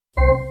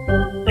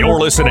You're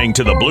listening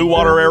to the Blue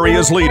Water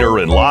Area's leader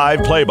in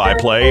live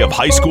play-by-play of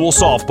high school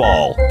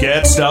softball.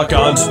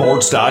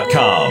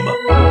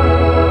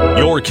 GetStuckOnSports.com.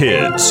 Your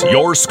kids,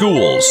 your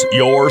schools,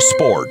 your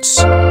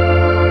sports.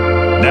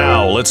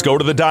 Now let's go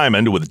to the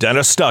Diamond with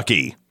Dennis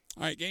Stuckey.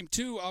 All right, game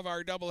 2 of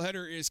our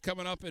doubleheader is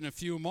coming up in a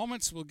few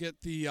moments. We'll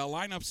get the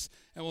lineups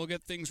and we'll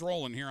get things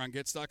rolling here on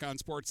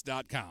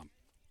GetStuckOnSports.com.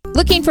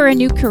 Looking for a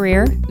new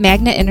career?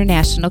 Magna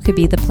International could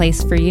be the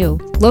place for you.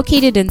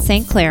 Located in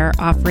St. Clair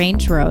off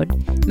Range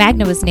Road,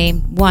 Magna was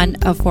named one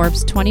of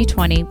Forbes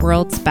 2020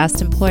 World's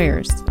Best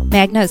Employers.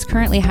 Magna is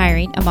currently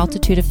hiring a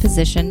multitude of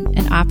positions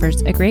and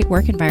offers a great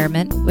work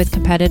environment with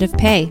competitive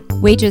pay.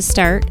 Wages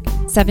start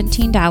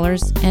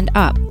 $17 and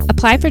up.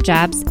 Apply for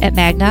jobs at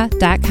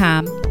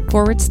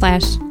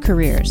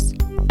magna.com/careers.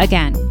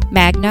 Again,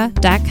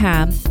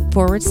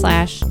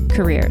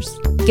 magna.com/careers.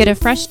 Get a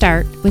fresh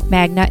start with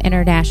Magna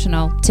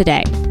International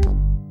today.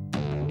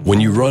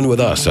 When you run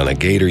with us on a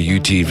Gator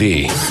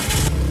UTV,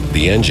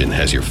 the engine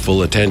has your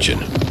full attention.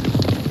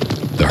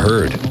 The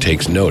herd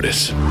takes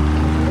notice.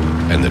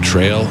 And the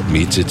trail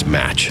meets its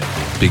match.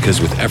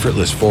 Because with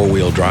effortless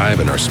four-wheel drive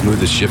and our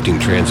smoothest shifting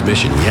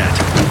transmission yet,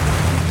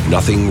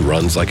 nothing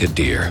runs like a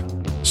deer.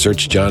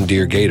 Search John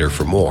Deere Gator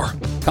for more.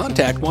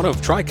 Contact one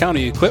of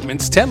Tri-County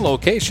Equipment's 10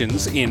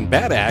 locations in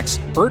Bad Axe,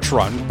 Birch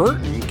Run,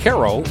 Burton,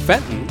 Caro,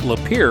 Fenton,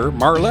 Lapeer,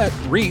 Marlette,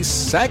 Reese,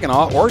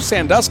 Saginaw, or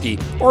Sandusky,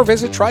 or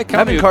visit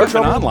Tri-County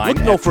Equipment online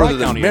look no at further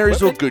than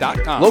Marysville Goodyear.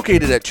 TriCountyEquipment.com.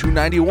 Located at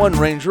 291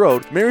 Range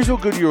Road, Marysville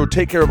Goodyear will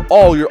take care of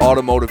all your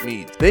automotive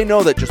needs. They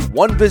know that just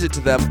one visit to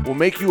them will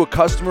make you a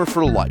customer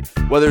for life.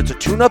 Whether it's a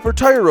tune-up or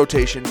tire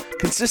rotation,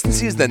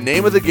 consistency is the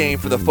name of the game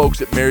for the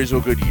folks at Marysville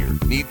Goodyear.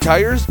 Need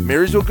tires?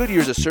 Marysville Goodyear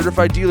is a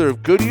certified dealer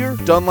of Goodyear,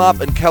 Dunlop,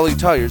 and Kelly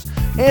tires,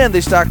 and they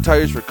stock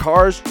tires for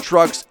cars,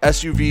 trucks,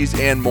 SUVs,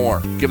 and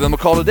more. Give them a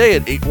call today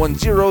at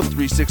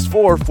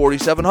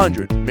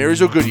 810-364-4700.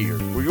 Marysville Goodyear,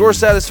 where your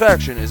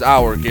satisfaction is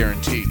our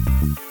guarantee.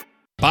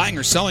 Buying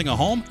or selling a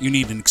home? You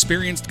need an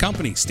experienced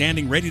company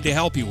standing ready to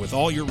help you with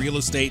all your real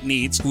estate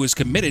needs, who is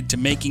committed to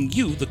making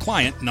you the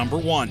client number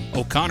one.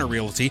 O'Connor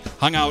Realty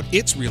hung out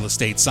its real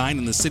estate sign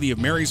in the city of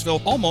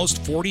Marysville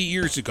almost 40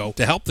 years ago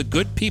to help the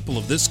good people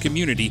of this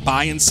community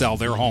buy and sell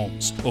their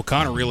homes.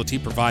 O'Connor Realty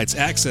provides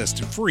access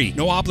to free,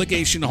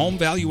 no-obligation home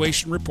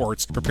valuation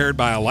reports prepared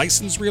by a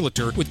licensed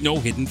realtor with no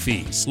hidden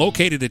fees.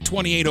 Located at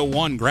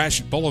 2801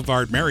 Gratiot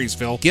Boulevard,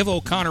 Marysville, give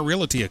O'Connor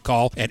Realty a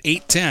call at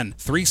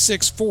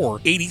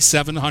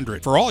 810-364-8700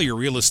 for all your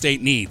real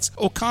estate needs.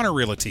 O'Connor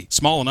Realty,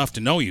 small enough to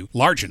know you,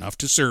 large enough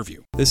to serve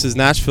you. This is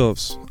Nash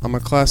Phillips. I'm a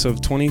class of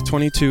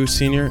 2022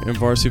 senior and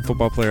varsity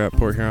football player at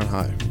Port Huron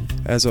High.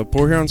 As a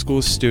Port Huron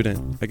School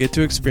student, I get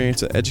to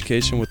experience an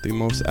education with the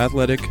most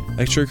athletic,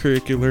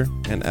 extracurricular,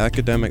 and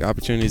academic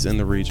opportunities in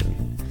the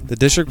region. The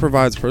district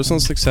provides personal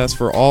success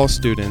for all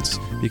students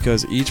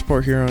because each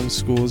Port Huron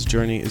school's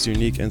journey is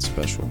unique and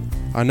special.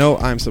 I know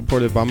I am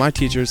supported by my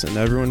teachers and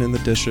everyone in the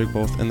district,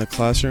 both in the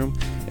classroom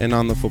and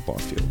on the football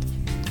field.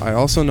 I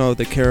also know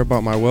they care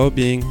about my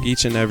well-being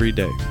each and every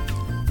day.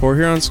 Port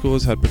Huron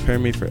Schools have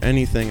prepared me for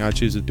anything I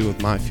choose to do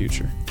with my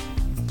future.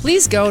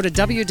 Please go to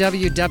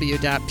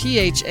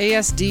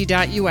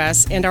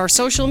www.phasd.us and our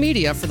social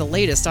media for the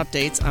latest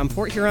updates on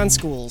Port Huron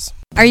Schools.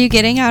 Are you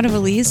getting out of a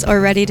lease or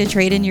ready to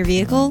trade in your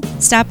vehicle?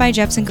 Stop by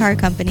Jepson Car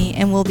Company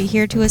and we'll be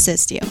here to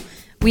assist you.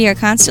 We are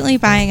constantly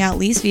buying out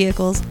leased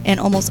vehicles and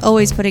almost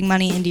always putting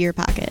money into your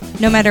pocket.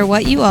 No matter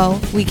what you owe,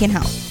 we can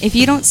help. If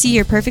you don't see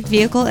your perfect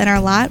vehicle in our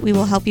lot, we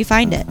will help you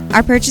find it.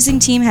 Our purchasing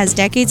team has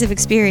decades of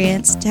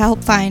experience to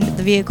help find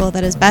the vehicle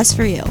that is best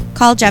for you.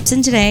 Call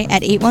Jepson today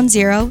at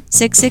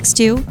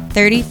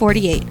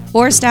 810-662-3048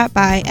 or stop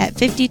by at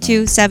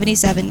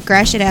 5277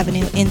 Gratiot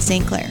Avenue in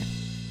St. Clair.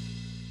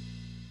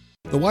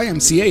 The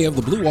YMCA of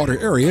the Blue Water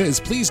area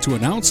is pleased to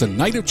announce a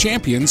Night of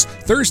Champions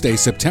Thursday,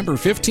 September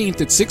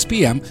 15th at 6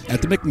 p.m.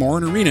 at the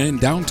McMorran Arena in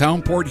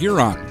downtown Port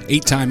Huron.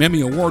 8-time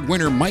Emmy Award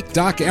winner Mike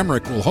Doc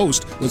Emmerich will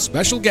host with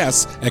special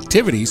guests,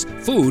 activities,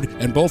 food,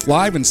 and both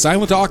live and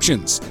silent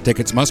auctions.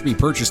 Tickets must be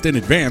purchased in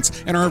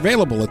advance and are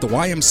available at the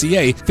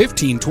YMCA,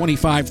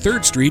 1525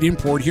 3rd Street in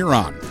Port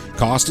Huron.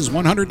 Cost is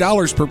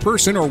 $100 per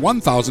person or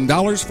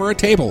 $1,000 for a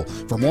table.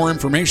 For more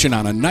information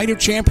on a Night of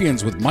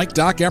Champions with Mike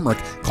Doc Emmerich,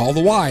 call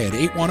the Y at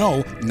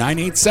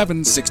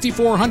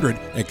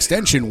 810-987-6400,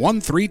 extension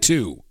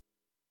 132.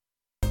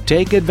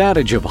 Take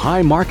advantage of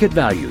high market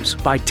values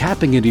by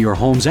tapping into your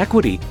home's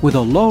equity with a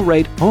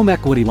low-rate home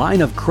equity line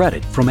of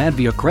credit from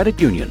Advia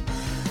Credit Union.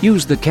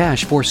 Use the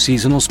cash for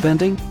seasonal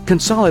spending,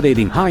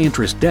 consolidating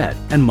high-interest debt,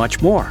 and much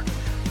more.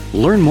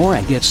 Learn more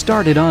and get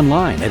started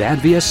online at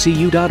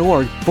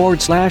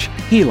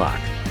adviacu.org/HELOC.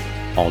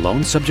 All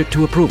loans subject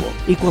to approval.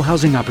 Equal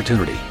housing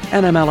opportunity.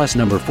 NMLS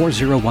number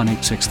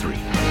 401863.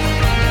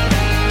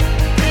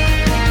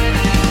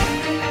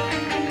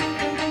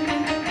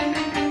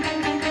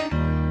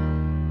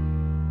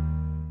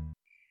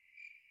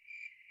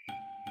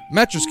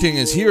 Mattress King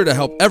is here to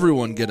help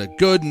everyone get a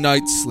good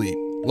night's sleep.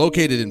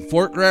 Located in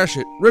Fort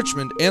Gratiot,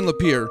 Richmond, and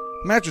Lapeer,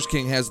 Mattress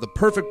King has the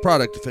perfect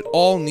product to fit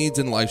all needs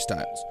and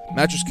lifestyles.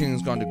 Mattress King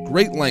has gone to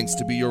great lengths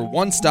to be your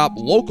one-stop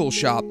local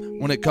shop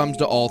when it comes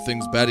to all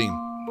things bedding.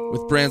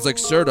 With brands like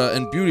Serta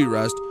and Beauty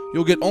Rest,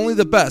 you'll get only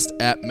the best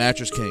at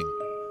Mattress King.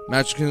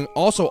 Mattress King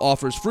also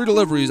offers free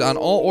deliveries on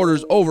all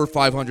orders over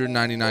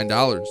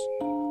 $599.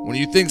 When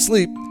you think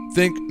sleep,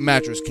 think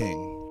Mattress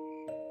King.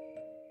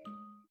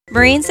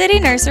 Marine City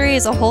Nursery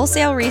is a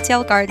wholesale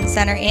retail garden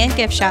center and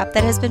gift shop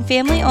that has been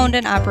family owned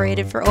and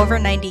operated for over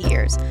 90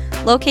 years.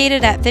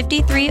 Located at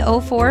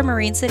 5304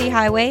 Marine City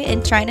Highway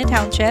in China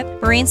Township,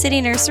 Marine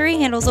City Nursery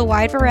handles a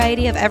wide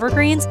variety of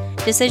evergreens,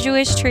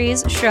 deciduous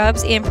trees,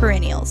 shrubs, and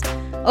perennials.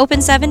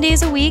 Open 7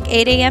 days a week,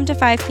 8 a.m. to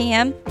 5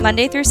 p.m.,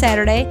 Monday through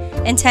Saturday,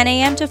 and 10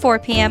 a.m. to 4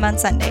 p.m. on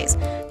Sundays.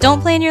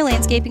 Don't plan your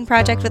landscaping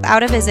project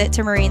without a visit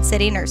to Marine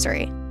City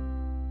Nursery.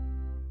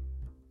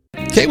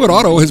 Kaywood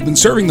Auto has been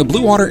serving the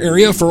Blue Water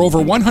area for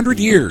over 100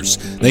 years.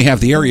 They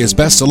have the area's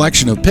best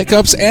selection of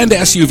pickups and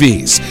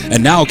SUVs.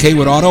 And now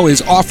Kaywood Auto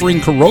is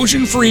offering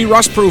corrosion-free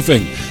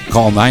rust-proofing.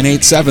 Call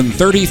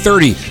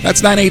 987-3030.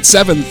 That's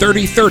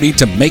 987-3030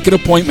 to make an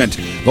appointment.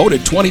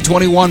 Voted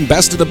 2021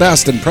 Best of the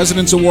Best and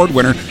President's Award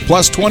winner,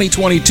 plus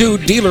 2022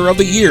 Dealer of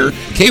the Year,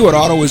 Kaywood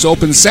Auto is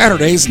open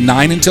Saturdays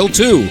 9 until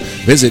 2.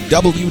 Visit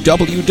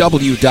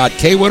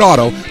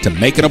www.kaywoodauto to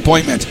make an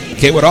appointment.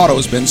 Kaywood Auto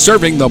has been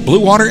serving the Blue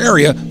Water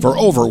area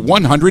for over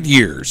 100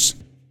 years.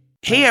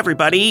 Hey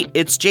everybody,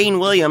 it's Jane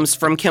Williams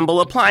from Kimball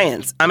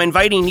Appliance. I'm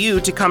inviting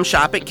you to come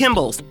shop at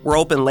Kimball's. We're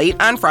open late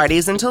on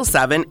Fridays until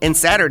 7 and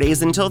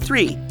Saturdays until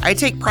 3. I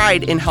take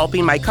pride in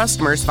helping my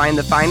customers find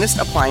the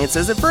finest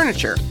appliances and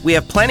furniture. We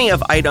have plenty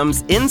of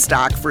items in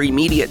stock for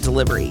immediate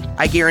delivery.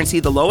 I guarantee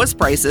the lowest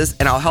prices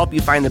and I'll help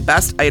you find the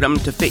best item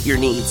to fit your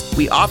needs.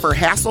 We offer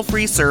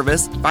hassle-free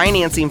service,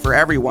 financing for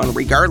everyone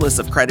regardless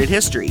of credit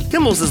history.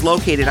 Kimball's is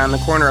located on the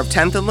corner of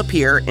 10th and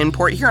Lapeer in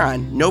Port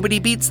Huron. Nobody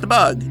beats the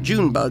bug,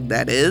 Junebug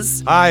that is.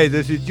 Hi,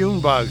 this is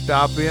Junebug.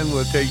 Stop in,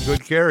 we'll take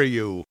good care of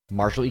you.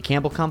 Marshall E.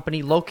 Campbell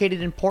Company,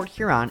 located in Port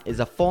Huron, is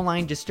a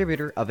full-line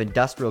distributor of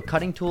industrial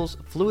cutting tools,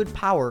 fluid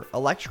power,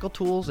 electrical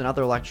tools, and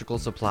other electrical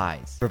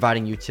supplies,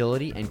 providing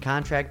utility and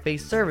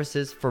contract-based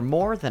services for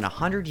more than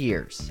 100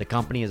 years. The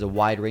company has a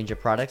wide range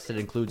of products that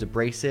includes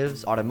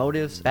abrasives,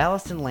 automotives,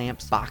 ballast and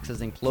lamps,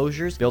 boxes and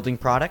closures, building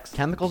products,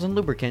 chemicals and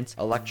lubricants,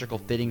 electrical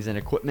fittings and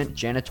equipment,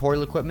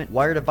 janitorial equipment,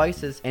 wire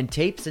devices, and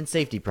tapes and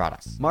safety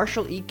products.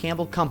 Marshall E.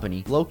 Campbell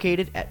Company,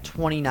 located at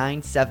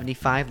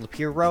 2975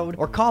 Lapeer Road,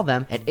 or call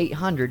them at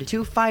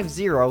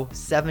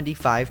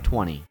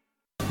 800-250-7520.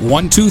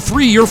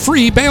 123 Your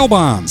Free Bail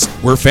Bonds.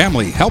 We're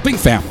family helping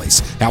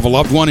families. Have a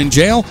loved one in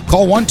jail?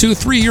 Call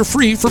 123 You're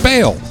Free for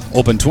bail.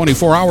 Open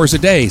 24 hours a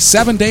day,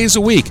 7 days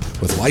a week,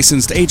 with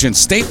licensed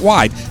agents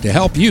statewide to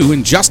help you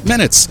in just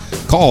minutes.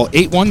 Call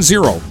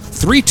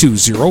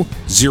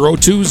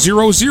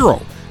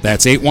 810-320-0200.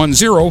 That's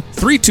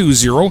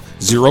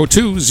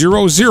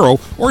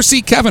 810-320-0200, or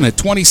see Kevin at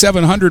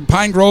 2700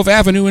 Pine Grove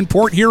Avenue in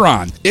Port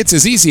Huron. It's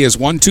as easy as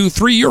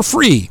 123 You're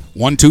Free.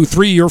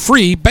 123 You're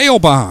Free Bail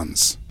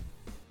Bonds.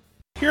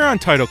 Huron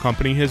Title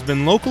Company has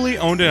been locally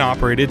owned and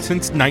operated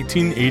since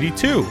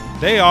 1982.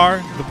 They are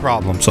the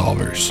problem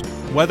solvers.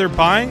 Whether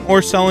buying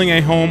or selling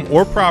a home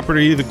or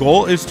property, the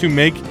goal is to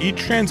make each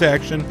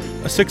transaction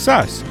a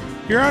success.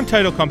 Huron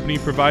Title Company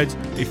provides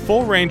a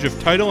full range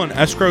of title and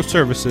escrow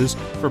services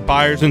for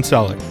buyers and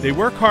sellers. They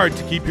work hard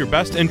to keep your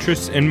best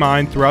interests in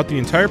mind throughout the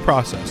entire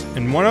process,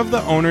 and one of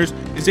the owners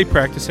is a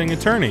practicing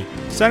attorney,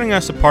 setting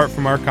us apart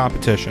from our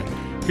competition.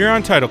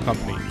 Huron Title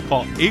Company.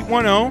 Call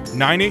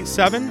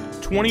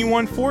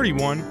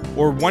 810-987-2141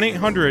 or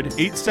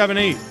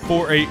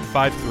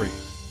 1-800-878-4853.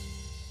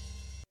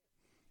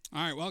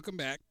 All right, welcome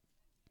back.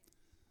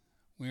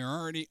 We are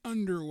already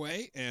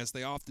underway, as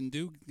they often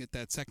do, get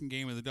that second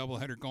game of the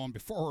doubleheader going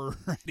before we're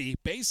ready.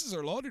 Bases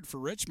are loaded for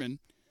Richmond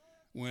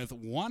with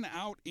one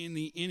out in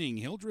the inning.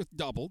 Hildreth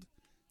doubled.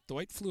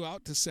 Dwight flew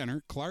out to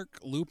center. Clark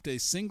looped a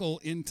single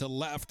into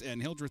left,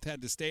 and Hildreth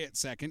had to stay at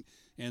second.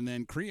 And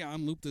then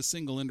Creon looped a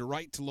single into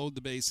right to load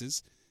the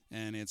bases.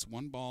 And it's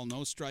 1 ball,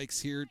 no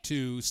strikes here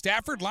to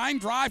Stafford. Line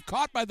drive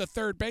caught by the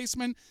third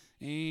baseman.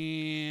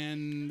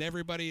 And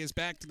everybody is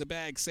back to the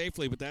bag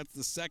safely, but that's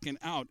the second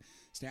out.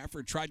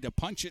 Stafford tried to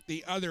punch it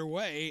the other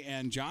way,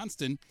 and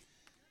Johnston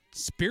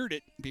speared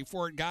it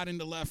before it got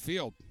into left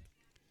field.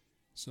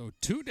 So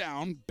 2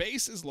 down,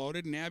 bases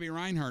loaded, and Abby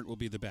Reinhardt will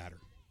be the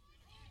batter.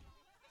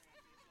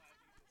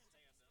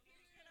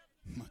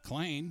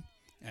 McLean,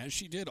 as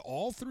she did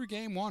all through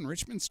Game 1,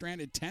 Richmond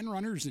stranded 10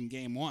 runners in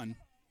Game 1.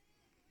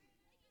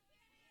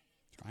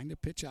 Trying to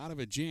pitch out of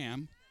a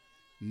jam.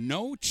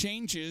 No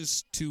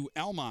changes to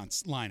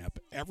Almont's lineup.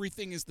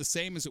 Everything is the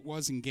same as it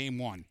was in Game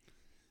 1.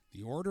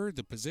 The order,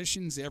 the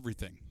positions,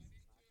 everything.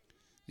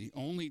 The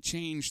only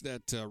change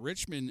that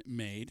Richmond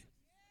made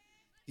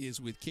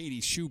is with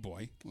Katie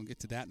Shoeboy. We'll get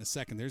to that in a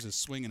second. There's a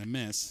swing and a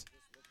miss.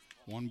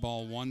 1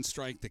 ball, 1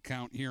 strike to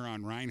count here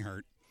on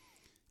Reinhardt.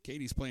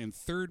 Katie's playing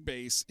third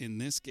base in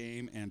this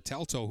game, and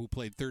Telto, who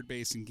played third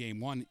base in Game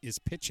 1, is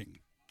pitching.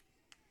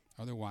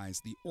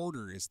 Otherwise, the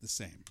order is the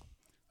same.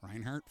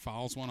 Reinhardt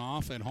fouls one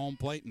off at home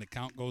plate, and the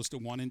count goes to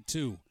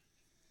 1-2.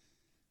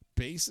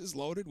 Bases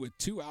loaded with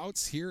 2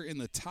 outs here in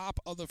the top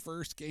of the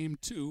first, game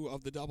 2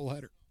 of the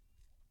doubleheader.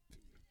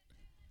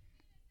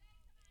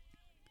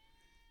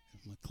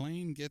 If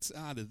McLean gets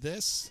out of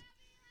this,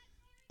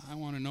 I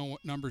want to know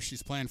what number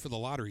she's playing for the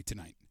lottery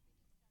tonight.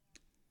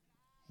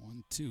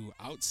 1-2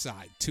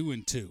 outside,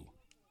 2-2.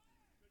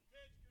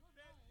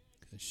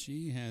 Because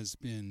she has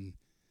been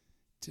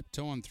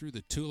tiptoeing through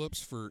the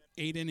tulips for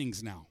 8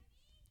 innings now.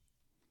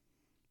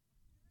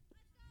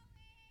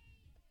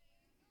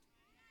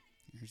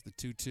 Here's the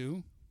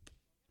 2-2.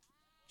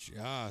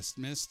 Just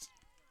missed.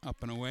 Up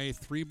and away.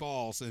 3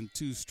 balls and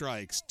 2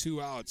 strikes.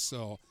 2 outs.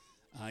 So,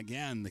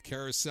 again, the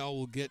carousel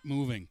will get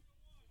moving.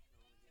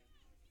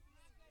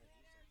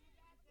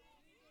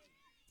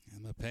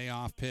 And the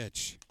payoff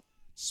pitch.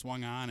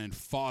 Swung on and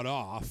fought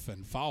off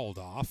and fouled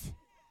off.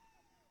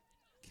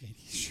 Katie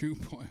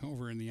Shoeboy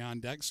over in the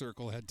on-deck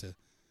circle had to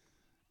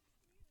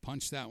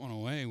punch that one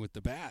away with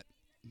the bat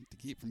to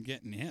keep from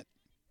getting hit.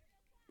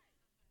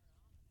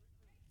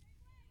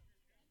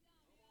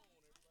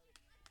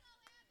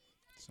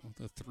 So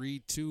the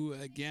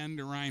 3-2 again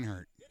to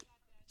Reinhardt.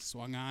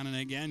 Swung on, and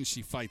again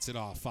she fights it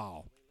off,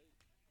 foul.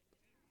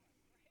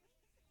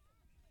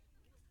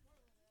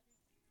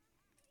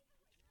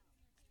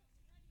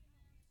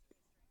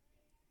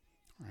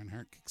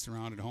 Reinhardt kicks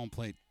around at home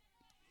plate.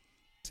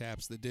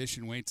 Taps the dish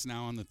and waits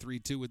now on the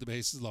 3-2 with the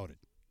bases loaded.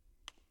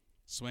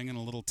 Swinging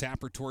a little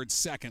tapper towards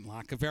second.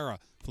 LaCavera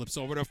flips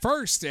over to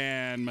first,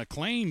 and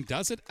McLean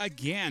does it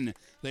again.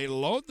 They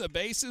load the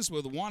bases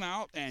with 1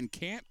 out and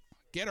can't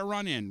get a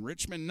run in.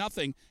 Richmond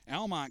nothing.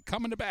 Almont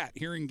coming to bat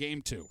here in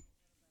game 2.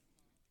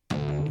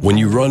 When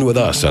you run with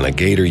us on a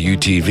Gator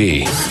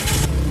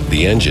UTV,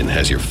 the engine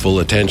has your full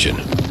attention.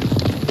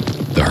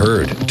 The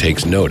herd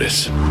takes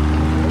notice.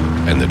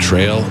 And the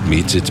trail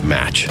meets its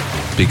match.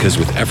 Because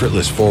with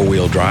effortless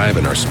 4-wheel drive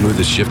and our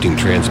smoothest shifting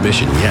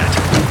transmission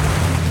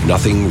yet,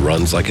 nothing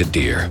runs like a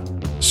deer.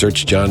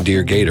 Search John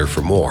Deere Gator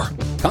for more.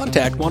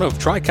 Contact one of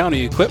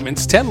Tri-County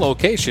Equipment's 10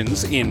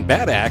 locations in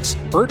Bad Axe,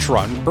 Birch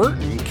Run,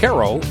 Burton,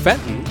 Caro,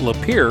 Fenton,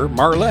 Lapeer,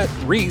 Marlette,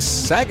 Reese,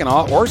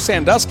 Saginaw, or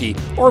Sandusky,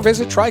 or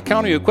visit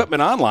Tri-County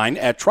Equipment online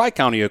at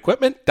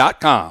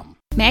tricountyequipment.com.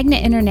 Magna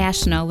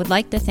International would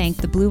like to thank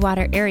the Blue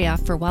Water area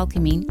for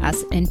welcoming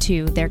us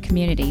into their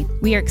community.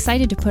 We are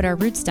excited to put our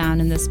roots down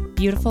in this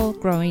beautiful,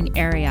 growing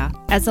area.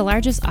 As the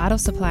largest auto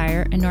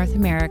supplier in North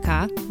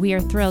America, we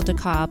are thrilled to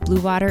call Blue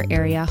Water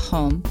area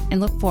home and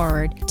look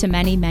forward to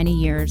many, many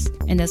years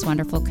in this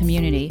wonderful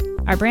community.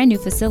 Our brand new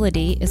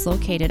facility is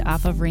located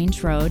off of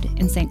Range Road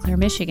in St. Clair,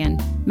 Michigan.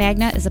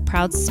 Magna is a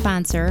proud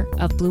sponsor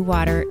of Blue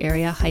Water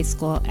Area High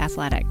School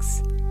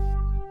athletics.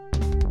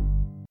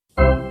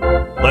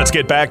 Let's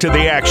get back to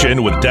the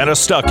action with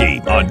Dennis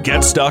Stuckey on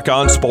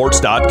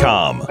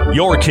GetStuckOnSports.com.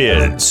 Your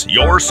kids,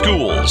 your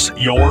schools,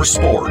 your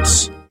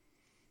sports.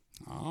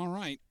 All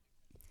right.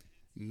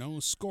 No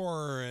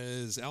score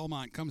as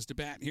Almont comes to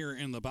bat here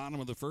in the bottom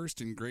of the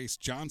first, and Grace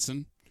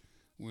Johnson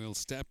will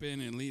step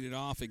in and lead it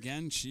off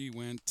again. She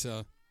went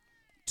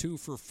 2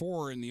 for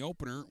 4 in the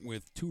opener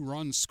with 2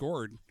 runs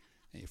scored.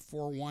 A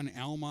 4-1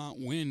 Almont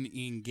win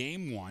in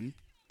game 1.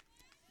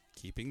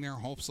 Keeping their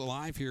hopes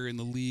alive here in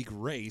the league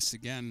race.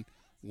 Again,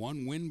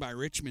 1 win by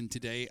Richmond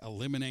today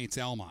eliminates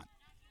Almont.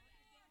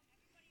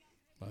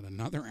 But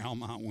another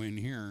Almont win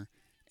here,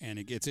 and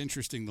it gets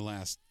interesting the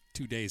last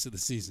 2 days of the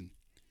season.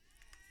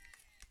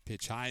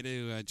 Pitch high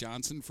to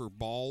Johnson for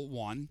ball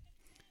 1.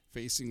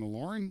 Facing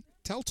Lauren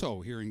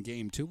Telto here in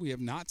game 2. We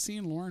have not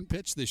seen Lauren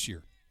pitch this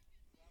year.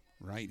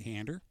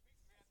 Right-hander.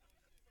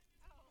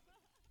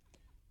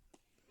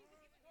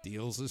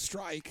 Deals a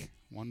strike.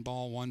 1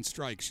 ball, 1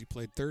 strike. She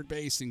played third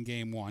base in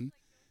game 1.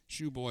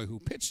 Shoeboy, who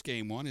pitched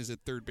game 1, is at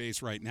third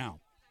base right now.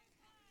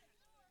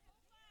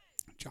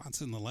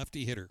 Johnson, the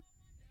lefty hitter.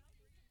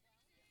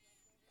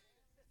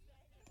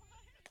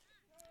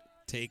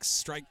 Takes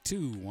strike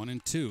 2,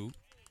 1-2.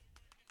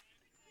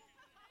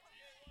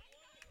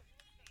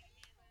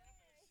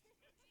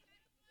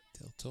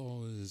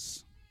 Tilto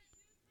is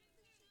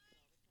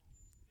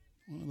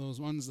one of those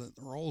ones that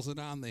rolls it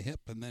on the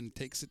hip and then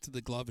takes it to the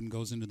glove and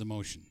goes into the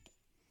motion.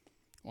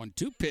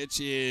 1-2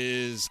 pitch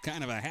is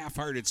kind of a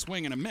half-hearted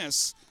swing and a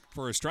miss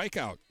for a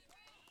strikeout.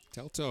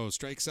 Telto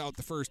strikes out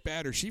the first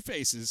batter she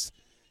faces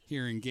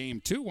here in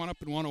game 2. 1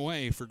 up and 1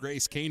 away for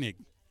Grace Koenig.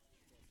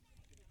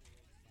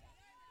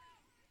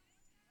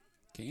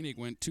 Koenig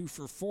went 2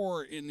 for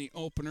 4 in the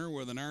opener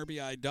with an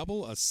RBI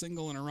double, a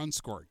single, and a run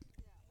scored.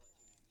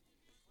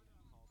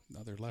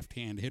 Another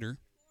left-hand hitter.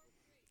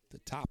 The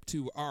top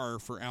 2 are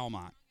for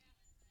Almont.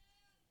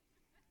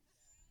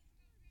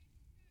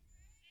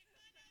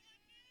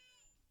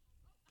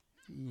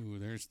 Ooh,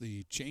 there's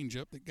the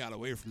changeup that got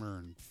away from her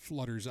and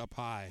flutters up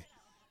high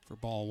for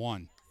ball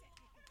 1.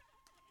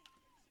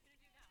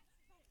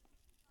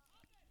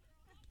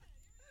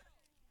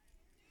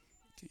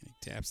 Koenig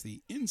taps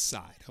the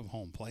inside of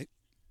home plate.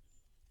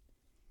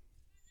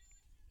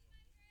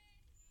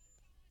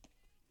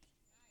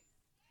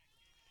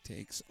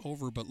 Takes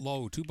over but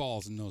low. 2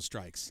 balls and no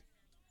strikes.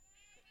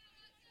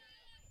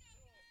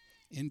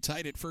 In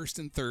tight at first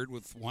and third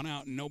with one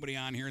out and nobody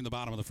on here in the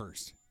bottom of the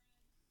first.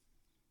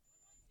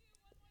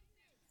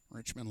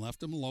 Richmond left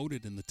them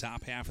loaded in the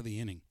top half of the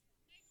inning.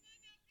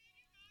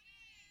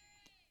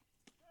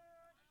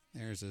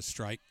 There's a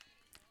strike.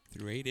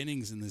 Through 8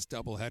 innings in this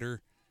doubleheader,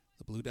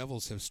 the Blue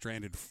Devils have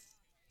stranded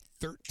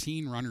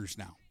 13 runners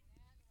now.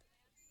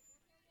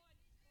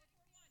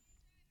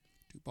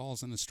 2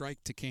 balls and a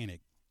strike to Koenig.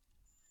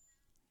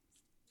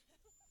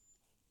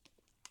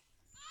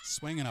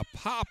 Swinging a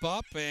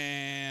pop-up,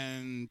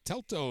 and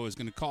Telto is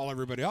going to call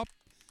everybody up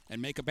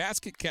and make a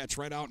basket catch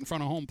right out in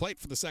front of home plate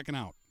for the second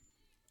out.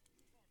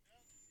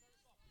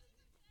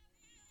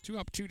 2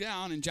 up, 2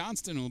 down, and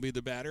Johnston will be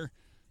the batter.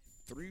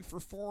 3 for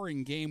 4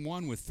 in game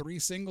 1 with 3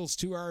 singles,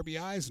 2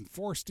 RBIs, and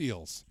 4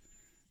 steals.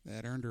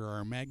 That earned her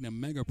our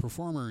Magnum Mega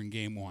Performer in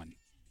game 1.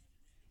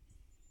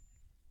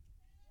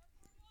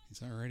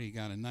 He's already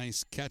got a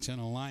nice catch on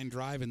a line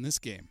drive in this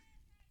game.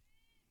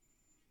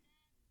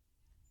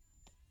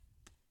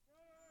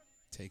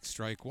 Take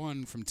strike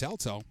 1 from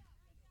Telto.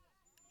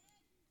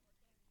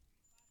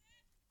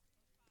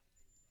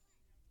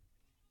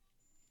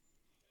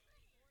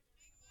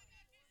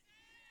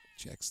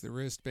 Checks the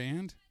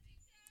wristband.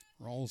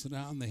 Rolls it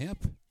on the hip.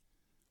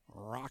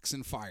 Rocks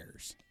and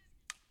fires.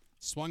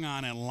 Swung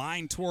on and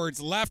line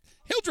towards left.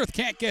 Hildreth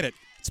can't get it.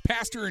 It's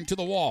past her into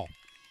the wall.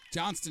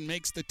 Johnston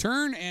makes the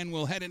turn and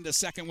will head into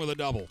second with a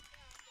double.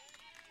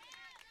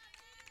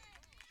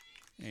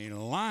 A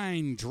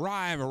line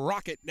drive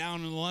rocket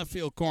down in the left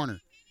field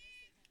corner.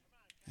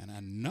 And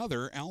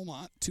another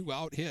Almont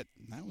 2-out hit.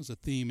 That was a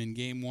theme in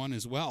game 1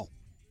 as well.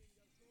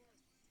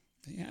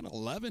 They had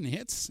 11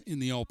 hits in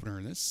the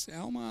opener. This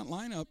Almont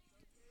lineup,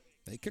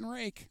 they can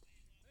rake.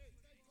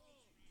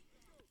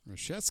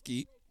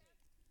 Rashevsky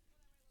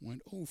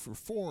went 0 for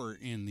 4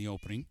 in the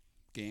opening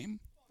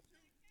game.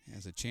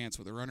 Has a chance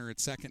with a runner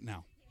at second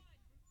now.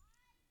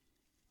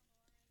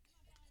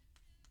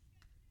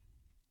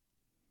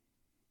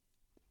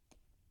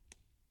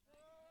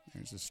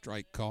 There's a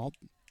strike called.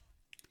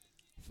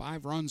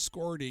 5 runs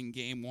scored in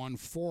game 1.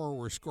 4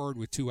 were scored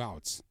with 2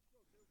 outs.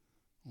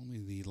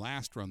 Only the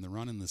last run, the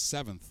run in the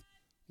 7th,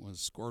 was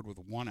scored with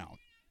 1 out.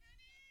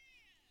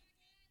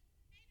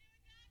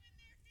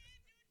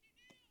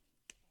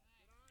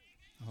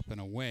 Up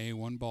and away,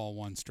 1 ball,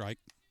 1 strike.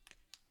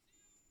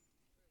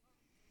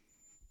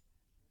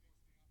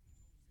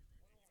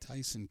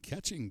 Tyson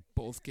catching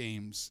both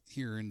games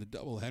here in the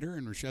doubleheader,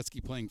 and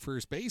Rashevsky playing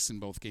first base in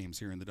both games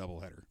here in the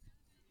doubleheader.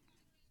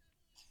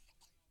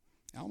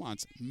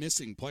 Almont's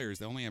missing players.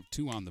 They only have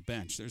 2 on the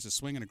bench. There's a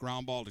swing and a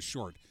ground ball to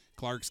short.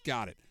 Clark's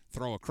got it.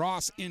 Throw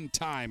across in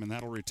time, and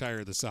that'll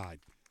retire the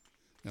side.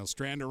 They'll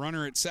strand a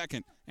runner at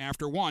second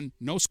after 1.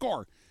 No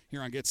score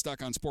here on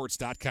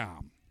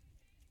GetStuckOnSports.com.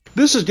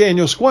 This is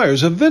Daniel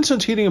Squires of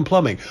Vincent's Heating and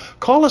Plumbing.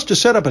 Call us to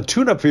set up a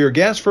tune-up for your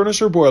gas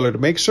furnace or boiler to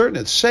make certain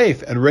it's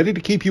safe and ready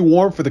to keep you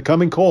warm for the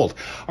coming cold.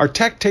 Our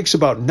tech takes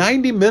about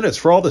 90 minutes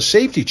for all the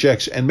safety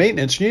checks and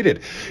maintenance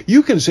needed.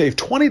 You can save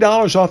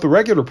 $20 off the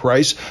regular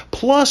price,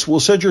 plus we'll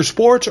send your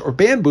sports or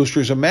band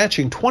boosters a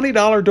matching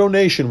 $20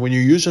 donation when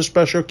you use a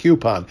special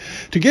coupon.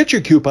 To get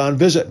your coupon,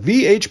 visit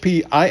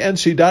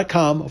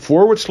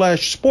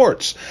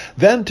vhpinc.com/sports.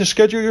 Then to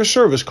schedule your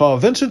service, call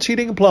Vincent's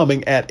Heating and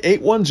Plumbing at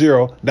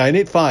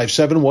 810-985-7103.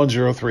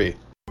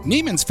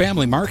 Neiman's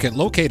Family Market,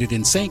 located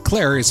in St.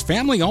 Clair, is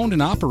family-owned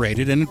and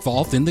operated and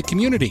involved in the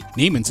community.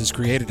 Neiman's has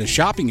created a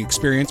shopping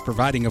experience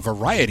providing a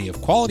variety of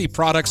quality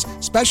products,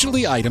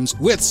 specialty items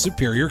with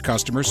superior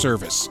customer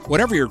service.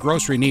 Whatever your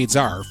grocery needs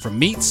are, from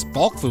meats,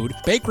 bulk food,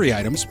 bakery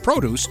items,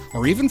 produce,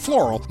 or even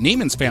floral,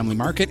 Neiman's Family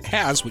Market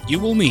has what you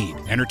will need.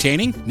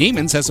 Entertaining?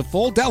 Neiman's has a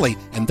full deli,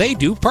 and they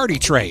do party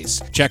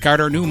trays. Check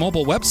out our new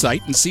mobile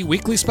website and see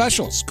weekly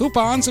specials,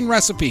 coupons, and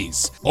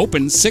recipes.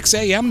 Open 6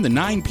 a.m. to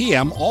 9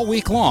 p.m. all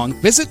week long.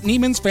 Visit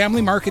Neiman's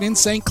Family Market in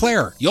St.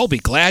 Clair. You'll be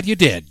glad you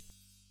did.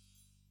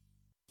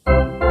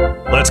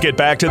 Let's get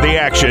back to the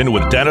action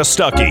with Dennis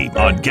Stuckey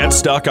on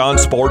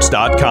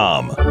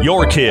GetStuckOnSports.com.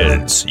 Your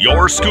kids,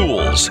 your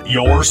schools,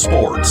 your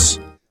sports.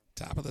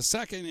 Top of the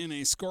second in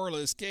a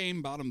scoreless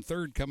game. Bottom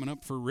third coming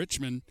up for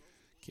Richmond.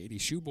 Katie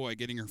Shoeboy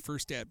getting her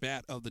first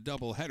at-bat of the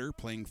doubleheader,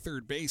 playing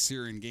third base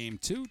here in game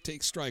 2.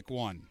 Takes strike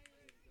 1.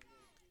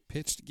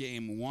 Pitched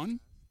game 1.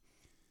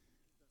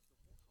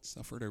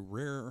 Suffered a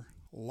rare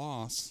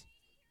loss.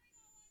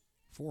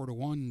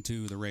 4-1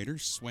 to the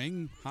Raiders.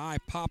 Swing, high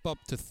pop up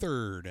to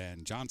third,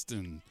 and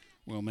Johnston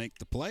will make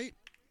the play.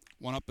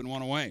 1 up and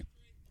 1 away.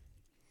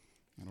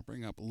 That'll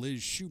bring up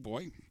Liz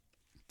Shoeboy,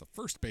 the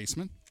first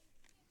baseman.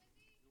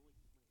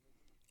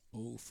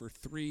 0 for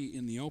 3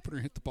 in the opener.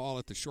 Hit the ball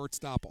at the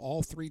shortstop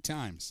all 3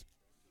 times.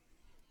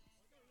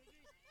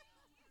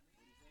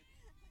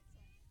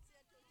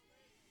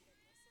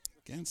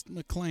 Against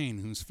McLean,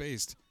 who's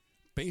faced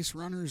base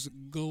runners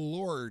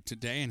galore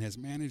today and has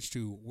managed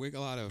to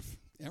wiggle out of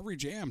every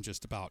jam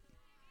just about.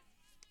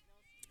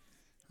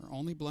 Her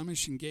only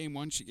blemish in game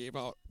 1, she gave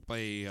out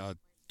a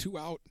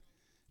 2-out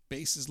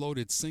bases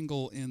loaded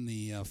single in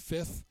the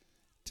 5th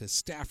to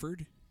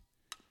Stafford.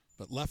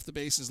 but left the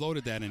bases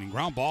loaded that inning.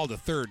 Ground ball to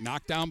third,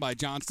 knocked down by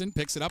Johnston,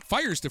 picks it up,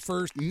 fires to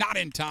first, not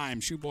in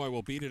time. Shoeboy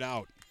will beat it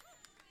out.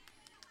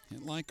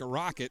 Hit like a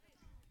rocket.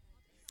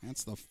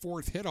 That's the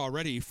 4th hit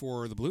already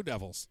for the Blue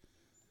Devils.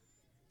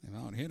 They've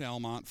out-hit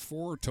Almont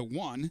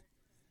 4-1,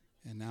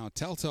 and now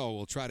Telto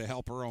will try to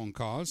help her own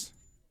cause.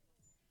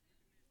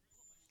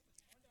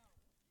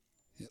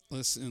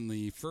 Hitless in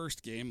the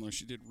first game, though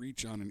she did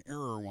reach on an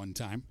error one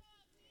time.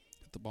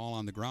 Hit the ball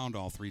on the ground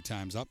all 3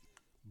 times up.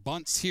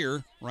 Bunts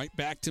here, right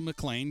back to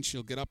McLean.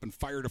 She'll get up and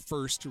fire to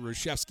first to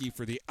Reshevsky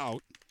for the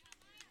out.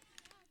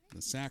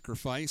 The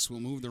sacrifice will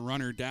move the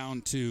runner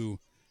down to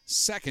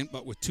second,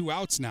 but with 2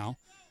 outs now.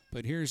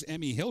 But here's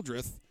Emmy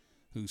Hildreth,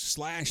 who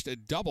slashed a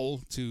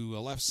double to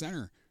left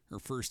center her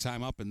first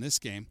time up in this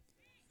game.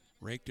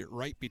 Raked it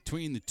right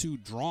between the 2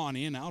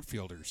 drawn-in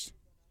outfielders.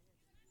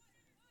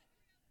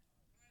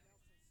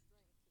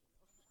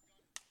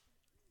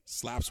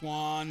 Slaps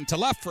one to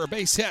left for a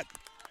base hit.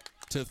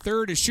 To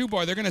third is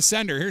Shoeboy. They're going to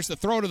send her. Here's the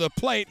throw to the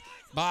plate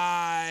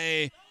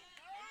by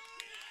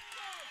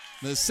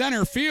the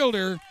center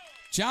fielder,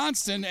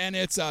 Johnston, and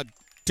it's a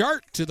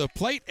dart to the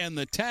plate, and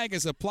the tag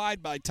is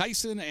applied by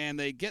Tyson, and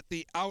they get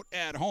the out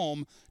at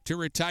home to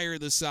retire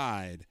the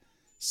side.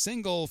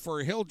 Single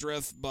for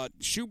Hildreth, but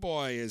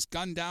Shoeboy is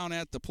gunned down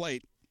at the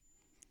plate.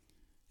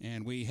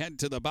 And we head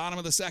to the bottom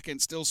of the second,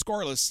 still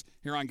scoreless,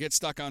 here on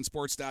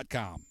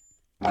GetStuckOnSports.com.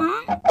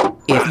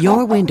 If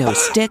your windows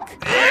stick,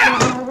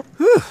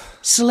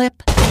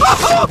 slip,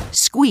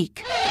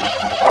 squeak,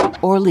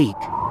 or leak,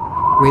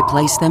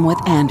 replace them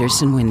with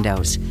Andersen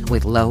windows.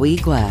 With low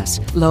E-glass,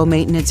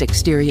 low-maintenance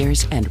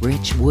exteriors, and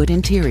rich wood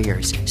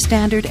interiors,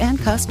 standard and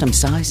custom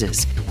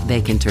sizes,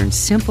 they can turn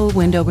simple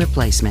window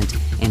replacement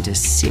into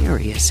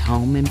serious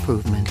home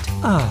improvement.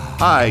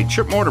 Hi,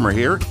 Chip Mortimer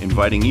here,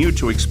 inviting you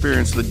to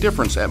experience the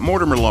difference at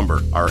Mortimer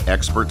Lumber. Our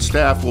expert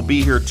staff will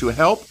be here to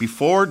help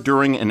before,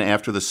 during, and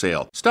after the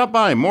sale. Stop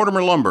by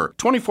Mortimer Lumber,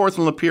 24th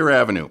and Lapeer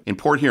Avenue in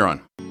Port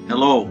Huron.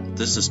 Hello,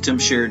 this is Tim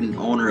Sheridan,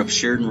 owner of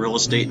Sheridan Real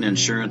Estate and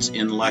Insurance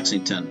in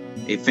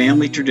Lexington, a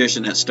family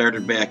tradition that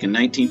started back in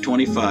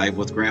 1925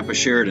 with Grandpa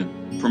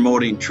Sheridan.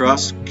 Promoting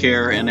trust,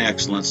 care, and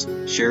excellence,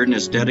 Sheridan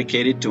is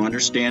dedicated to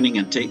understanding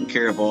and taking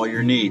care of all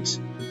your needs.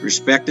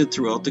 Respected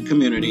throughout the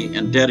community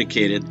and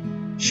dedicated,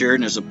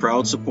 Sheridan is a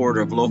proud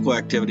supporter of local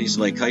activities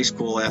like high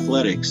school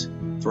athletics.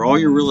 For all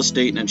your real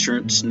estate and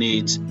insurance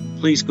needs,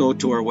 please go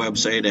to our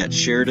website at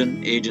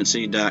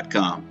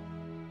SheridanAgency.com.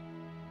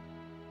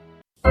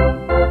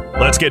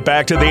 Let's get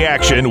back to the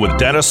action with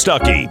Dennis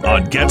Stuckey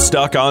on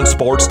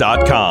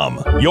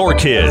GetStuckOnSports.com. Your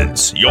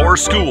kids, your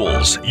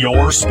schools,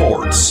 your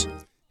sports.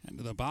 And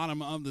to the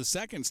bottom of the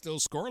second, still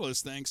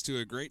scoreless thanks to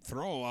a great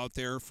throw out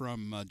there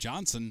from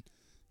Johnson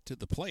to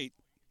the plate.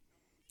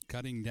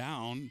 Cutting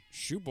down,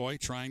 Shoeboy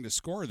trying to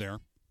score there.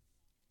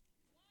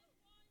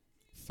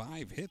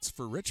 5 hits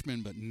for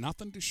Richmond, but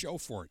nothing to show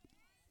for it.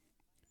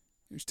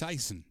 Here's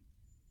Tyson.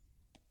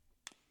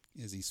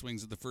 As he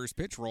swings at the first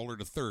pitch, roller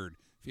to third.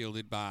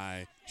 Fielded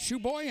by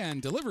Shoeboy and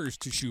delivers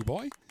to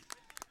Shoeboy.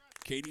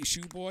 Katie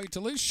Shoeboy to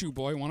Liz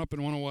Shoeboy, 1 up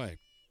and 1 away.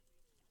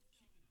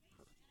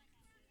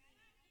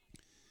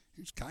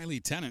 Here's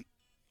Kylie Tennant.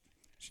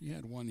 She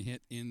had 1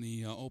 hit in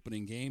the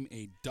opening game,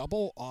 a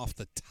double off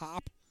the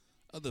top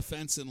of the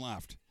fence and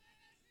left.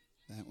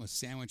 That was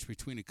sandwiched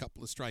between a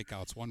couple of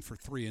strikeouts, 1 for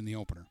 3 in the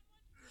opener.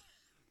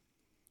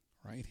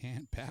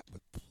 Right-hand bat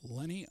with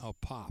plenty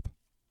of pop.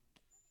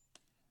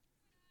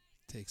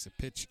 Takes a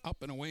pitch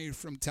up and away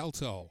from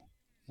Telto.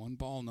 1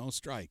 ball, no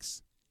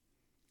strikes.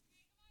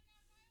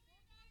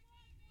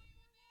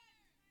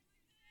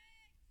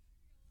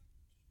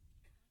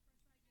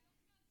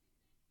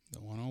 The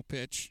 1-0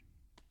 pitch.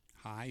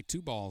 High,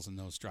 2 balls and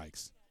no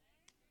strikes.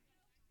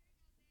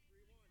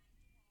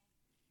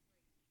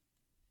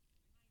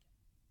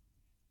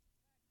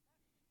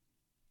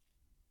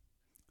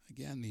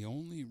 Again, the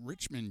only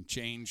Richmond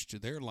change to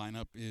their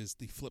lineup is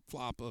the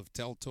flip-flop of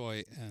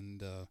Telto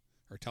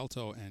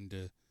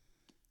and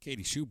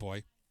Katie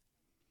Shoeboy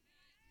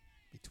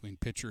between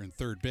pitcher and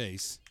third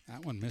base.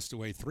 That one missed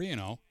away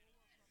 3-0.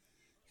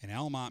 And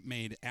Almont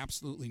made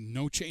absolutely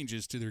no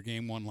changes to their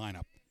Game 1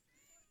 lineup.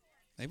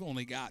 They've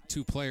only got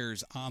 2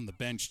 players on the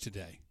bench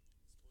today.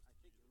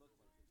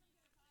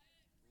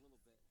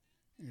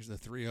 Here's the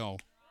 3-0.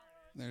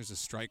 There's a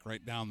strike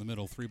right down the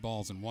middle, 3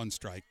 balls and 1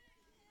 strike.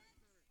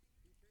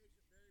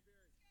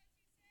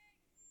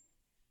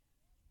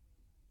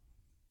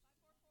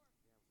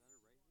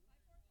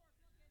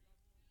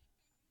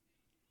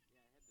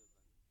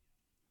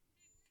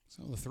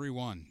 So the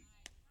 3-1.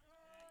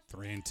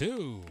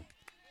 3-2.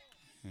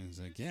 As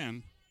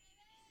again,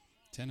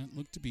 Tennant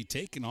looked to be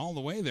taken all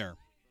the way there.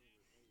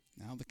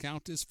 Now the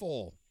count is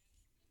full.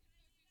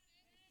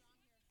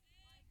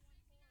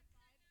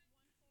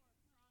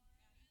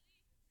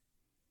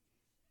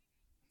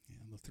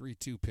 And the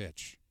 3-2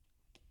 pitch.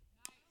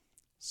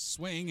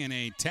 Swing and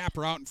a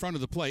tapper out in front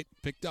of the plate.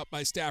 Picked up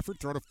by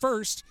Stafford. Throw to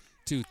first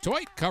to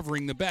Toit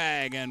covering the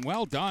bag. And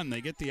well done. They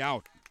get the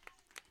out.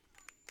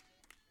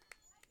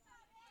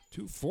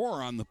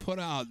 2-4 on the put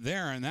out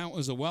there, and that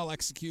was a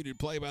well-executed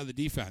play by the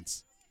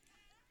defense.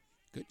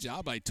 Good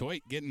job by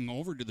Toit getting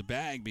over to the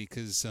bag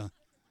because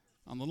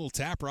on the little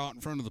tap route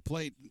in front of the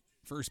plate,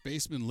 first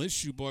baseman Liz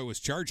Shoeboy was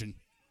charging.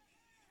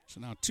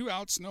 So now 2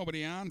 outs,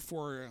 nobody on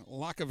for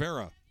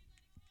Lacavera.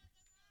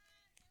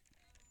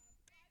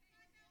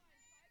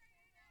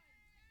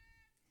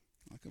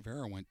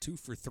 Lacavera went 2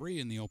 for 3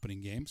 in the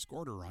opening game,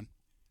 scored a run.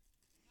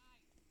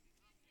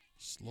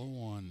 Slow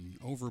one,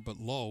 over but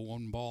low,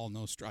 1 ball,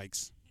 no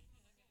strikes.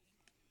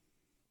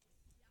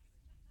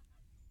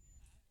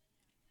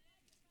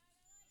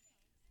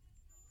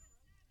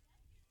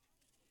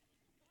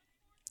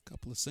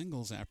 Couple of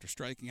singles after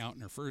striking out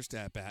in her first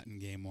at-bat in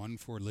game 1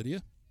 for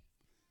Lydia.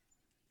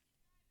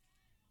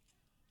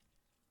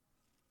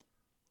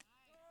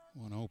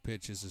 1-0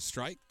 pitch is a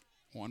strike.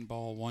 1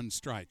 ball, 1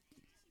 strike.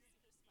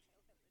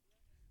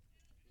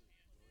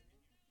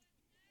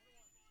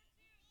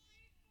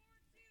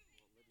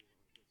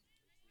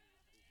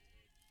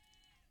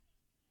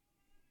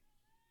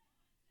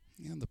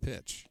 And the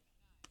pitch.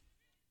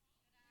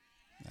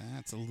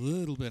 That's a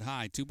little bit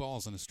high. 2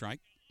 balls and a strike.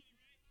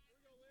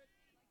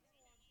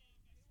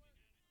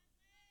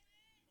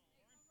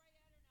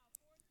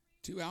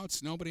 Two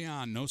outs, nobody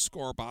on. No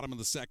score. Bottom of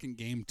the second,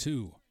 game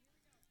 2.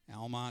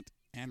 Almont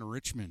and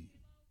Richmond.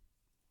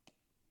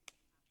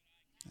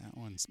 That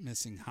one's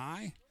missing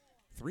high.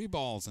 3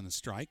 balls and a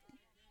strike.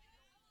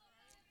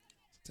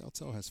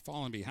 Telto has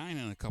fallen behind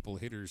on a couple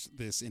of hitters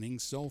this inning.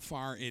 So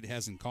far, it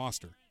hasn't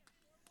cost her.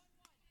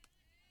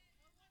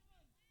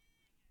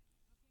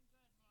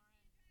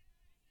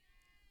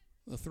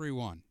 The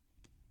 3-1.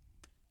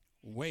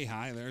 Way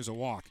high. There's a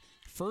walk.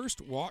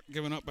 First walk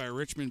given up by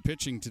Richmond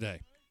pitching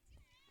today.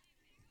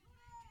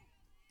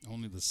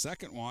 Only the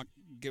second walk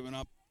given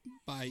up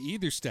by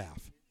either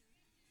staff.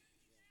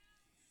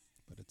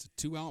 But it's a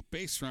 2-out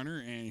base runner,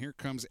 and here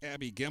comes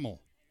Abby Gimmel.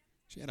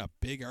 She had a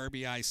big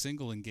RBI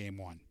single in game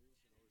 1.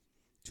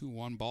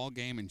 2-1 ball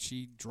game, and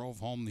she drove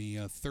home the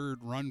 3rd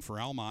run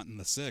for Almont in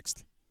the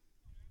 6th.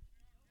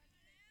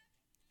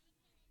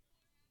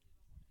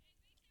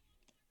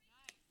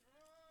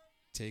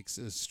 Takes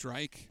a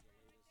strike.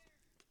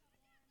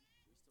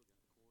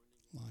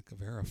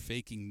 Lacavera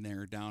faking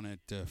there down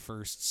at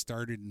first,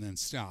 started and then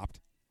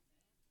stopped.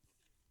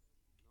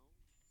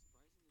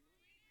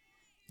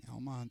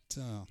 Almont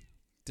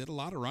did a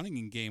lot of running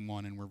in game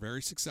 1 and were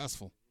very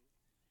successful.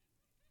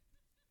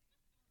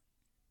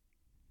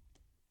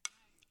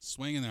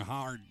 Swinging a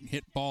hard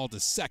hit ball to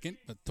second,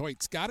 but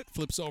Toit's got it,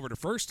 flips over to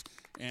first,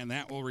 and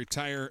that will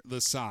retire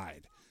the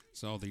side.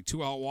 So the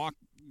 2-out walk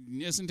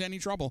isn't any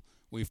trouble.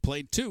 We've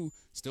played 2,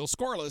 still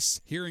scoreless,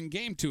 here in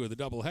game 2 of the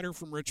doubleheader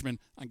from Richmond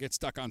on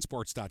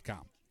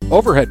GetStuckOnSports.com.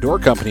 Overhead Door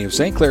Company of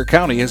St. Clair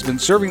County has been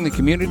serving the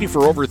community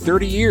for over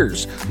 30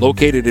 years.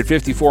 Located at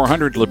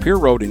 5400 Lapeer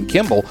Road in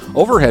Kimball,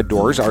 Overhead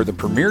Doors are the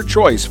premier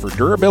choice for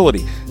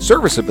durability,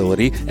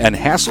 serviceability, and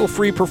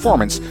hassle-free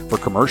performance for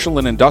commercial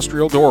and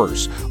industrial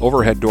doors.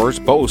 Overhead Doors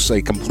boasts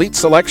a complete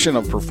selection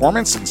of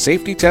performance and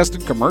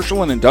safety-tested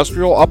commercial and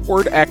industrial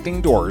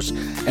upward-acting doors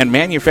and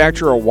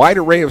manufacture a wide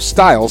array of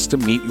styles to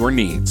meet your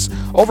needs.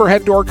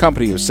 Overhead Door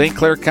Company of St.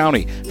 Clair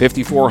County,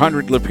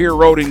 5400 Lapeer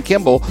Road in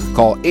Kimball.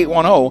 Call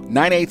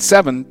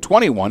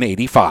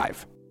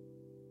 810-987-2185.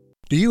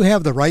 Do you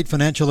have the right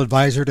financial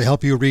advisor to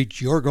help you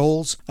reach your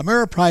goals?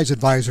 Ameriprise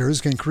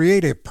Advisors can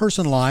create a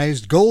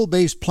personalized,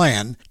 goal-based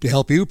plan to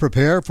help you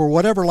prepare for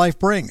whatever life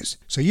brings,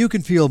 so you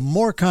can feel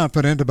more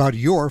confident about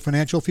your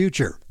financial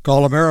future.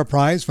 Call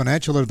Ameriprise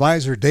Financial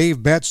Advisor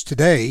Dave Betts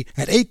today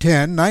at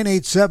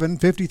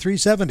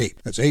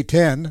 810-987-5370. That's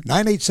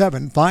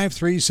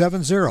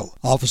 810-987-5370.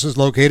 Office is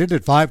located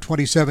at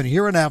 527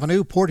 Huron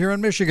Avenue, Port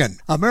Huron, Michigan.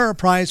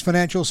 Ameriprise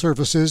Financial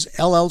Services,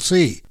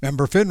 LLC.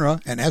 Member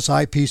FINRA and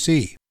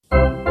SIPC.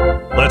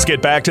 Let's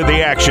get back to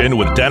the action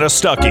with Dennis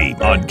Stuckey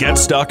on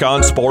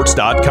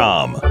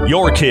GetStuckOnSports.com.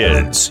 Your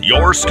kids,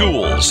 your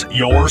schools,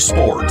 your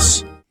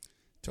sports.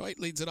 Toit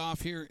leads it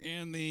off here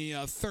in the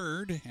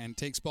 3rd and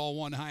takes ball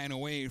 1 high and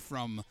away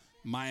from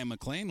Maya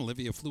McLean.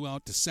 Olivia flew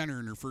out to center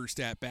in her first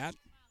at-bat.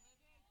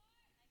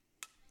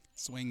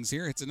 Swings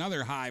here. It's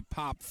another high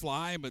pop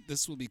fly, but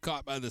this will be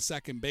caught by the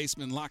second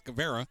baseman,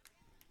 Lacavera.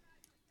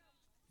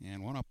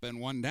 And 1 up and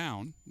 1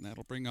 down. And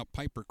that'll bring up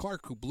Piper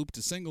Clark, who blooped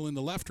a single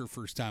into left her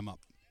first time up.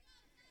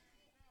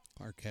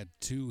 Clark had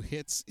 2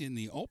 hits in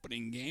the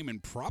opening game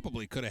and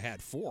probably could have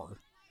had 4.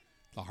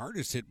 The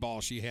hardest hit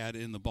ball she had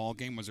in the ball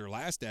game was her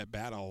last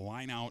at-bat, a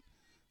line out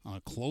on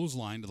a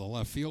clothesline to the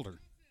left fielder.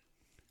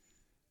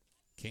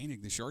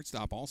 Koenig, the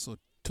shortstop, also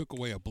took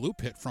away a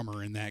bloop hit from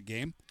her in that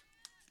game.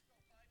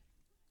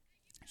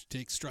 She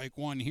takes strike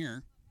 1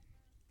 here.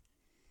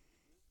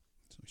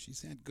 So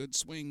she's had good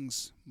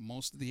swings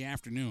most of the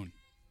afternoon.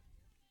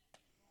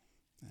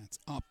 That's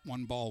up,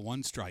 1 ball,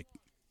 1 strike.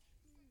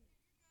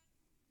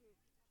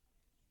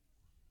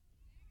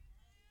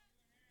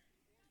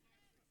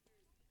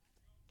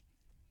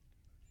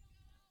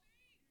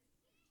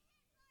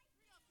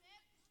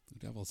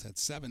 Devils had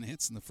 7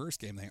 hits in the first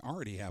game. They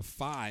already have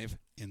 5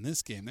 in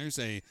this game. There's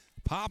a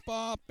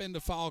pop-up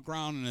into foul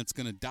ground, and it's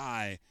going to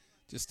die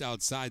just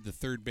outside the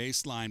third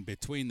baseline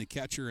between the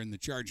catcher and the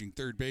charging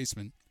third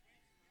baseman.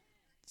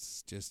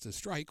 It's just a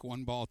strike,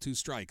 1 ball, 2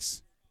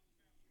 strikes.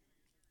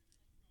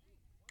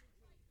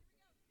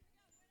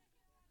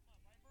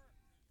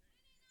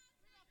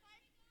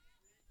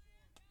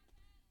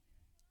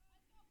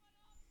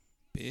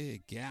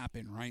 Big gap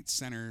in right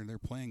center. They're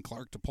playing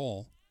Clark to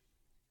pull.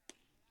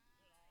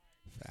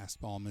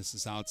 Fastball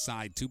misses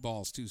outside. 2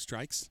 balls, 2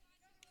 strikes.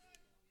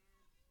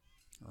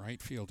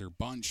 Right fielder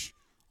Bunch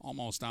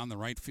almost on the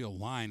right field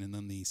line, and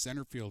then the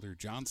center fielder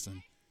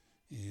Johnston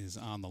is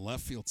on the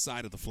left field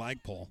side of the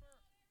flagpole.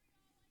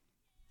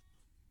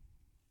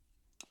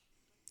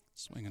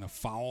 Swinging a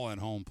foul at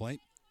home plate.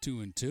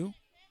 2-2.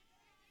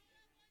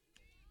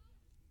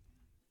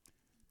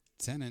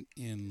 Tennant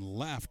in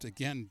left,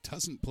 again,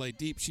 doesn't play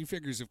deep. She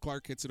figures if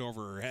Clark hits it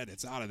over her head,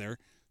 it's out of there.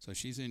 So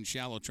she's in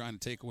shallow trying to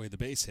take away the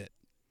base hit.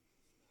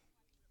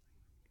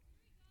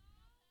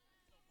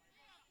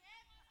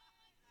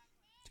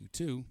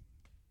 2-2.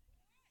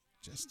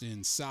 Just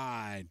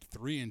inside.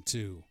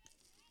 3-2.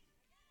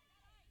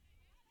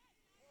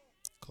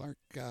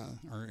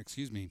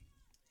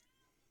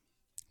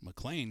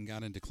 McLean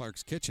got into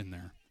Clark's kitchen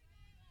there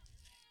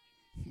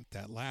with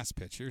that last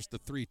pitch. Here's the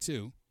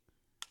 3-2.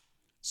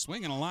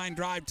 Swinging a line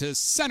drive to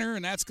center,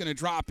 and that's going to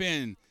drop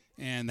in.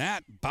 And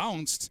that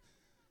bounced,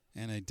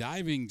 and a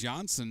diving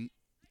Johnson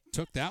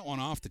took that one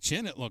off the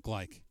chin, it looked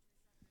like.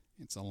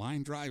 It's a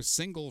line drive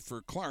single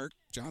for Clark.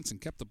 Johnson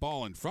kept the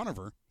ball in front of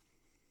her.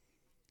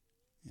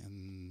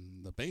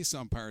 And the base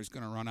umpire is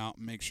going to run out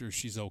and make sure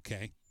she's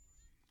okay.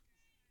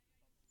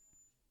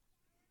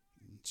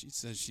 She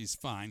says she's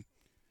fine.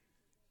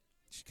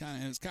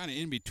 It was kind of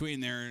in between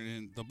there,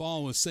 and the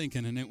ball was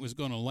sinking, and it was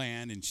going to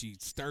land, and she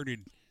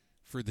started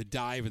for the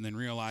dive and then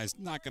realized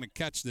not going to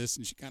catch this,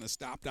 and she kind of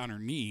stopped on her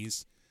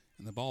knees,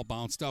 and the ball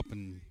bounced up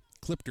and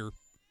clipped her,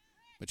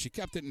 but she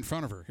kept it in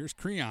front of her. Here's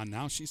Creon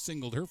now. She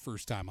singled her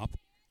first time up.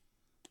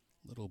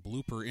 Little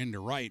blooper into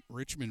right.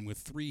 Richmond with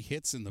 3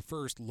 hits in the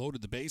first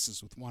loaded the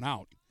bases with 1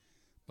 out,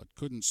 but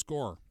couldn't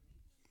score.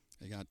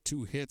 They got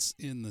 2 hits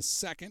in the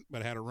second,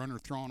 but had a runner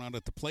thrown out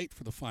at the plate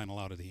for the final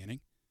out of the inning.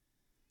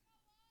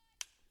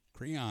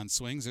 Creon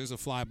swings. There's a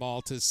fly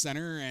ball to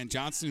center, and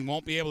Johnson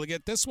won't be able to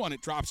get this one.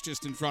 It drops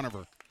just in front of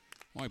her.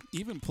 Boy,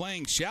 even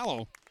playing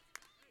shallow,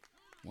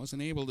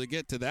 wasn't able to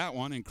get to that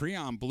one, and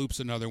Creon bloops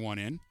another one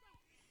in.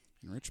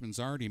 And Richmond's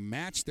already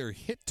matched their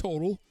hit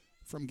total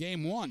from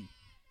game 1.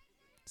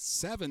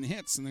 7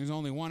 hits, and there's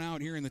only 1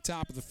 out here in the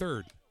top of the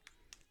third.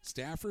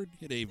 Stafford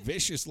hit a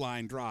vicious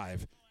line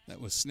drive that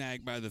was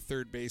snagged by the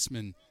third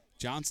baseman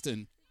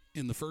Johnston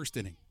in the first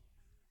inning.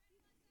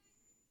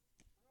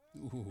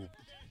 Ooh,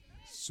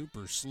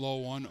 super slow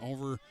one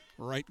over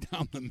right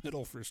down the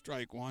middle for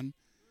strike 1.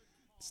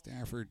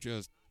 Stafford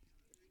just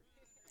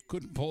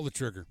couldn't pull the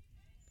trigger.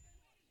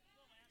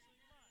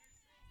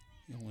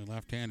 The only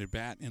left-handed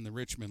bat in the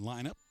Richmond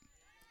lineup.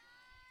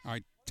 All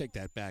right, take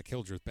that back.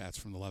 Hildreth bats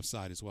from the left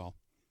side as well.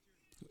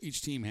 So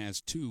each team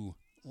has 2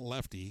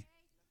 lefty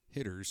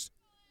hitters.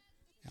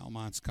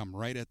 Almont's come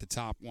right at the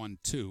top,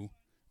 1-2.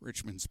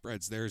 Richmond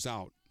spreads theirs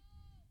out.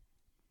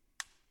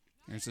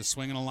 There's a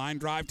swing and a line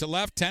drive to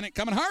left. Tennant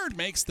coming hard,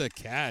 makes the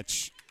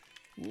catch.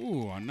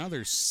 Ooh,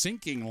 another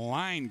sinking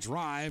line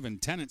drive,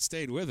 and Tennant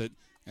stayed with it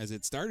as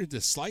it started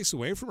to slice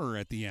away from her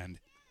at the end.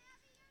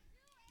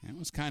 That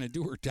was kind of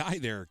do or die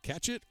there.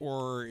 Catch it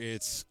or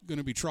it's going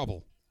to be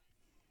trouble.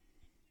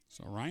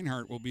 So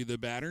Reinhardt will be the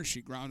batter.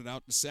 She grounded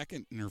out to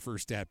second in her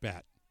first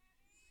at-bat.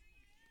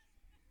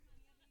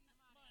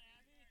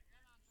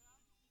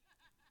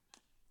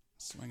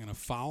 Swinging a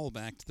foul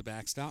back to the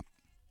backstop.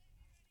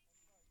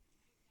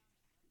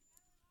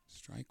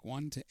 Strike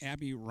 1 to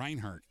Abby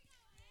Reinhardt.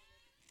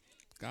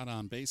 Got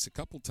on base a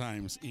couple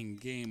times in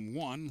game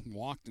 1.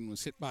 Walked and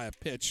was hit by a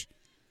pitch.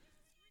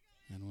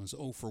 And was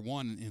 0 for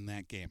 1 in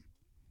that game.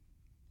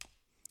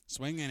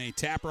 Swing and a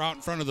tapper out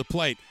in front of the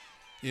plate.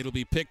 It'll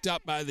be picked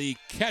up by the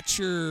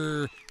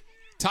catcher,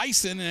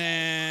 Tyson,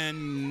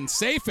 and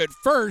safe at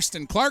first.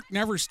 And Clark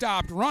never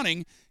stopped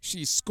running.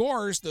 She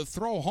scores the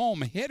throw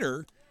home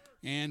hitter,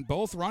 and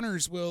both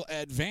runners will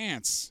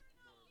advance.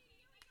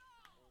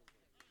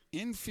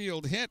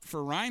 Infield hit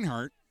for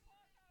Reinhardt.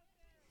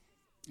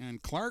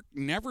 And Clark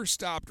never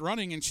stopped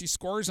running, and she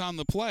scores on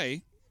the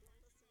play.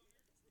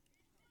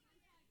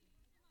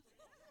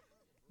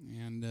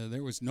 And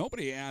there was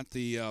nobody at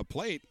the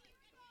plate,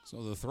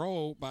 so the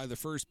throw by the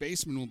first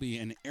baseman will be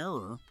an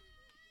error.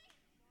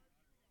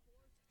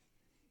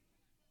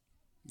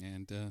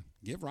 And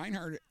give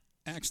Reinhardt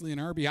actually an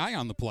RBI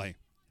on the play,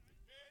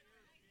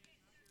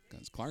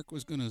 because Clark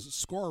was going to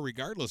score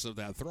regardless of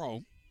that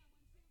throw.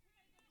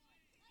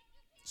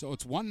 So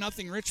it's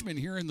 1-0 Richmond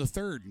here in the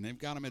third, and they've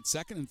got them at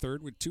second and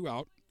third with 2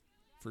 out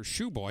for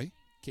Shoeboy.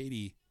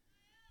 Katie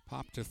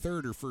popped to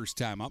third her first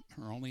time up,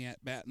 her only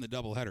at bat in the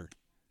doubleheader.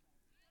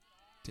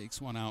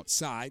 Takes one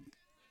outside.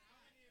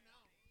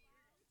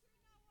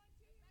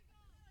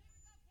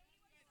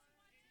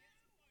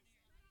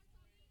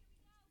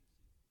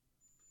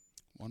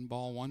 One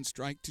ball, one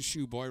strike to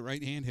Shoeboy,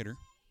 right-hand hitter.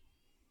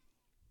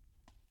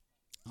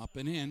 Up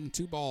and in,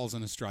 2 balls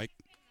and a strike.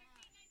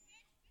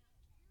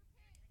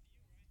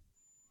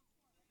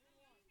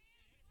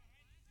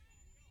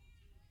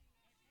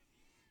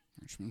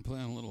 Richmond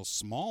playing a little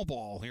small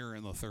ball here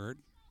in the third.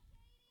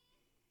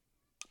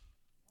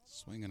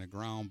 Swinging a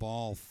ground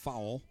ball,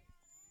 foul.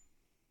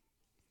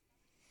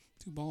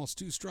 2 balls,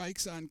 2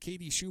 strikes on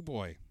Katie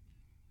Shoeboy.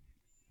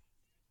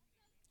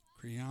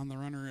 Creon the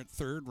runner at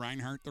third,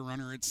 Reinhardt the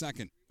runner at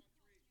second.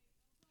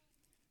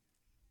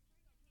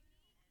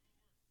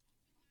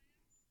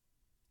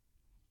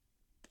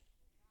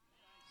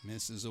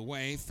 Misses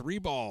away, 3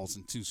 balls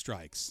and 2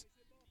 strikes.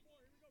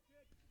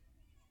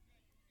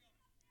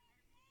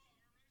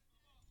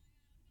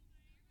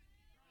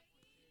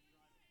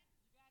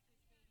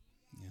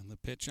 And the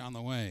pitch on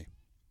the way.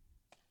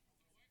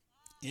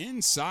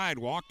 Inside,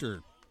 walked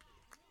her.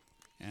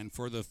 And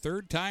for the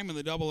 3rd time in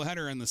the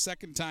doubleheader and the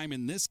 2nd time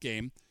in this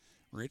game,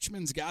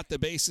 Richmond's got the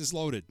bases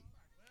loaded.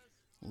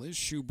 Liz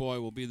Shoeboy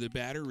will be the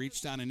batter,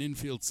 reached on an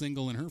infield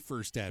single in her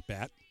first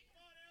at-bat.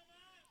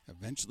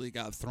 Eventually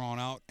got thrown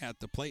out at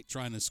the plate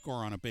trying to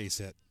score on a base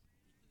hit.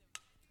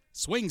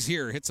 Swings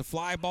here, hits a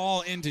fly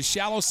ball into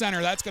shallow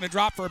center. That's going to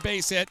drop for a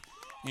base hit.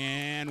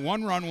 And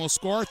 1 run will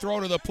score. Throw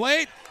to the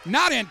plate.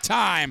 Not in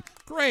time.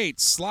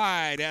 Great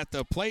slide at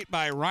the plate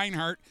by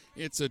Reinhardt.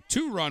 It's a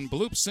 2-run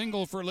bloop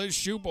single for Liz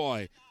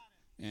Shoeboy.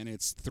 And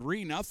it's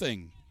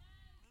 3-0.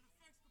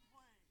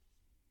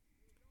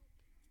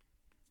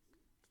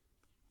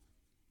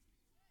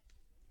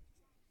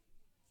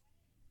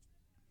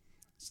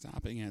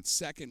 Stopping at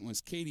second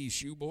was Katie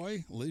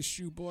Shoeboy. Liz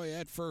Shoeboy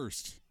at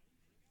first.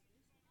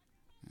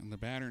 And the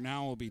batter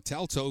now will be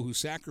Telto, who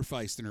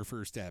sacrificed in her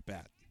first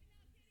at-bat.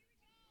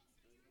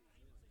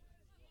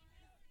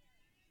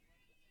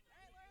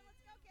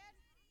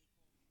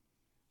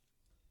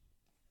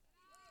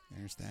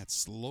 There's that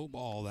slow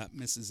ball that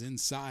misses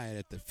inside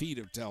at the feet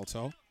of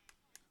Telto.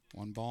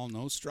 1 ball,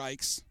 no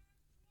strikes.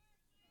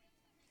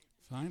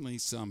 Finally,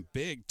 some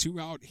big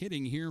 2-out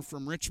hitting here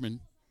from Richmond.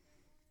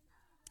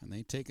 And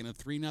they've taken a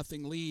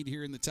 3-0 lead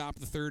here in the top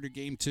of the third of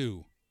game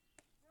 2.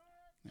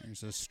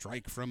 There's a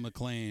strike from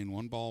McLean.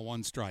 1 ball,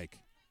 1 strike.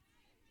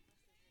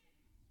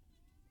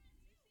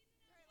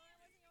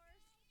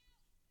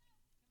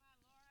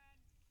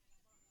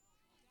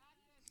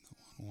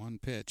 The 1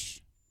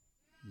 pitch.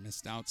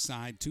 Missed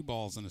outside, 2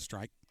 balls and a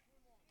strike.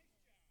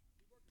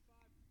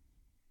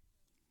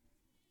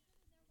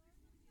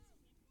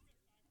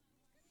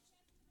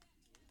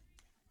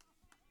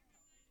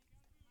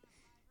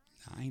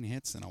 Nine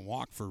hits and a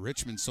walk for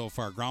Richmond so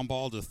far. Ground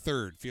ball to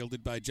third,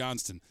 fielded by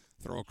Johnston.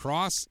 Throw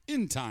across,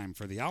 in time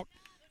for the out.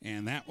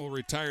 And that will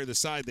retire the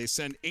side. They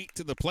send 8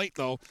 to the plate,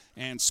 though,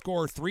 and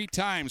score 3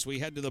 times. We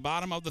head to the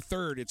bottom of the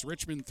third. It's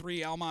Richmond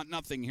 3, Almont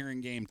nothing here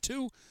in game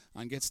 2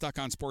 on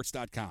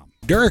GetStuckOnSports.com.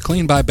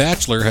 DuraClean by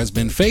Bachelor has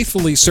been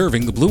faithfully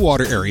serving the Blue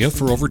Water area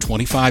for over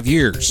 25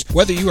 years.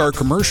 Whether you are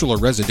commercial or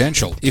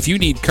residential, if you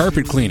need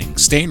carpet cleaning,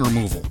 stain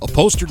removal,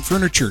 upholstered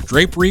furniture,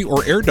 drapery,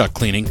 or air duct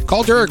cleaning,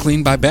 call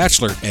DuraClean by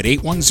Bachelor at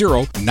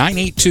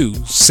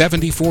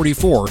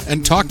 810-982-7044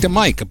 and talk to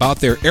Mike about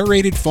their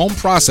aerated foam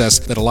process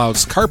that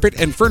allows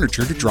carpet and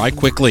furniture to dry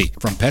quickly.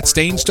 From pet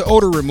stains to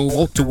odor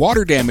removal to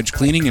water damage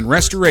cleaning and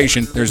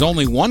restoration, there's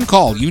only one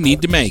call you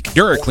need to make.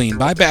 DuraClean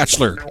by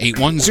Bachelor,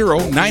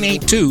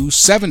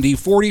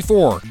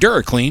 810-982-7044.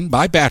 DuraClean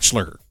by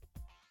Bachelor.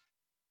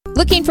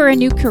 Looking for a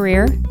new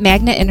career?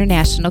 Magna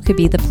International could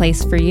be the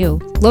place for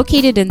you.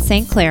 Located in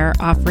St. Clair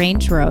off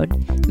Range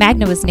Road,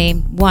 Magna was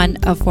named one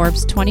of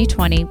Forbes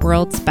 2020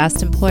 World's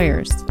Best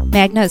Employers.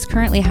 Magna is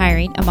currently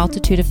hiring a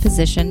multitude of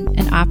positions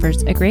and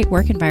offers a great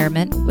work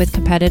environment with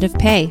competitive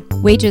pay.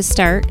 Wages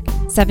start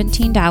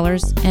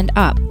 $17 and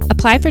up.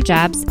 Apply for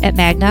jobs at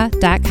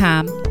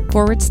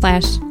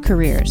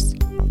magna.com/careers.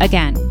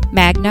 Again,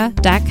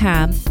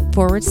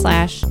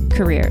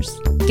 magna.com/careers.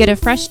 Get a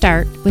fresh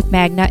start with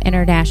Magna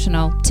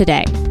International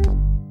today.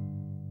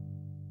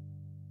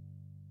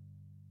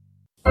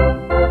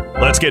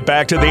 Let's get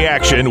back to the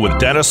action with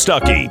Dennis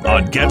Stuckey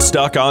on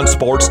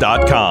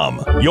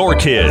GetStuckOnSports.com. Your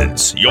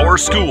kids, your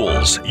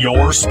schools,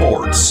 your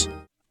sports.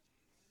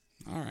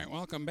 All right,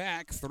 welcome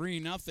back.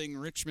 3-0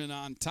 Richmond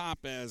on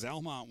top as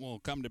Almont will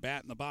come to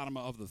bat in the bottom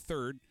of the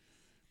third.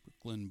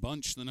 Brooklyn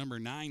Bunch, the number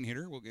 9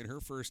 hitter, will get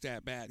her first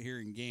at-bat here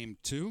in game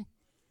 2.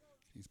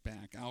 She's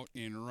back out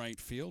in right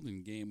field.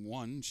 In game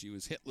 1, she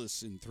was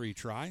hitless in 3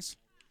 tries.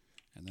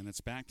 And then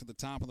it's back to the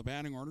top of the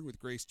batting order with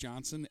Grace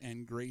Johnson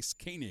and Grace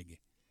Koenig.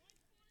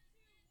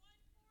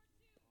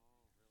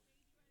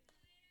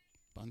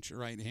 Bunch, a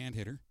right-hand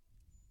hitter.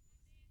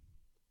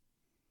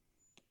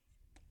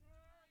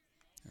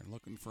 They're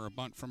looking for a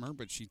bunt from her,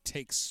 but she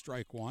takes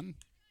strike 1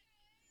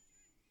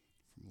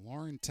 from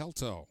Lauren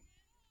Telto.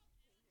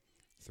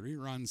 3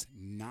 runs,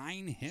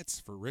 9 hits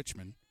for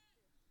Richmond.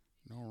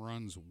 No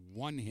runs,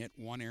 1 hit,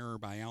 1 error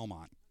by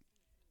Almont.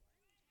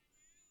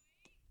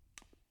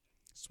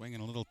 Swinging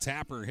a little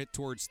tapper, hit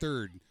towards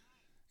third.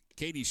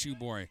 Katie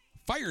Shoeboy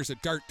fires a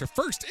dart to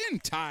first in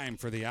time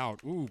for the out.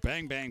 Ooh,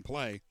 bang, bang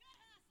play.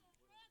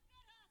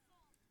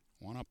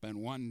 One up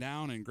and one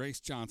down, and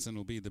Grace Johnson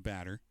will be the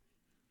batter.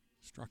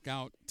 Struck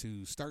out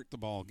to start the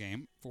ball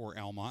game for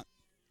Almont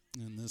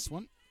in this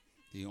one.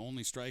 The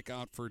only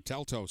strikeout for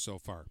Telto so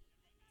far.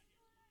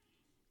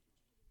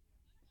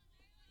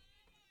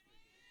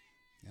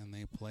 And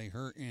they play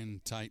her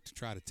in tight to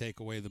try to take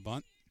away the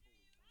bunt.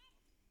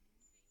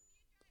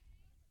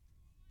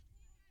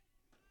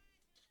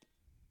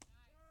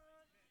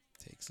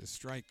 Takes a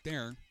strike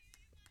there.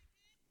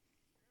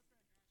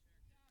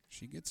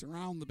 She gets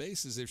around the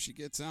bases if she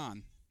gets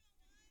on.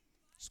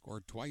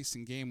 Scored twice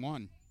in game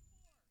one.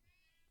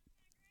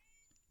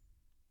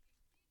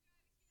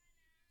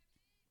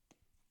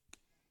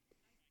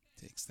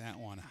 Takes that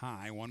one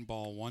high. 1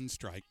 ball, 1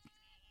 strike.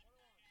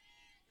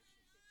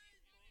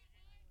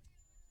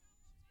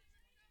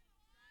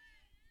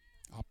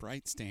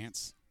 Upright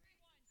stance.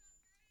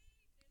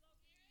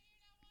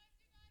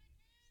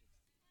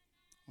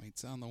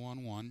 Waits on the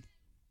 1-1.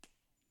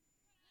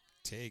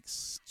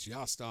 Takes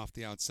just off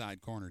the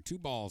outside corner. 2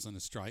 balls and a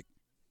strike.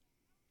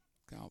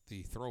 Got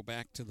the throw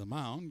back to the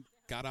mound.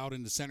 Got out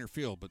into center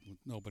field, but with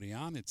nobody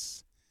on,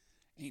 it's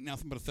ain't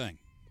nothing but a thing.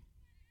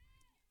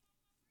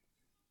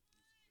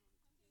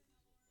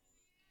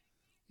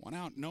 1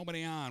 out,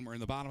 nobody on. We're in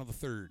the bottom of the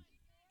third.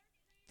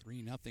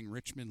 3-0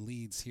 Richmond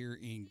leads here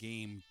in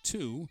game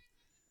 2.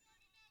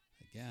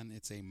 Again,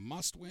 it's a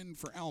must-win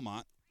for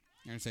Almont.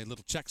 There's a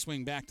little check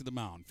swing back to the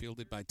mound.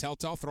 Fielded by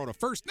Telto. Throw to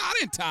first. Not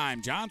in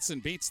time. Johnson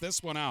beats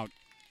this one out.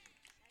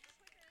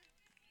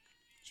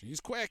 She's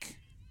quick.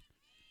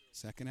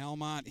 Second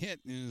Almont hit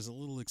is a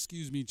little,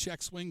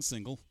 check swing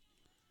single.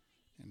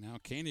 And now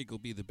Koenig will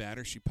be the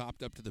batter. She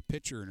popped up to the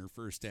pitcher in her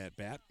first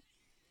at-bat.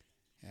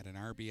 Had an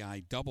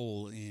RBI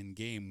double in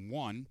game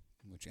 1,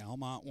 which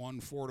Almont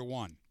won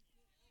 4-1.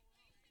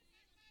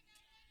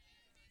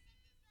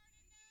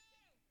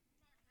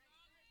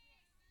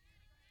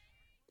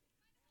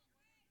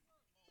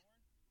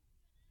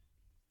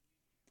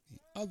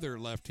 Other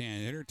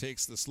left-hand hitter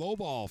takes the slow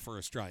ball for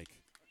a strike.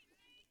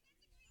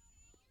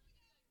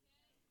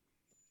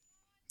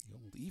 The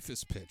old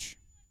Ephus pitch.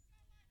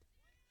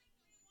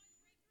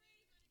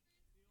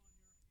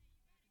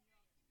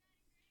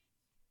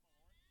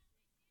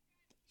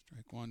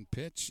 Strike 1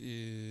 pitch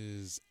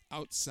is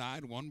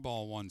outside. 1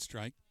 ball, 1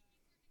 strike.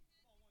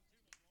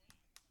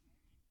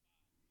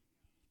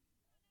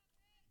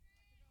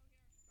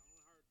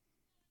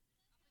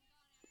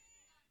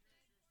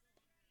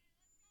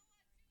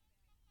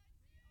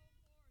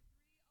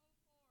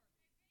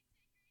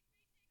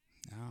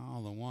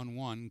 Now the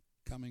 1-1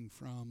 coming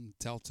from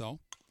Telto.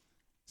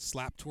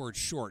 Slap towards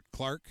short.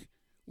 Clark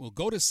will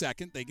go to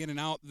second. They get an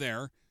out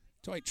there.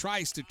 Toy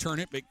tries to turn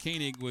it, but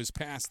Koenig was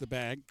past the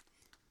bag.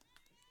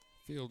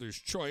 Fielder's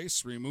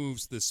choice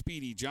removes the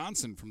speedy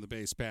Johnson from the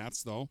base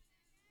paths, though.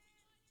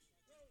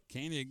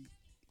 Koenig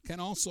can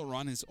also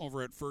run. Is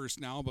over at first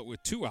now, but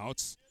with 2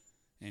 outs.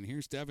 And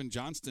here's Devin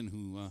Johnston,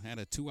 who had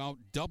a 2-out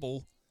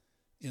double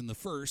in the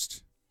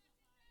first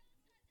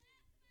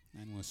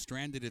and was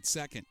stranded at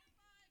second.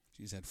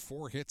 She's had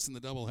 4 hits in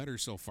the doubleheader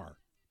so far.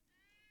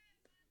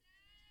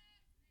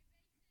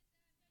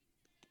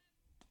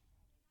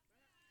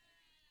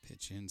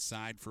 Pitch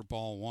inside for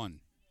ball 1.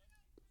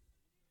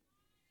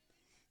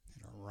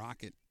 Hit a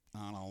rocket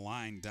on a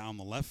line down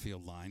the left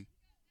field line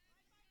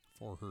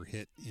for her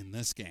hit in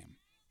this game.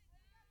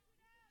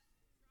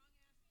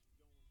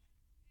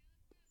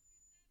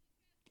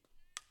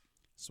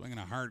 Swinging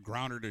a hard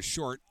grounder to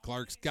short.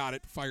 Clark's got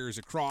it, fires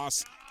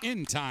across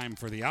in time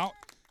for the out.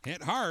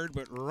 Hit hard,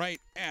 but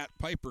right at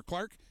Piper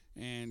Clark,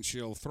 and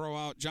she'll throw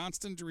out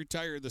Johnston to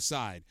retire the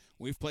side.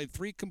 We've played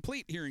 3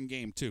 complete here in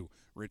game 2.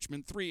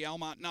 Richmond 3,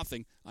 Almont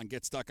nothing on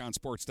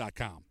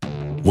GetStuckOnSports.com.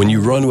 When you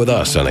run with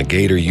us on a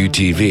Gator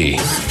UTV,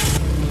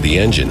 the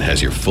engine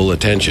has your full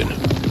attention.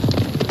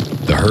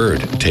 The herd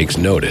takes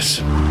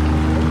notice.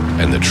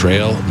 And the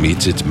trail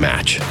meets its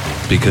match.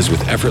 Because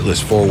with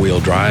effortless 4-wheel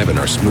drive and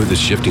our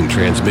smoothest shifting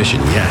transmission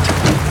yet,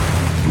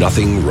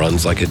 nothing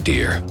runs like a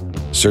deer.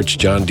 Search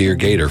John Deere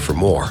Gator for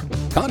more.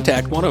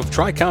 Contact one of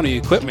Tri-County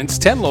Equipment's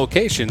 10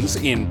 locations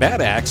in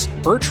Bad Axe,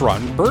 Birch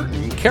Run,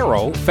 Burton,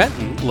 Caro,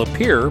 Fenton,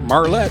 Lapeer,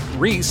 Marlette,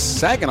 Reese,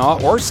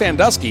 Saginaw, or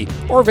Sandusky,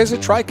 or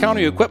visit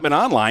Tri-County Equipment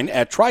online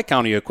at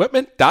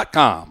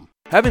tricountyequipment.com.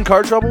 Having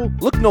car trouble?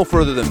 Look no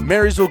further than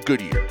Marysville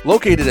Goodyear.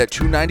 Located at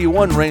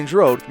 291 Range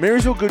Road,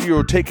 Marysville Goodyear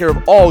will take care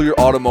of all your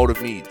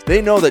automotive needs. They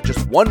know that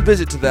just one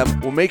visit to them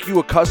will make you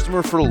a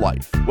customer for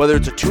life. Whether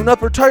it's a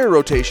tune-up or tire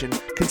rotation,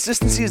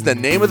 consistency is the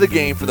name of the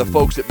game for the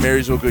folks at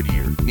Marysville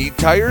Goodyear. Need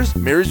tires?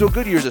 Marysville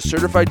Goodyear is a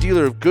certified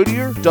dealer of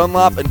Goodyear,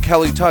 Dunlop, and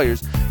Kelly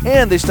tires,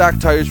 and they stock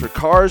tires for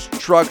cars,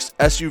 trucks,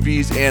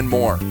 SUVs, and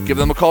more. Give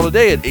them a call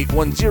today at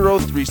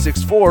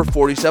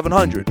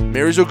 810-364-4700.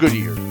 Marysville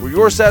Goodyear, where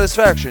your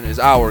satisfaction is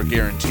our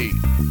guarantee.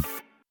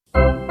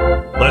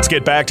 Let's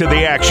get back to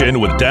the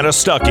action with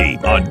Dennis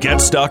Stuckey on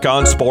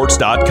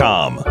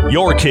GetStuckOnSports.com.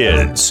 Your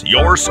kids,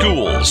 your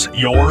schools,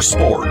 your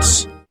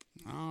sports.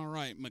 All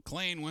right,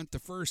 McLean went the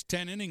first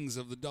 10 innings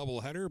of the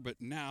doubleheader, but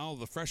now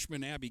the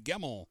freshman Abby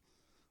Gemmel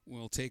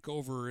will take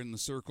over in the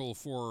circle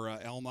for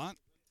Almont.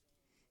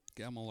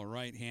 Gemmel, a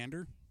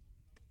right-hander.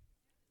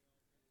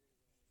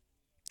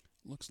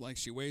 Looks like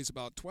she weighs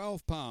about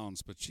 12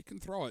 pounds, but she can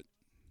throw it.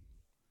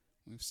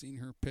 We've seen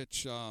her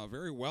pitch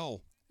very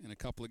well in a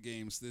couple of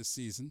games this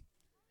season.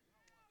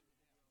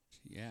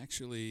 She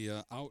actually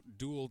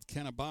out-dueled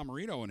Kenna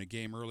Bomarito in a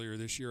game earlier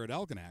this year at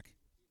Algonac.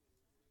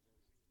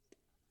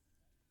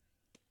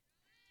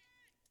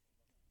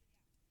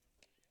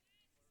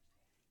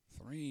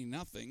 Three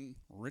nothing.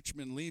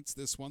 Richmond leads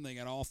this one. They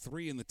got all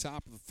three in the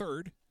top of the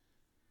third.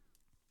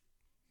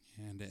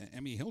 And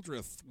Emmy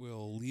Hildreth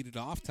will lead it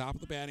off, top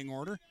of the batting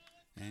order.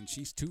 And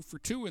she's 2 for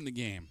 2 in the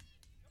game.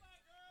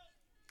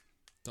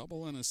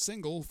 Double and a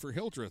single for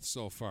Hildreth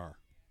so far.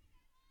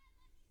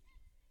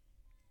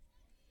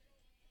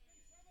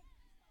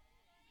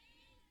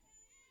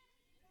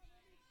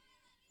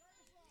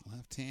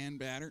 Left-hand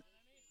batter.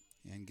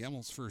 And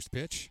Gemmel's first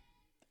pitch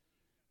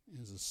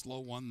is a slow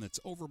one that's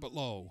over but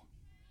low.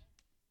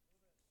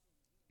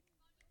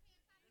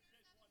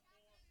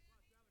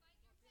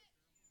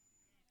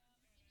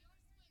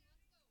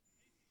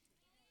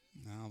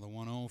 Now the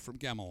 1-0 from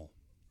Gemmel.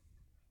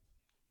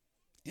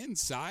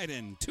 Inside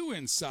and 2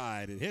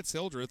 inside. It hits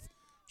Hildreth.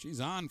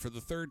 She's on for the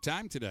third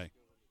time today.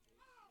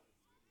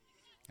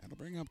 That'll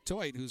bring up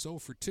Toit, who's 0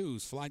 for 2.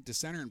 Flied to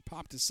center and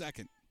popped to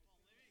second.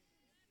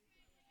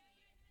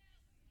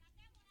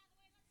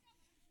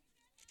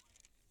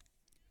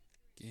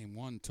 Game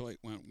 1, Toit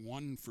went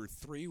 1 for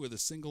 3 with a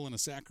single and a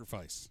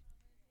sacrifice.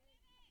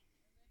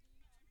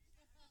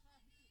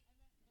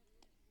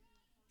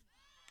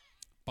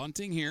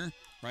 Bunting here,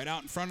 right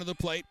out in front of the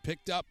plate,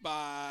 picked up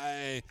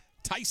by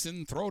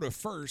Tyson. Throw to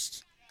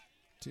first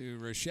to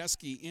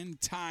Rashevsky in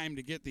time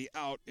to get the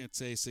out.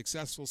 It's a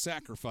successful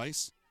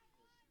sacrifice.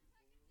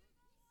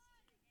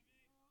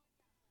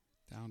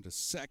 Down to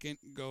second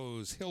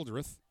goes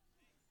Hildreth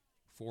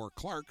for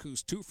Clark,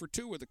 who's 2 for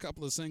 2 with a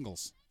couple of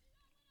singles.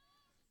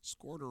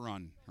 Scored a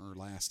run her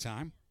last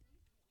time.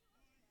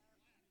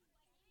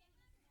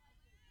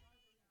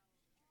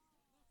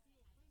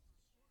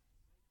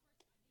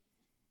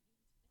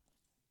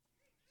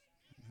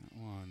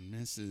 That one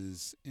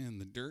misses in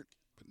the dirt,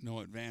 but no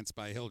advance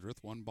by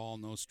Hildreth. 1 ball,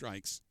 no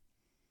strikes.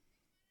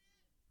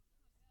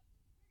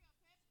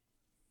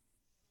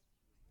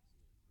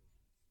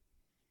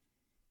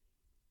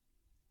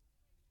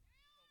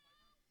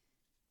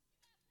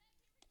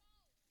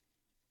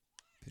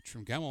 Pitch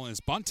from Gemmel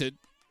is bunted.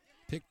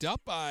 Picked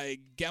up by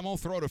Gemmel.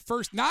 Throw to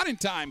first. Not in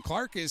time.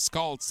 Clark is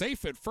called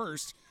safe at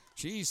first.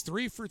 She's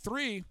 3 for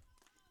 3.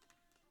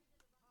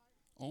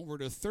 Over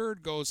to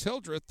third goes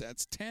Hildreth.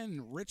 That's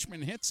 10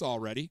 Richmond hits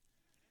already.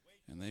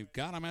 And they've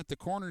got him at the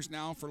corners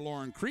now for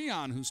Lauren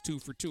Creon, who's 2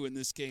 for 2 in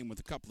this game with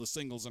a couple of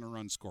singles and a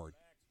run scored.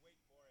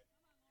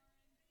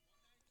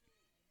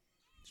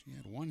 She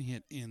had 1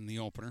 hit in the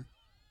opener.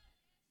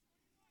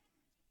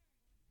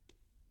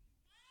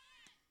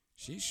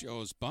 She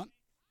shows bunt.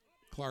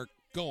 Clark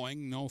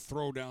going, no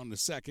throw down to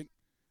second.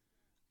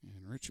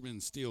 And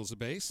Richmond steals a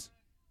base.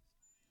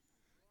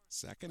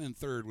 Second and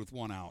third with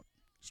 1 out.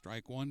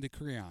 Strike 1 to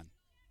Creon.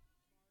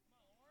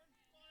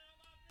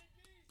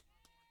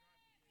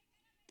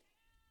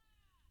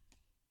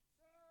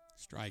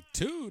 Strike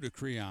 2 to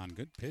Creon.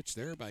 Good pitch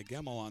there by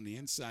Gemmel on the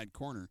inside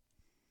corner.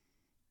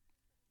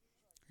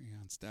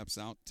 Creon steps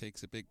out,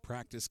 takes a big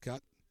practice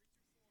cut.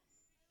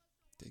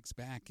 Digs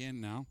back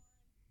in now.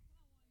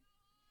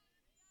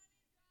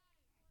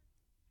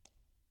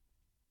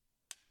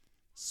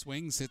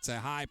 Swings, hits a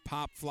high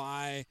pop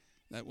fly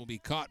that will be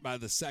caught by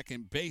the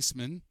second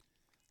baseman,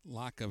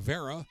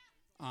 Lacavera,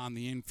 on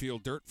the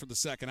infield dirt for the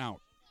second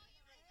out.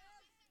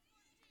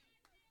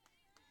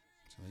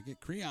 So they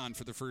get Creon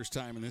for the first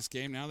time in this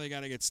game. Now they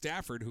got to get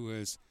Stafford, who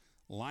is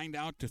lined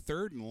out to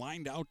third and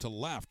lined out to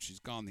left. She's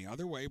gone the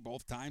other way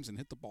both times and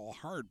hit the ball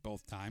hard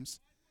both times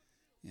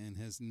and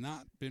has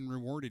not been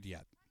rewarded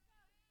yet.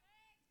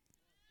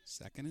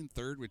 Second and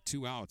third with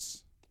 2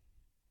 outs.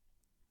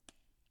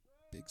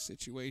 Big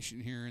situation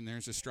here, and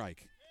there's a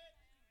strike.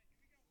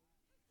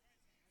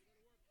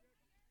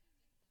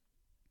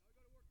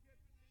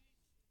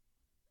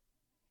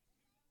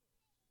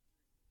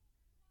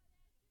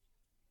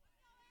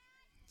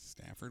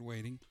 Stafford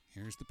waiting.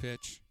 Here's the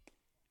pitch.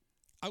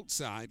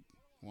 Outside.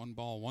 1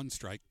 ball, 1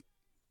 strike.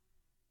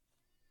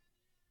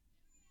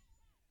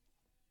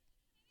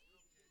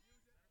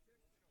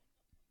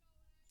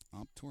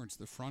 Up towards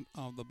the front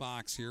of the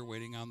box here,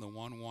 waiting on the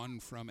 1-1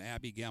 from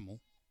Abby Gemmel.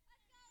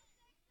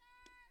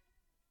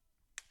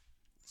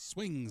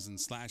 Swings and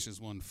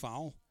slashes 1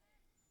 foul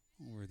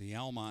over the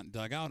Almont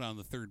dugout on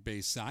the third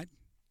base side.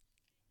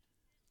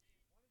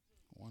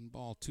 1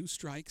 ball, 2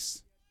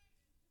 strikes.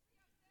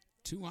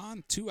 2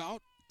 on, 2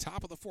 out.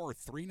 Top of the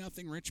fourth,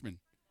 3-0 Richmond.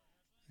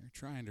 They're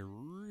trying to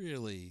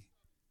really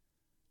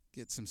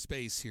get some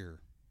space here.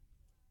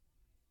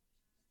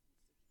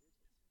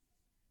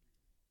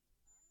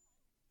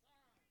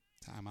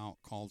 Timeout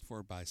called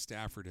for by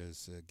Stafford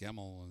as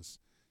Gemmel was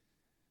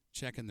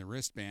checking the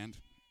wristband.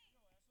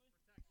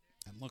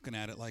 I'm looking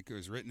at it like it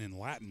was written in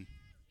Latin.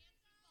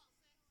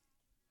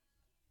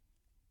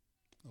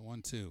 The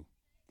 1-2.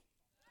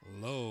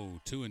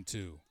 Low,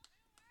 2-2.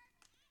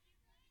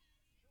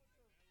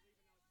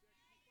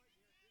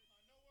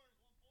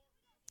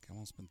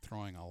 Kemmel's been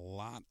throwing a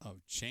lot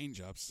of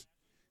changeups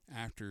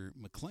after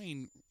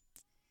McLean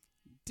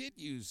did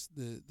use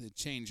the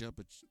changeup,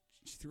 but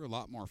she threw a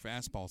lot more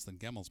fastballs than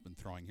Gemmel's been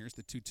throwing. Here's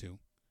the 2-2.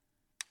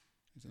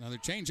 There's another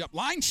changeup.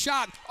 Line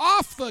shot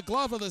off the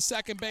glove of the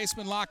second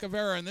baseman,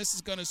 Lacavera, and this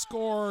is going to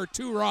score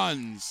 2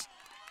 runs.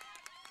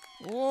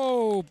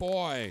 Oh,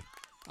 boy.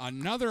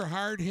 Another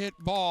hard-hit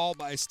ball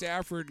by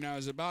Stafford, and I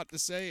was about to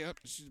say,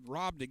 she's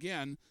robbed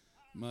again,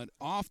 but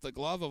off the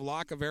glove of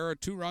Lacavera,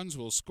 2 runs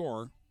will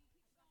score.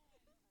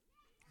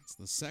 It's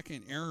the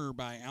second error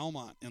by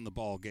Almont in the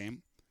ball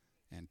game.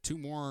 And 2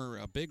 more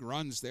big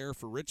runs there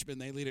for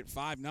Richmond. They lead at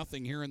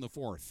 5-0 here in the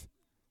 4th.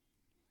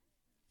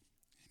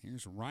 And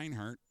here's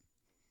Reinhardt,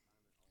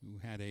 who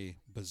had a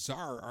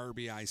bizarre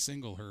RBI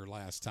single her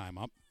last time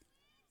up.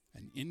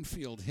 An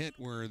infield hit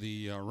where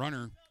the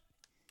runner,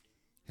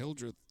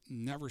 Hildreth,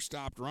 never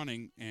stopped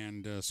running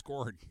and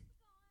scored.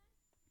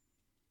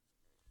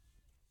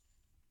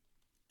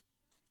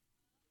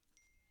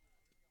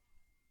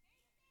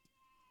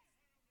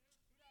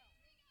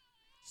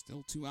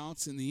 Still 2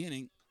 outs in the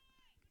inning.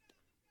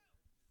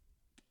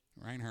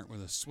 Reinhardt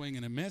with a swing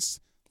and a miss.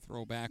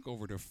 Throw back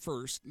over to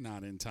first,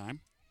 not in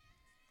time.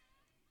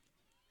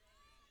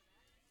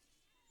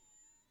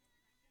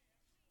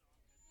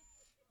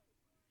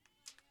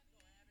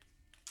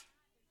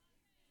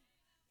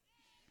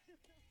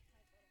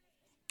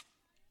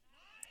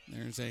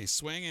 There's a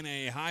swing and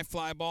a high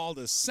fly ball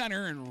to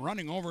center, and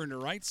running over into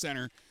right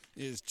center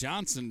is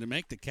Johnson to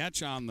make the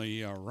catch on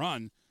the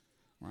run.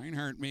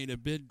 Reinhardt made a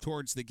bid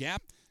towards the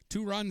gap.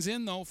 2 runs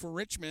in, though, for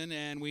Richmond,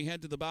 and we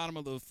head to the bottom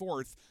of the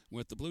 4th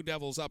with the Blue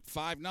Devils up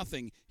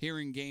 5-0 here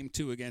in Game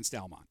 2 against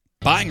Almont.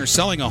 Buying or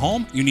selling a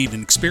home? You need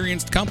an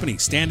experienced company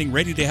standing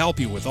ready to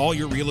help you with all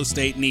your real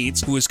estate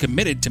needs, who is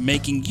committed to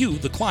making you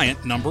the client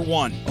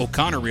 #1.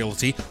 O'Connor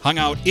Realty hung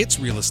out its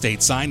real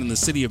estate sign in the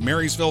city of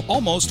Marysville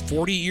almost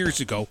 40 years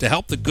ago to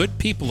help the good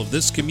people of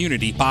this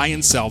community buy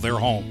and sell their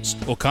homes.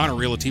 O'Connor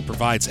Realty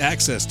provides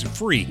access to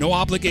free,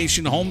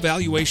 no-obligation home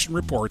valuation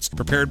reports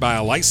prepared by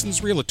a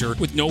licensed realtor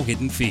with no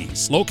hidden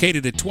fees.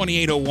 Located at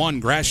 2801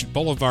 Gratiot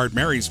Boulevard,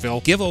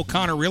 Marysville, give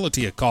O'Connor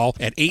Realty a call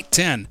at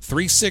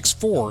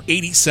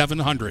 810-364-8700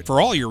 for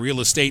all your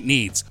real estate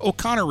needs.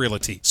 O'Connor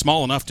Realty,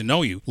 small enough to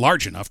know you,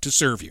 large enough to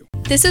serve you.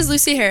 This is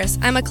Lucy Harris.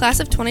 I'm a class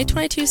of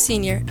 2022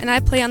 senior, and I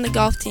play on the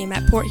golf team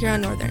at Port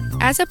Huron Northern.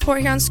 As a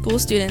Port Huron school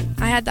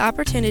student, I had the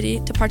opportunity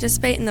to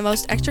participate in the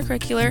most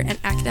extracurricular and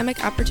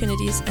academic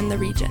opportunities in the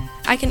region.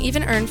 I can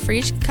even earn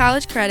free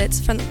college credits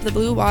from the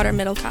Blue Water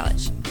Middle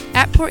College.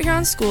 At Port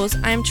Huron schools,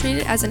 I am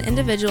treated as an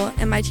individual,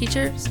 and my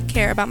teachers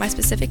care about my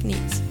specific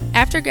needs.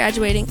 After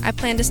graduating, I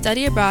plan to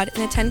study abroad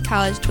and attend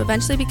college to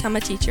eventually become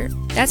a teacher.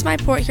 That's my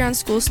Port Huron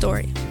school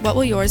story. What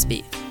will yours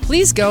be?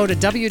 Please go to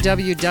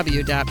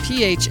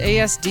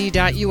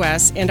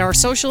www.phasd.us and our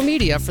social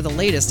media for the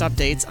latest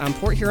updates on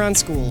Port Huron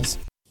schools.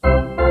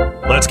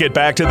 Let's get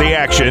back to the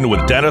action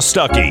with Dennis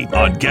Stuckey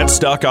on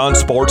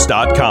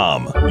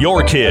GetStuckOnSports.com.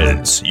 Your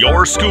kids,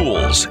 your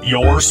schools,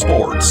 your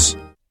sports.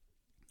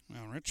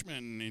 Well,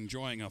 Richmond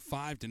enjoying a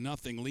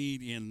 5-0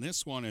 lead in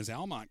this one as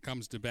Almont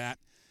comes to bat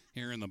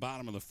here in the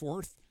bottom of the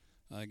 4th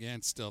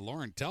against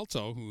Lauren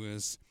Telto, who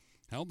has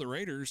held the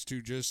Raiders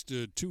to just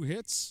 2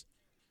 hits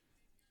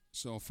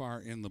so far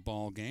in the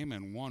ball game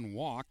and 1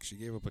 walk. She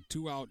gave up a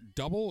 2-out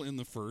double in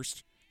the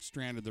first,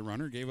 stranded the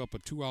runner, gave up a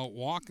 2-out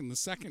walk in the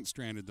second,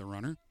 stranded the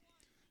runner,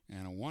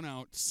 and a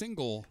 1-out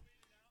single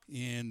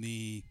in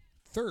the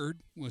third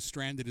was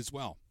stranded as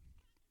well.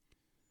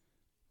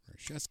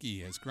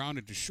 Rashevsky has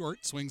grounded to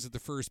short, swings at the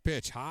first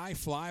pitch. High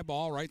fly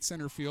ball, right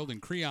center field,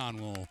 and Creon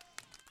will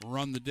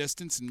run the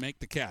distance and make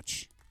the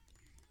catch.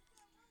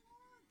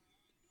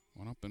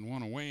 1 up and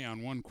 1 away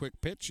on 1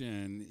 quick pitch,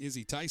 and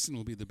Izzy Tyson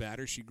will be the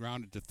batter. She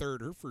grounded to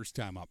third her first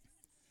time up,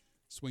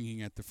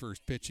 swinging at the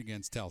first pitch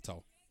against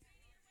Telto.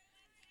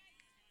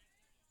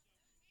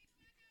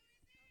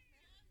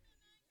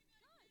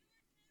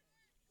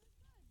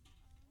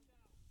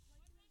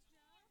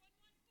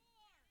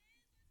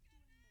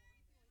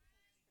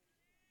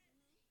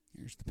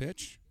 Here's the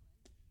pitch.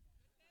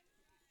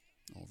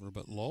 Over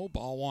but low,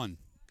 ball 1.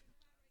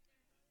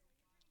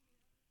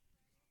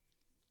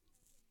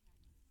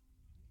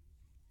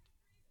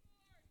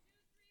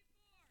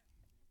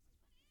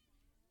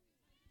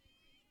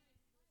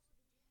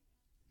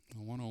 The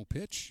 1-0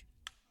 pitch.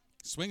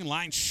 Swing and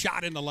line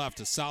shot into left.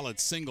 A solid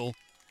single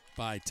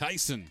by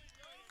Tyson.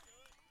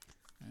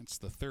 That's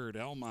the third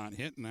Almont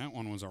hit, and that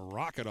one was a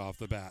rocket off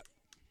the bat.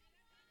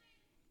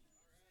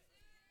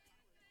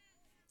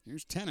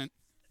 Here's Tennant.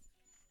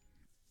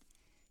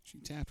 She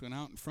tapped one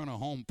out in front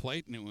of home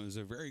plate, and it was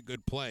a very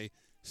good play.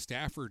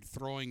 Stafford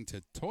throwing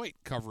to Toit,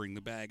 covering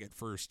the bag at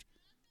first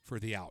for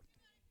the out.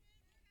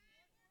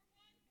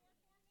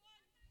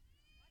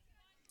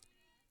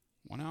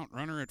 1 out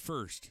runner at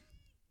first.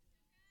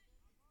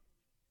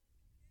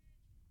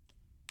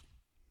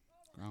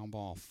 Ground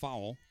ball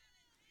foul.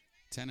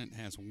 Tennant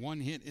has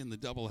 1 hit in the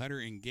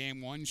doubleheader in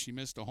Game 1. She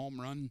missed a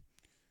home run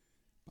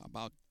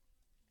About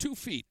 2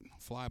 feet.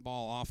 Fly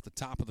ball off the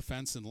top of the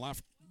fence and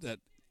left that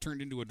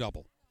turned into a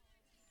double.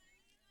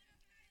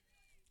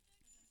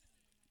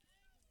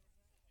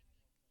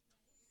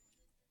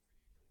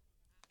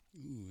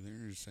 Ooh,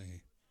 there's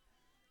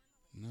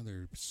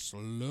another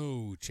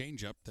slow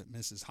changeup that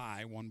misses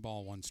high. 1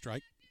 ball, 1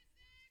 strike.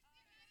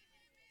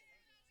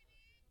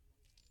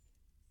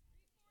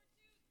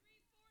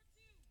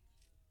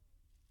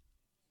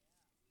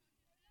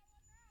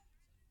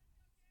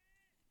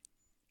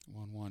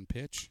 One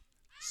pitch.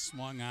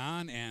 Swung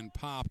on and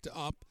popped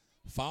up.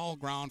 Foul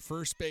ground,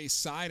 first base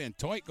side, and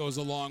Toit goes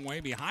a long way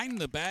behind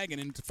the bag and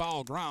into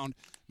foul ground.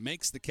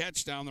 Makes the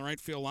catch down the right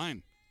field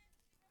line.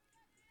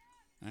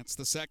 That's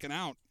the second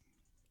out.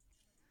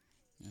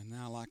 And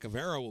now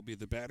Lacavera will be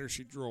the batter.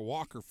 She drew a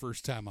walker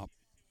first time up.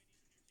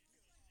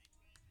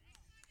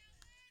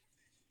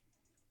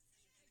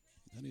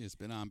 Lydia has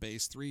been on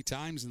base 3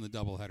 times in the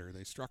doubleheader.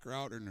 They struck her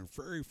out in her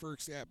very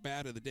first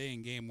at-bat of the day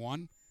in Game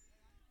 1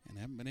 and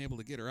haven't been able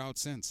to get her out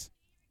since.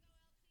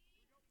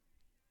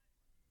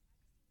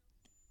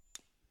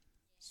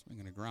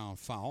 Swinging a ground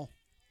foul.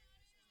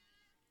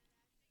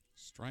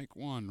 Strike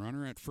 1.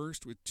 Runner at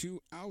first with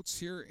 2 outs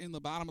here in the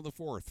bottom of the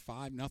 4th.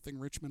 5-0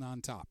 Richmond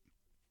on top.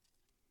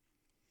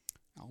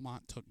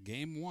 Almont took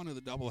Game 1 of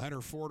the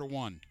doubleheader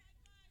 4-1.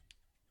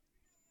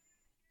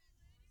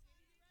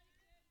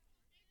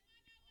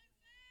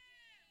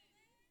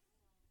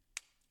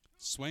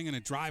 Swing and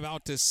a drive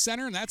out to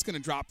center, and that's going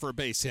to drop for a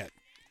base hit.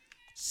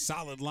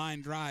 Solid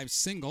line drive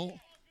single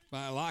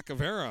by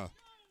Lacavera.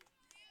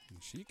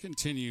 And she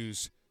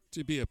continues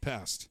to be a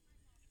pest.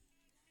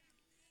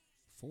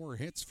 4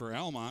 hits for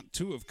Almont.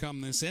 2 have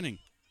come this inning.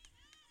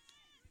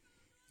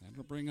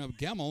 That'll bring up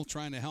Gemmel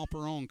trying to help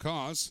her own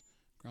cause.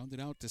 Grounded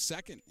out to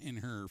second in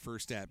her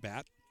first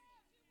at-bat.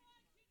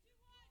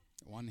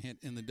 1 hit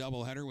in the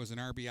doubleheader was an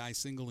RBI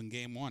single in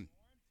Game 1.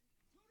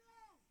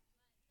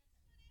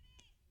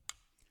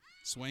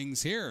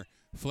 Swings here.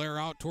 Flare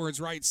out towards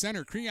right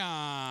center.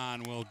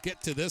 Creon will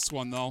get to this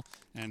one, though,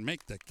 and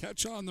make the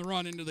catch on the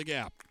run into the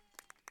gap.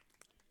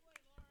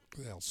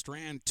 They'll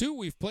strand 2.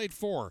 We've played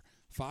 4.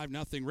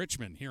 5-0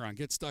 Richmond here on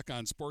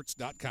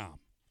GetStuckOnSports.com.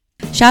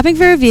 Shopping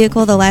for a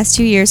vehicle the last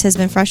 2 years has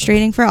been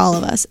frustrating for all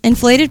of us.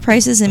 Inflated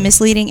prices and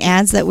misleading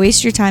ads that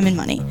waste your time and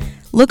money.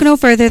 Look no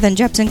further than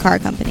Jepson Car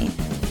Company.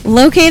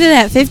 Located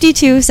at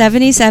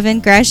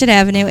 5277 Gratiot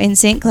Avenue in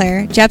St.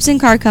 Clair, Jepson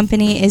Car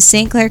Company is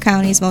St. Clair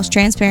County's most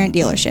transparent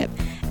dealership.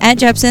 At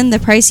Jepson, the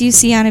price you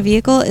see on a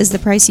vehicle is the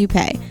price you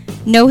pay.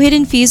 No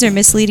hidden fees or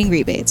misleading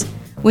rebates.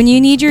 When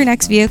you need your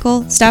next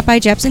vehicle, stop by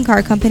Jepson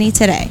Car Company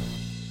today.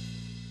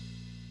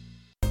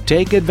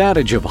 Take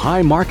advantage of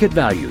high market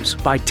values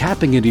by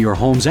tapping into your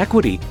home's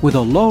equity with a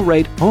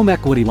low-rate home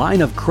equity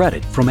line of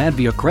credit from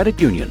Advia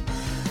Credit Union.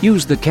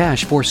 Use the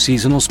cash for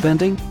seasonal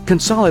spending,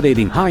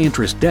 consolidating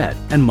high-interest debt,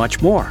 and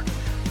much more.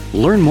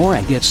 Learn more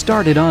and get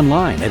started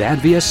online at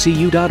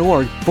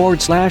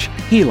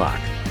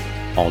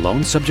adviacu.org/HELOC. All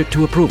loans subject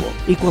to approval.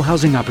 Equal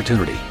housing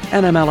opportunity.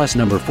 NMLS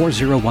number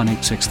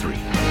 401863.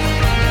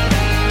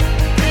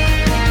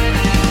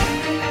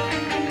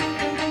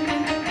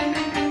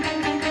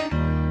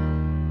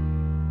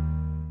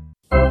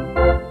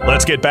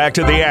 Let's get back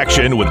to the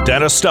action with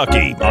Dennis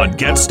Stuckey on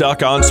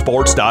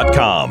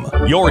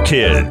GetStuckOnSports.com. Your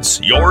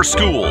kids, your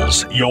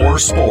schools, your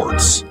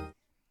sports.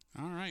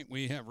 All right,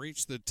 we have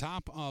reached the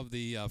top of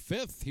the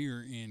 5th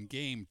here in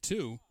Game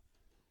 2.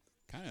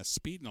 Kind of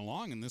speeding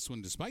along in this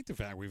one, despite the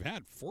fact we've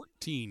had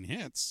 14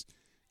 hits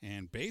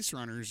and base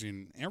runners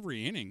in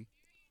every inning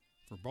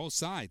for both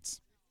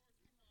sides.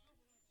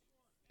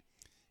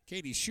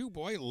 Katie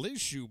Shoeboy, Liz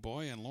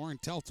Shoeboy, and Lauren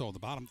Telto, the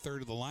bottom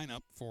third of the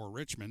lineup for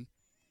Richmond.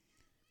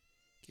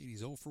 Katie's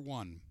 0 for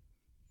 1.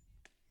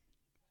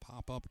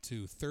 Pop up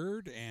to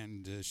third,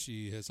 and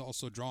she has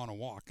also drawn a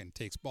walk and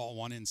takes ball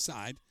 1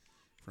 inside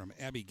from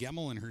Abby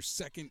Gemmel in her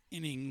second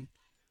inning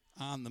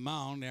on the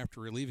mound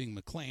after relieving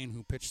McLean,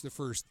 who pitched the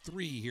first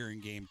 3 here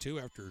in Game 2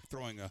 after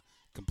throwing a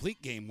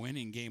complete game win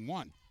in Game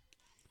 1.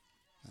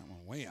 That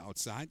one way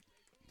outside.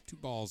 2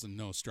 balls and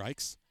no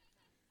strikes.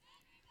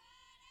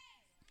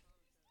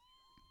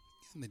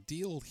 And the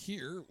deal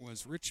here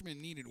was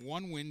Richmond needed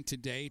 1 win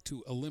today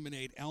to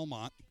eliminate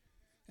Almont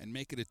and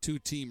make it a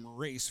 2-team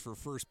race for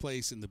first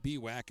place in the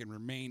BWAC and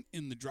remain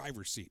in the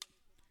driver's seat.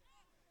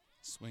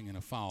 Swing and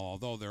a foul,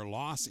 although their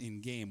loss in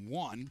Game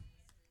 1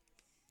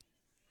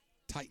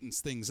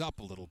 tightens things up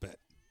a little bit.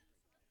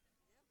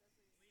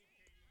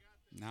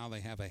 Now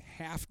they have a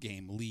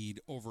half-game lead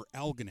over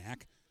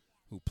Algonac,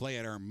 who play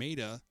at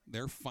Armada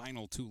their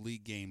final 2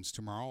 league games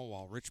tomorrow,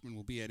 while Richmond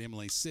will be at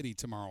Imlay City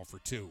tomorrow for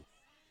 2.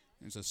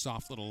 There's a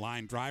soft little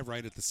line drive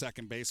right at the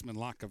second baseman,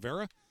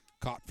 Lacavera,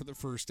 caught for the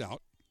first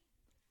out.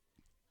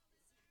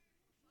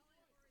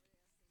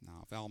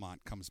 Now, if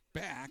Almont comes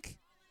back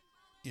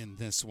in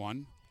this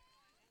one,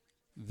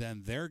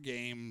 then their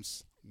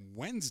games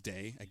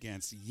Wednesday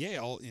against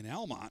Yale in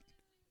Almont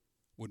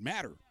would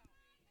matter.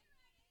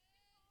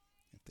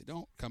 If they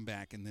don't come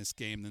back in this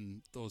game,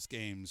 then those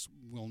games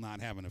will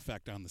not have an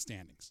effect on the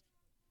standings.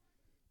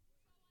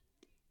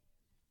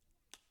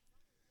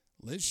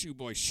 Liz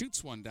Shoeboy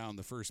shoots one down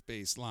the first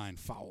base line.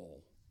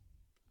 Foul.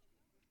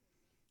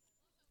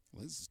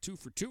 Liz is 2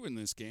 for 2 in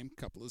this game.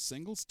 Couple of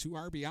singles, 2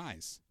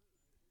 RBIs.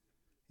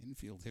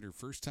 Infield hit her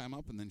first time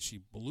up, and then she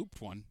blooped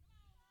one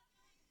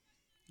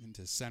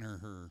into center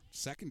her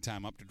second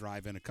time up to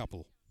drive in a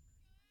couple.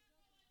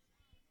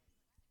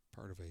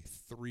 Part of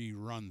a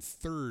 3-run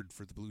third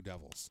for the Blue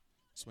Devils.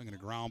 Swinging a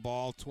ground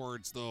ball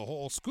towards the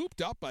hole.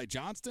 Scooped up by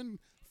Johnston.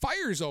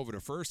 Fires over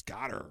to first.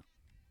 Got her.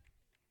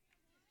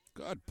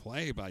 Good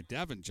play by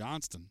Devin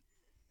Johnston.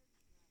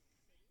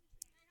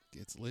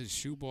 Gets Liz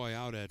Shoeboy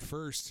out at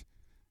first.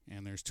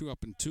 And there's 2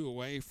 up and 2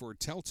 away for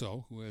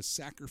Telto, who has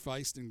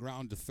sacrificed and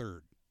ground to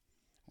third.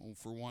 0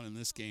 for 1 in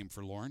this game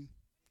for Lauren.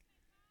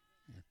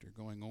 After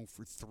going 0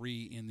 for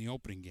 3 in the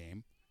opening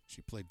game,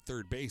 she played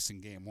third base in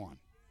game 1.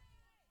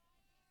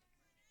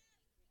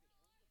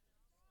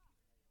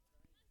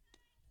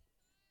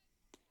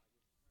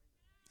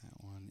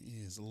 That one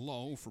is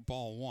low for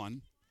ball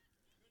 1.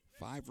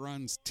 5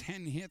 runs,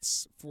 10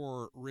 hits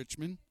for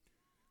Richmond.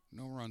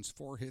 No runs,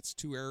 4 hits,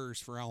 2 errors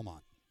for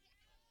Almont.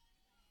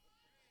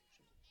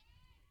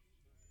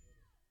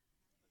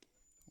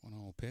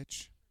 1-0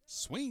 pitch.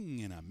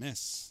 Swing and a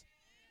miss.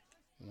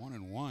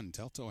 1-1.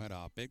 Telto had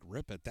a big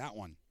rip at that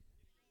one.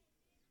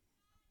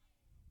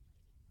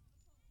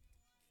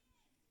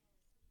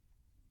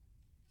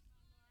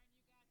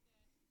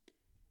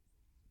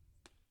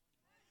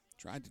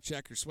 Tried to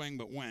check her swing,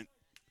 but went.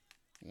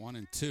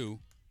 1-2.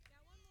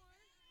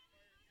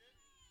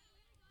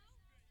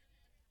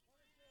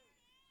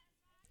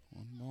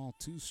 One ball,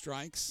 2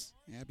 strikes.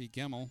 Abby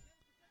Gemmel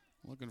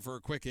looking for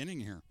a quick inning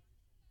here.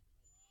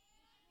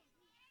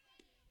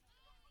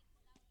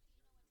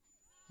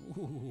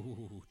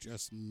 Ooh,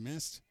 just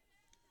missed.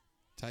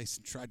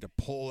 Tyson tried to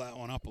pull that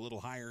one up a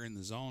little higher in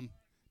the zone.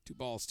 2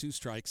 balls, 2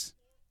 strikes.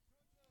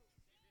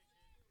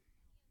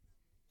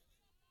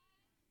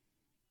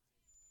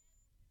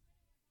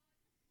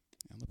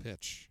 And the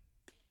pitch.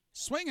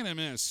 Swing and a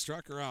miss.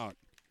 Struck her out.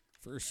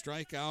 First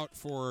strikeout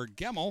for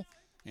Gemmel.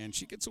 And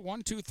she gets a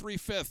 1-2-3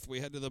 fifth. We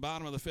head to the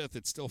bottom of the 5th.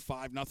 It's still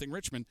 5-0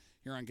 Richmond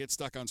here on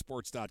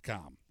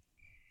GetStuckOnSports.com.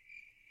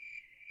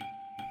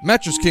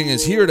 Mattress King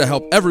is here to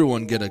help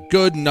everyone get a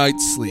good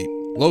night's sleep.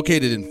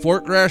 Located in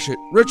Fort Gratiot,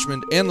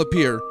 Richmond, and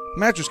Lapeer,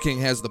 Mattress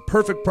King has the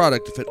perfect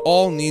product to fit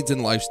all needs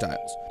and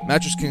lifestyles.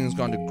 Mattress King has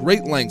gone to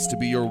great lengths to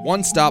be your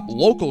one-stop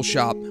local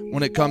shop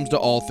when it comes to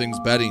all things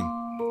bedding.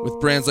 With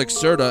brands like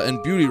Serta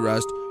and Beauty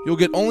Rest, you'll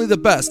get only the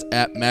best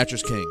at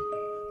Mattress King.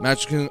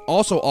 Mattress King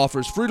also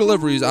offers free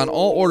deliveries on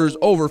all orders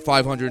over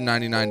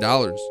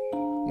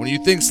 $599. When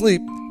you think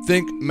sleep,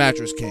 think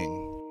Mattress King.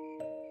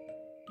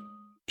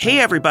 Hey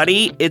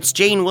everybody, it's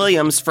Jane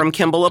Williams from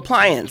Kimball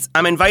Appliance.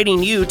 I'm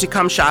inviting you to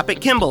come shop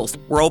at Kimball's.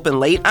 We're open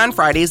late on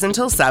Fridays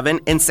until 7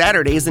 and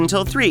Saturdays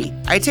until 3.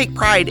 I take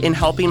pride in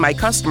helping my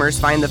customers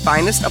find the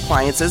finest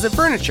appliances and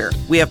furniture.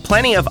 We have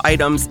plenty of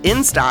items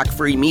in stock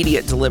for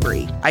immediate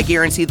delivery. I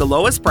guarantee the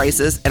lowest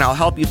prices and I'll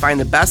help you find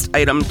the best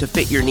item to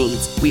fit your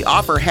needs. We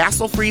offer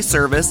hassle-free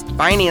service,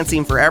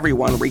 financing for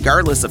everyone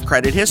regardless of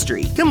credit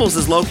history. Kimball's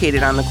is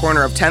located on the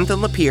corner of 10th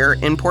and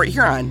Lapeer in Port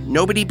Huron.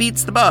 Nobody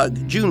beats the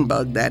bug,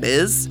 Junebug that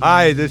is.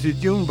 Hi, this is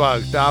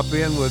Junebug. Stop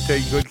in, we'll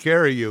take good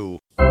care of you.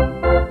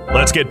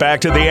 Let's get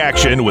back to the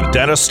action with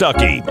Dennis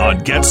Stuckey on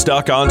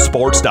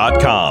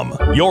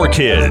GetStuckOnSports.com. Your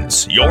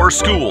kids, your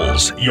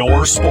schools,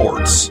 your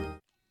sports.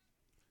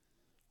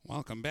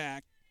 Welcome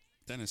back.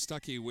 Dennis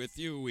Stuckey with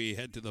you. We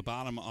head to the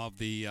bottom of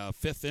the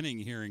 5th inning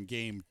here in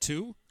Game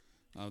 2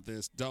 of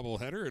this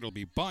doubleheader. It'll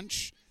be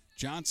Bunch,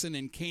 Johnson,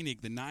 and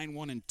Koenig, the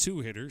 9-1 and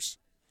 2 hitters.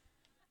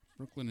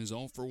 Brooklyn is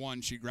 0 for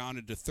 1. She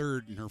grounded to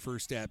third in her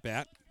first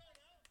at-bat.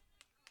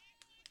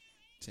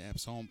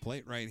 Taps home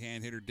plate,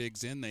 right-hand hitter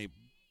digs in. They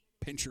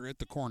pinch her at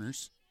the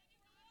corners.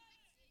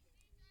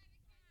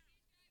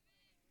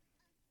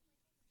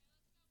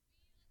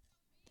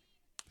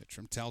 Pitch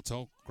from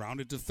Telto,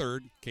 grounded to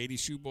third. Katie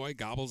Shoeboy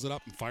gobbles it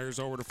up and fires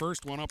over to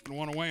first. 1 up and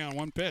 1 away on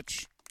 1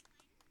 pitch.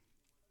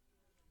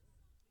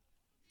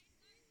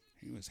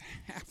 He was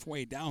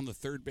halfway down the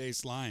third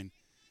base line,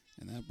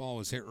 and that ball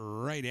was hit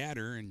right at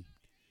her, and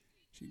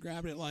she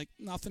grabbed it like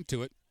nothing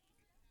to it.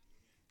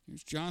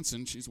 Here's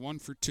Johnson. She's 1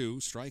 for 2.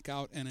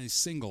 Strikeout and a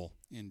single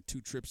in 2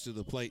 trips to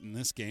the plate in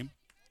this game.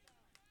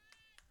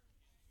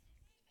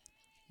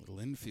 Little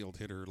infield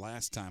hitter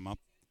last time up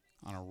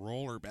on a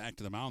roller back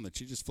to the mound that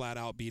she just flat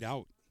out beat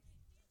out.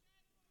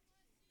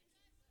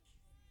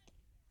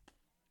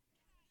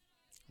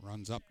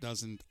 Runs up,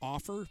 doesn't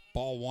offer.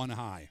 Ball 1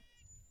 high.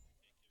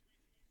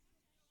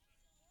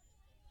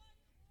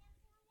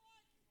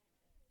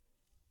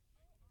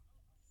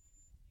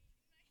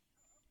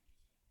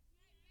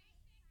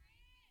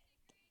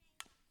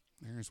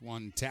 There's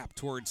one tap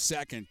towards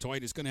second.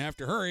 Toit is going to have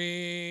to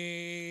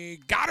hurry.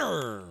 Got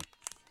her.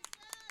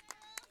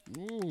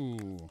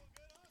 Ooh.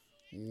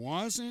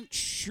 Wasn't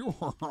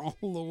sure all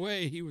the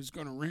way he was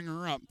going to ring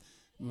her up,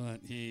 but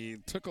he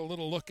took a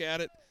little look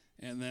at it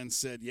and then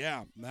said,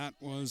 yeah, that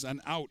was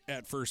an out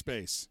at first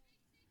base.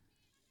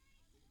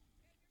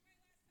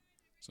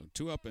 So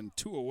 2 up and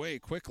 2 away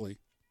quickly.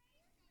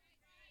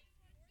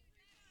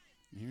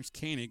 And here's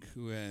Koenig,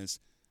 who has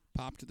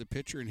popped to the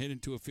pitcher and hit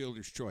into a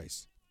fielder's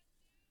choice.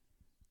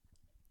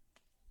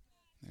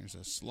 There's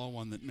a slow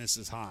one that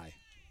misses high.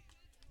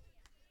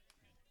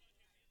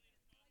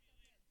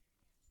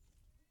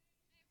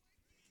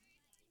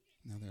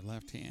 Another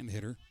left-hand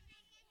hitter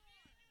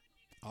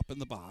up in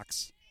the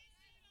box.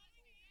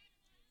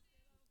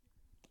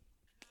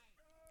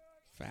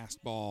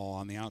 Fastball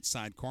on the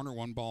outside corner,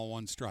 1 ball,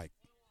 1 strike.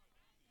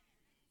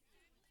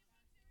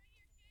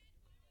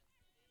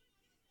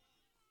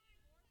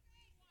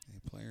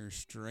 A player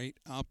straight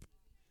up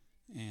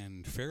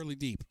and fairly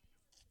deep.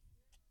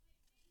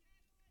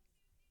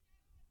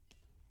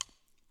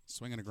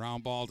 Swinging a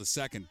ground ball to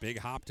second. Big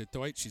hop to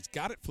Toit. She's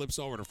got it, flips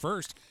over to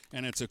first,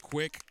 and it's a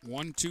quick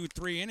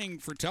 1-2-3 inning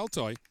for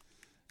Teltoy.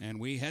 And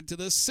we head to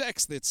the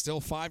 6th. It's still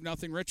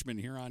 5-0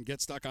 Richmond here on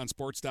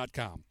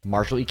GetStuckOnSports.com.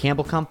 Marshall E.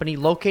 Campbell Company,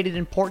 located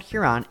in Port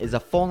Huron, is a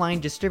full-line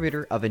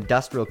distributor of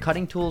industrial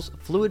cutting tools,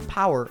 fluid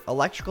power,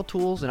 electrical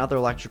tools, and other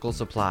electrical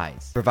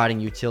supplies, providing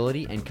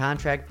utility and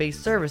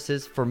contract-based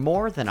services for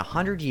more than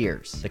 100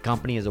 years. The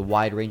company has a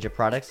wide range of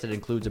products that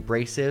includes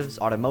abrasives,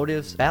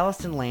 automotives,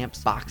 ballast and lamps,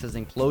 boxes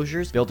and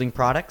closures, building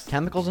products,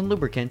 chemicals and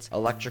lubricants,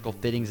 electrical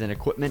fittings and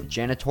equipment,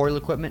 janitorial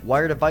equipment,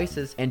 wire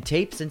devices, and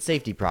tapes and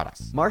safety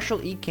products.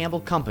 Marshall E. Campbell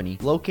Company,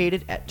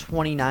 located at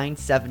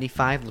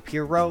 2975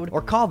 Lapeer Road,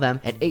 or call them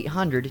at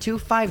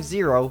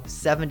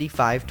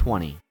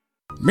 800-250-7520.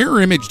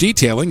 Mirror Image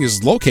Detailing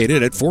is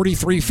located at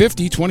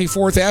 4350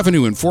 24th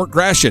Avenue in Fort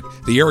Gratiot,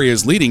 the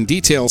area's leading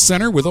detail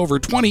center with over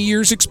 20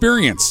 years'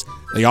 experience.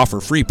 They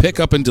offer free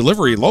pickup and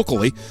delivery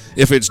locally.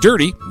 If it's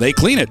dirty, they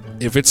clean it.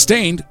 If it's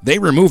stained, they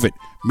remove it.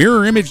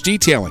 Mirror Image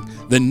Detailing.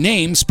 The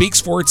name speaks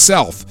for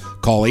itself.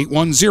 Call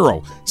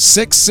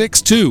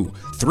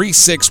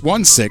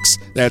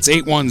 810-662-3616. That's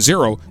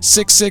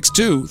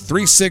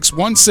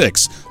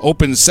 810-662-3616.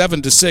 Open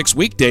 7 to 6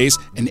 weekdays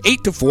and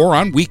 8 to 4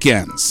 on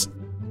weekends.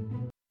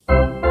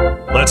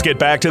 Let's get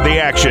back to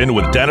the action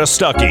with Dennis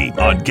Stuckey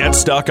on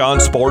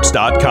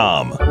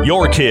GetStuckOnSports.com.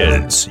 Your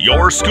kids,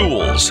 your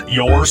schools,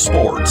 your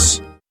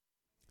sports.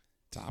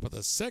 Top of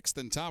the 6th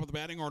and top of the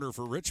batting order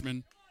for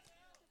Richmond.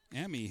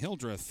 Emmy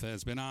Hildreth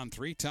has been on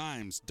 3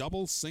 times.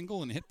 Double,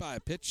 single, and hit by a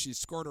pitch. She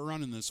scored a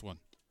run in this one.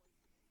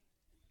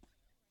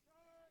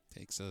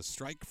 Takes a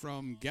strike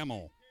from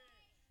Gemmel.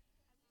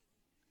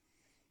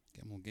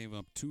 Gemmel gave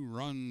up 2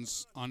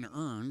 runs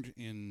unearned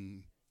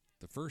in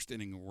the first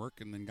inning of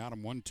work and then got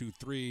him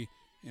 1-2-3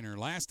 in her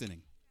last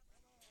inning.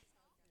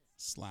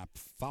 Slap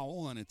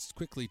foul, and it's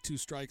quickly 2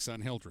 strikes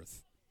on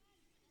Hildreth.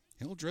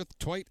 Hildreth,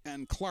 Toit,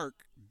 and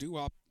Clark due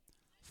up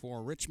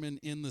for Richmond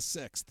in the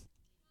 6th.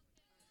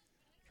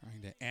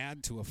 Trying to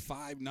add to a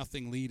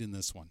 5-0 lead in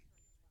this one.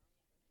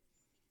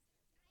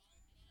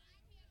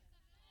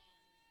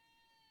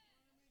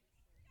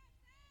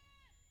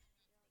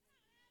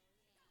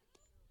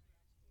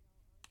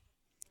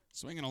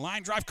 Swinging a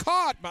line drive,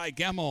 caught by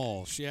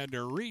Gemmel. She had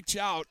to reach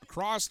out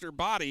across her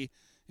body,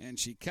 and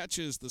she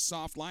catches the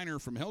soft liner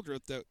from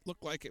Hildreth that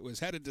looked like it was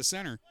headed to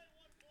center.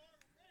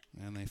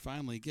 And they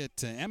finally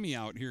get Emmy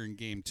out here in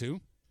game 2.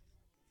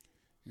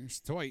 Here's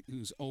Toit,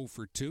 who's 0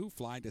 for 2.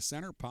 Fly to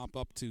center, pop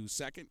up to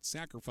second.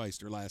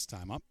 Sacrificed her last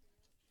time up.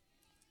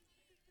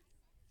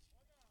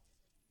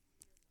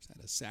 She's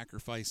had a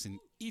sacrifice in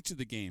each of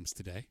the games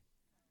today.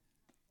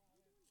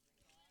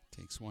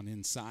 Takes one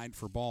inside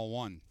for ball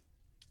 1.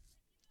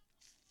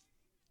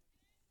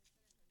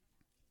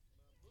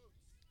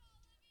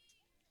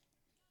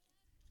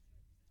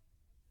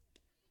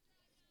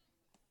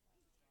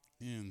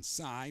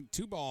 Inside,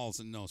 2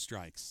 balls and no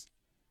strikes.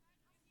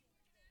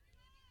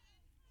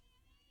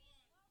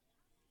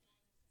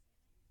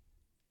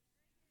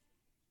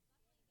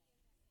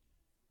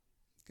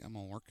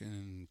 Gemmel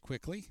working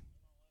quickly.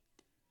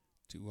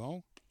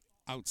 2-0.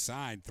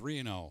 Outside,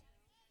 3-0.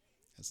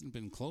 Hasn't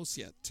been close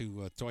yet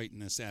to Toit in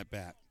this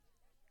at-bat.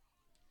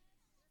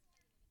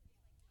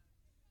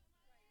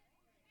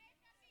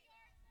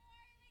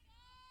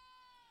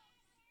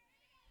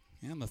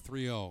 And the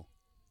 3-0.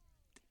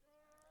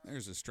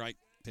 There's a strike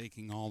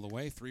taking all the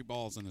way. 3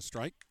 balls and a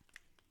strike.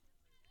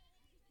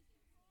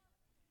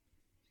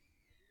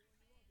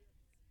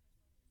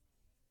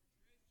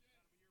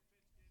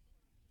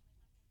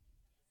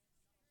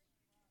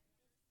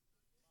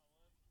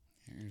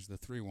 Here's the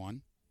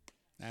 3-1.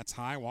 That's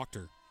high. Walked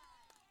her.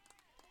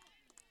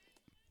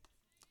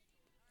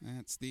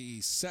 That's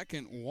the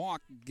second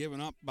walk given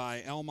up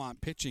by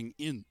Almont pitching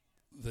in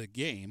the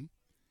game.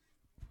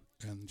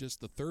 And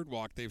just the third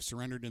walk they've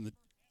surrendered in the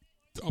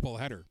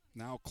doubleheader.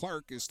 Now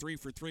Clark is 3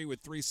 for 3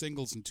 with 3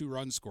 singles and 2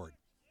 runs scored.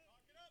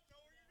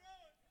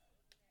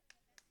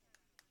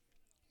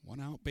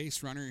 1 out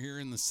base runner here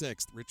in the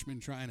 6th.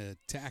 Richmond trying to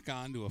tack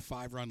on to a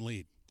 5-run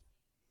lead.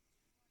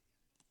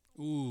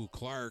 Ooh,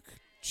 Clark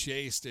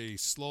chased a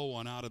slow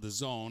one out of the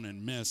zone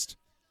and missed.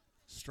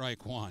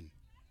 Strike 1.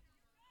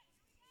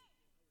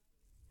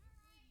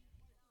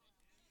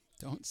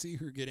 Don't see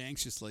her get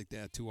anxious like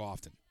that too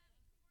often.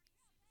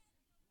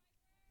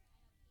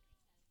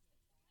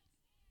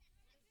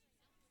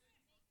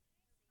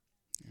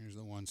 Here's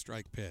the 1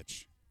 strike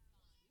pitch.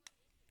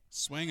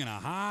 Swinging a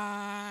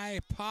high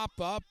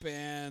pop-up,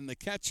 and the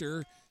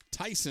catcher,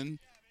 Tyson,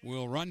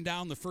 will run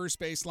down the first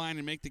base line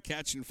and make the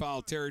catch in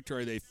foul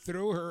territory. They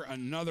threw her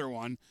another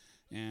one,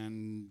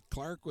 and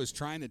Clark was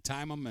trying to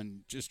time him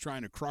and just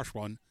trying to crush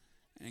one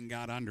and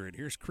got under it.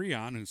 Here's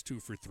Creon, who's 2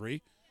 for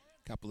 3.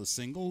 Couple of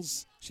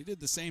singles. She did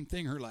the same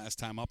thing her last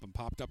time up and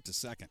popped up to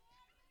second.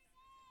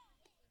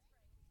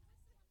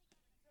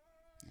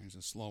 There's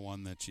a slow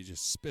one that she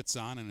just spits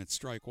on, and it's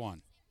strike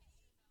one.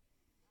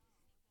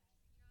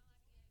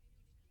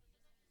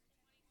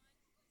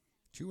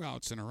 Two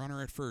outs and a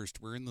runner at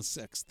first. We're in the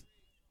 6th.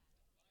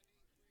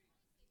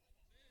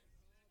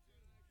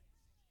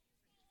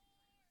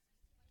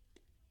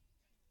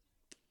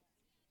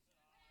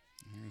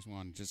 Here's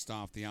one just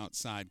off the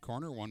outside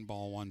corner. 1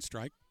 ball, 1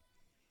 strike.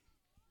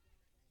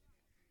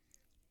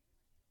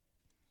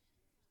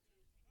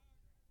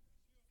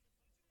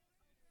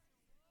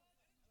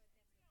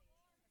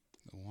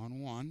 The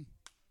 1-1.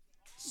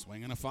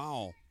 Swinging a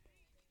foul.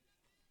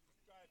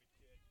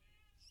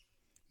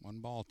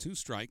 1 ball, 2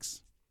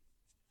 strikes.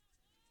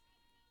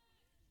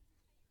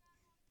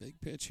 Big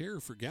pitch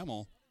here for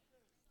Gemmel.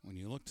 When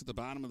you look to the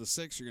bottom of the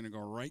 6th, you're going to go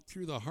right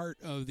through the heart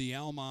of the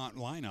Almont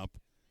lineup.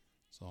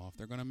 So if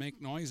they're going to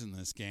make noise in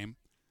this game,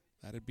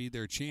 that'd be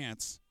their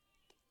chance.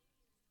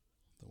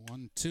 The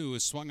 1-2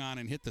 is swung on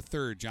and hit the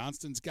 3rd.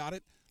 Johnston's got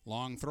it.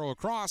 Long throw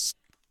across,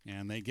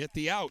 and they get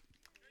the out.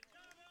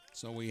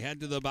 So we head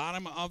to the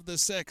bottom of the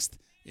 6th.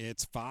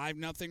 It's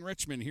 5-0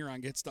 Richmond here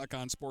on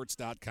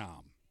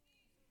GetStuckOnSports.com.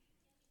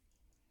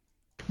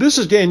 This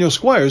is Daniel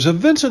Squires of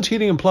Vincent's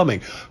Heating and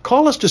Plumbing.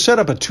 Call us to set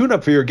up a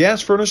tune-up for your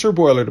gas furnace or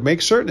boiler to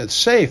make certain it's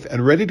safe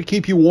and ready to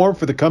keep you warm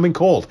for the coming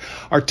cold.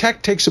 Our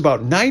tech takes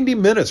about 90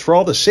 minutes for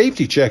all the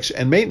safety checks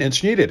and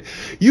maintenance needed.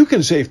 You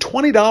can save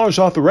 $20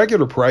 off the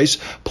regular price,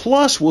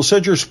 plus we'll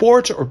send your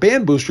sports or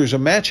band boosters a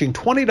matching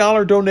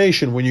 $20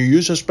 donation when you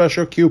use a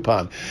special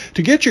coupon.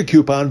 To get your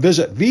coupon,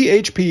 visit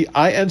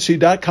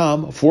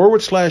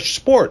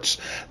vhpinc.com/sports.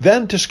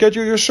 Then to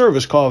schedule your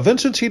service, call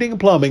Vincent's Heating and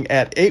Plumbing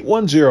at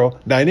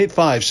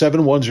 810-985-7103.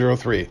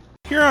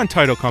 Huron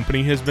Title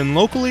Company has been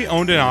locally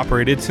owned and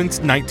operated since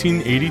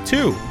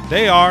 1982.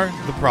 They are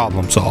the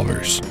problem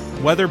solvers.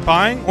 Whether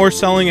buying or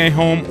selling a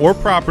home or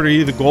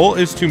property, the goal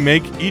is to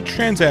make each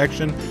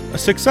transaction a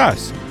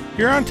success.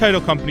 Huron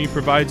Title Company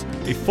provides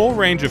a full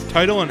range of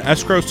title and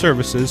escrow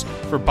services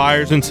for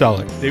buyers and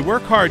sellers. They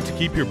work hard to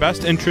keep your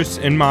best interests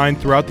in mind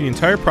throughout the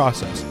entire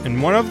process,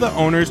 and one of the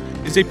owners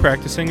is a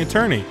practicing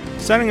attorney,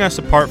 setting us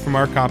apart from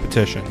our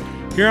competition.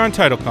 Huron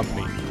Title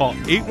Company. Call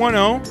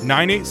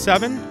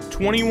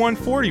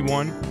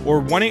 810-987-2141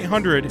 or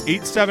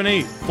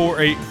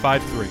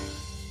 1-800-878-4853.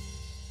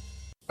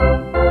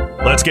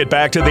 Let's get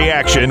back to the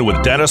action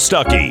with Dennis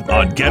Stuckey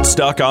on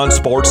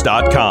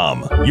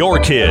GetStuckOnSports.com. Your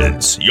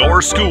kids,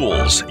 your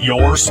schools,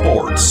 your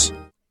sports.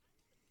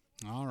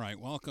 All right,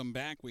 welcome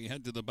back. We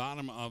head to the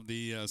bottom of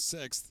the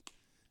 6th.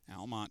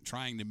 Almont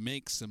trying to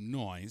make some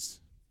noise.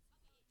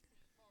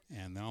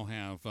 And they'll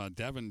have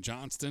Devin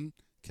Johnston,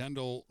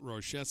 Kendall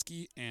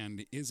Roszewski,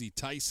 and Izzy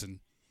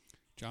Tyson.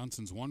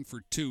 Johnson's 1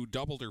 for 2,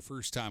 doubled her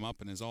first time up,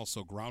 and is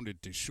also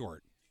grounded to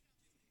short.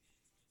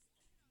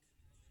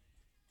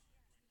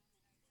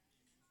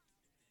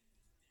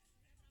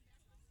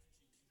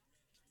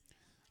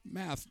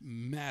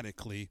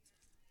 Mathematically,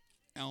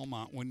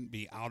 Almont wouldn't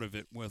be out of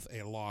it with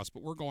a loss,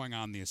 but we're going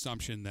on the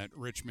assumption that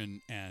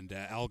Richmond and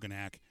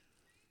Algonac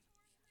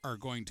are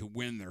going to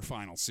win their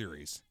final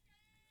series.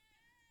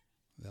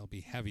 They'll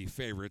be heavy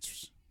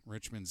favorites.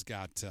 Richmond's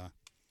got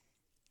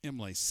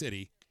Imlay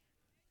City,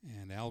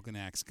 and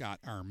Algonac's got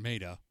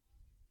Armada.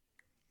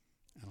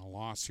 And a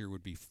loss here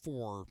would be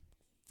 4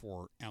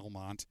 for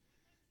Almont,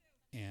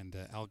 and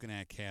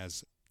Algonac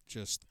has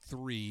just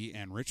 3,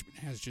 and Richmond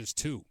has just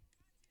 2.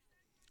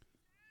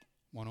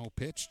 1-0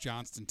 pitch.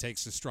 Johnston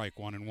takes the strike,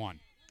 1-1.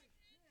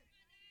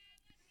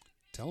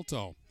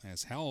 Telto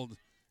has held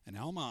an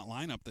Almont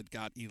lineup that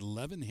got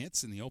 11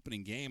 hits in the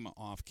opening game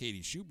off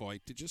Katie Shoeboy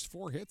to just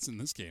 4 hits in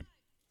this game.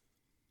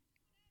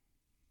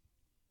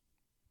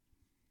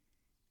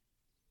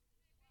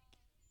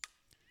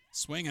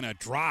 Swinging a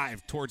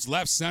drive towards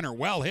left center.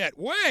 Well hit.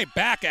 Way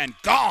back and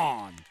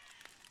gone.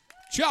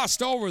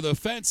 Just over the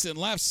fence in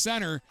left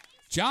center.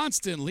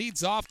 Johnston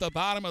leads off the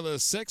bottom of the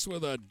 6th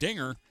with a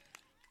dinger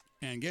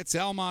and gets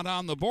Almont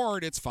on the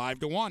board. It's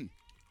 5-1.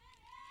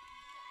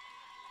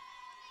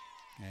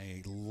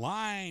 A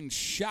line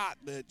shot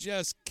that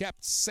just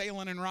kept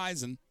sailing and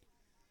rising.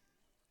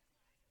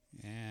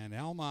 And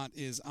Almont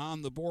is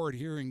on the board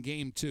here in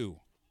game 2.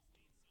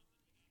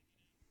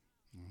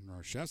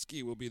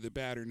 Roszewski will be the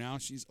batter now.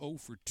 She's 0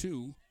 for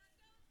 2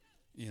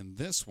 in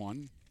this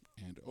one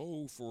and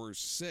 0 for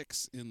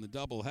 6 in the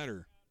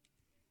doubleheader.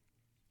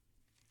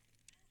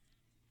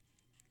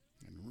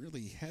 And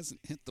really hasn't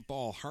hit the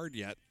ball hard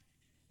yet.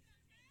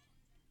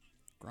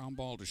 Ground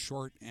ball to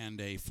short and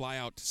a fly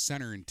out to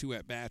center in 2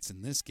 at-bats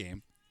in this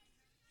game.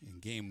 In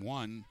game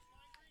 1,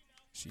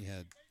 she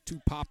had 2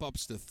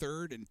 pop-ups to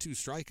third and 2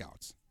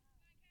 strikeouts.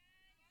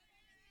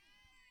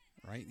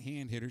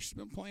 Right-hand hitter. She's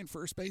been playing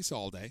first base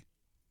all day.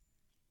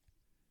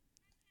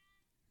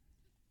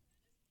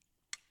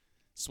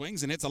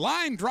 Swings and hits a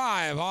line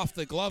drive off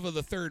the glove of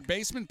the third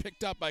baseman,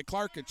 picked up by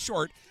Clark at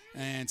short,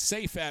 and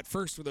safe at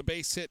first with a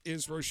base hit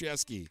is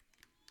Roszewski.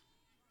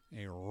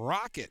 A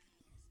rocket.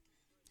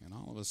 And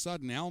all of a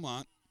sudden,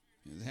 Almont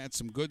has had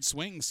some good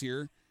swings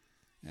here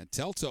at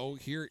Telto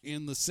here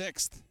in the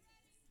 6th.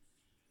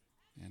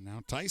 And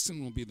now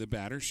Tyson will be the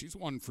batter. She's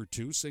 1 for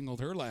 2, singled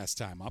her last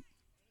time up.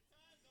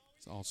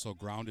 It's also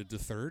grounded to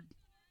third.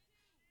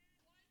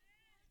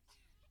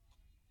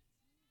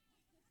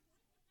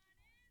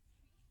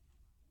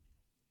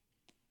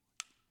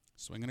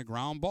 Swinging a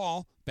ground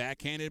ball,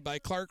 backhanded by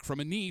Clark from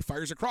a knee,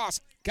 fires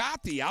across.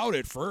 Got the out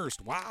at first.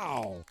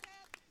 Wow.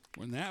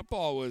 When that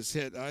ball was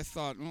hit, I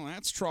thought, well,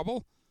 that's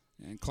trouble.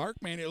 And Clark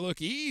made it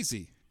look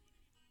easy.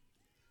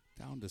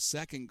 Down to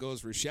second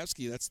goes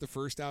Roszewski. That's the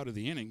first out of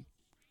the inning.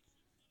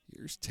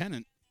 Here's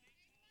Tennant.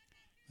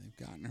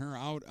 They've gotten her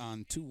out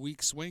on 2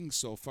 weak swings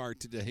so far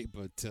today,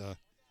 but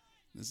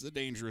this is a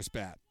dangerous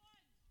bat.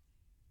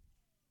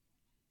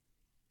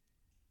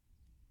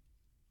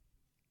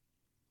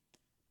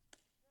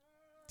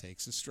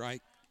 Takes a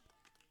strike.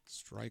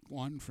 Strike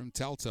one from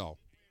Telto.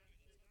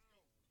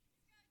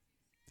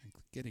 I think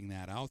getting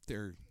that out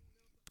there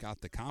got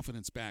the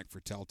confidence back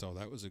for Telto.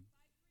 That was a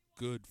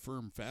good,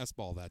 firm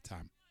fastball that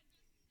time.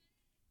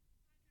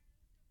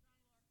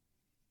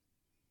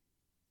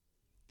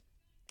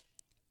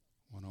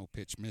 1-0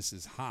 pitch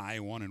misses high,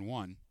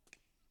 1-1.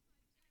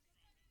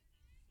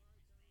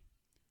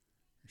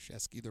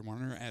 Roszewski, the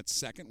runner at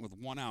second with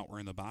 1 out. We're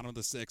in the bottom of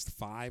the 6th,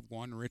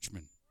 5-1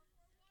 Richmond.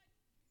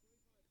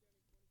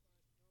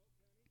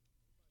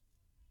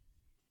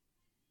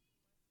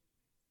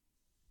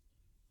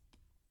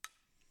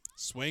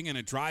 Swing and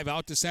a drive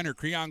out to center.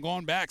 Creon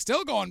going back,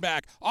 still going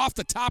back, off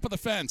the top of the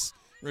fence.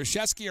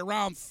 Roszewski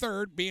around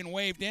third, being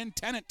waved in.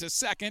 Tennant to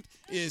second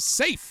is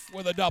safe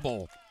with a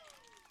double.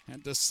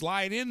 Had to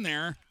slide in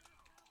there.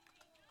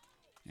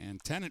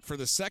 And Tennant, for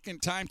the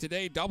second time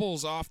today,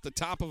 doubles off the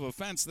top of a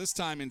fence, this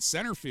time in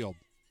center field.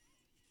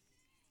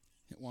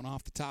 Hit one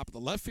off the top of the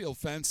left field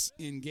fence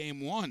in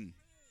game 1.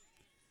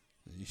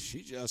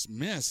 She just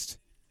missed.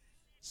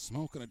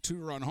 Smoking a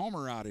 2-run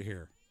homer out of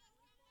here.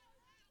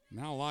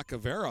 Now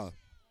Lacavera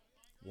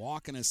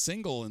walking a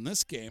single in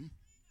this game.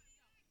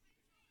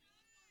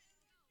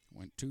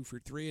 Went 2 for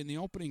 3 in the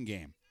opening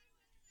game.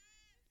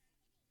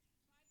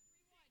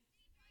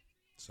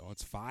 So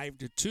it's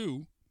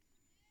 5-2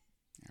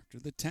 after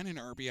the Tennant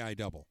RBI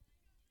double.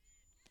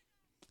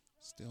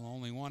 Still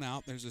only 1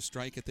 out. There's a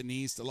strike at the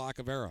knees to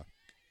Lacavera.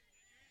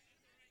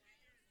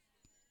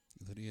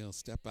 Lydia will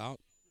step out,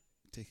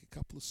 take a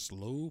couple of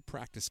slow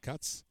practice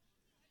cuts,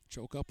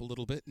 choke up a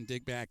little bit, and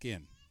dig back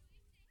in.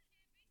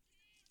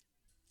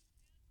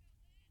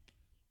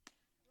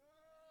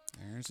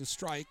 There's a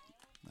strike.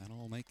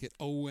 That'll make it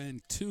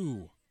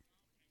 0-2.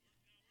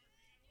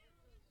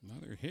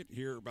 Another hit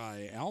here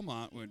by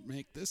Almont would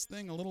make this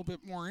thing a little bit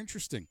more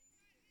interesting.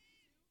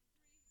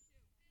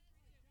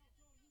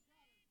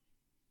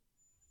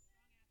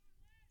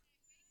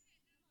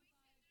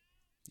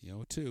 The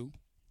 0-2.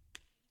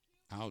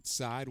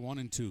 Outside,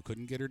 1-2.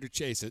 Couldn't get her to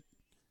chase it.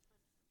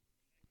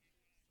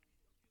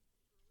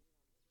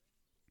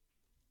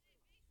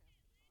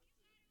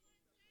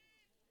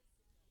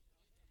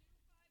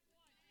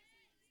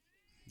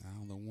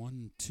 Now the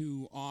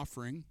 1-2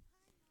 offering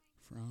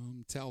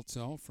from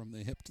Telto, from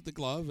the hip to the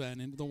glove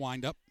and into the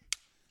windup.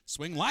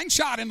 Swing, line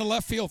shot into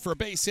left field for a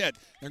base hit.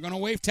 They're going to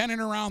wave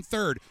Tennant around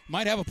third.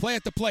 Might have a play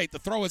at the plate. The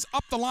throw is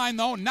up the line,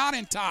 though, not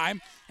in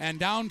time. And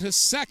down to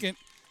second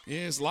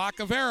is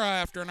Lacavera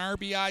after an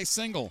RBI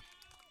single.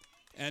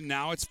 And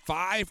now it's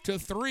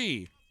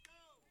 5-3.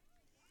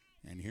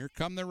 And here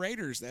come the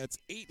Raiders. That's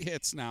 8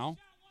 hits now.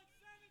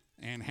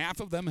 And half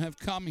of them have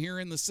come here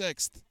in the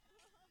 6th.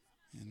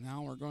 And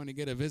now we're going to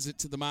get a visit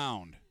to the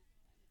mound.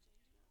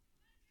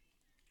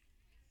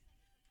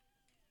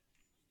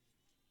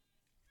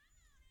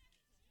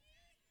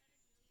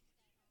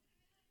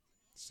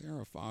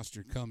 Sarah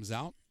Foster comes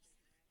out.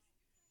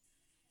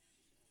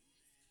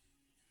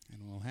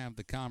 And we'll have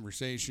the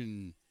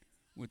conversation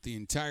with the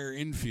entire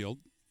infield.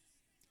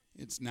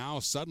 It's now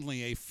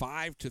suddenly a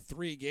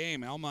 5-3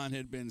 game. Almont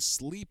had been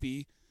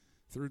sleepy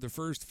through the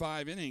first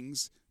 5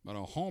 innings, but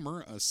a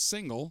homer, a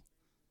single,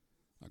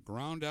 a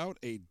ground out,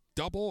 a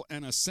double,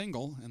 and a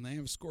single, and they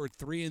have scored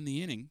 3 in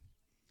the inning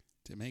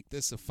to make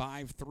this a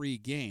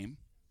 5-3 game.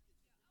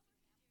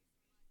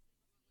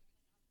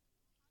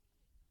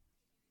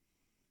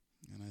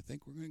 And I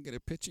think we're going to get a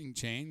pitching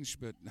change,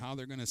 but how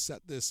they're going to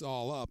set this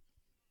all up,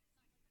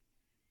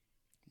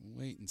 we'll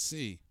wait and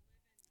see.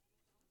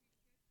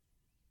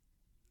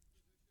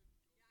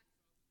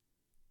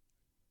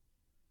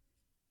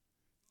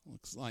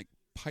 Looks like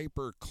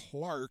Piper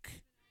Clark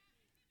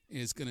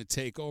is going to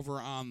take over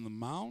on the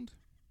mound,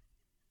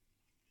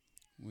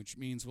 which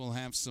means we'll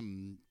have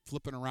some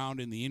flipping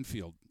around in the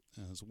infield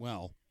as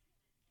well.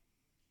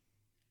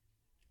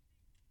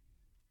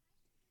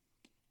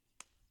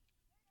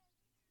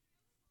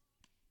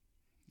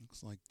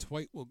 Looks like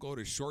Twite will go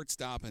to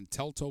shortstop and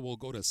Telto will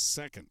go to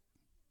second.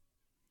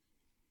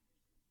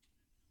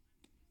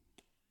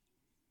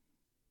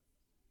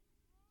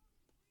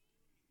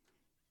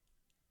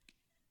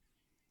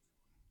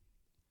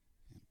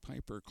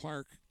 Piper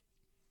Clark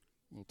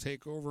will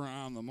take over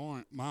on the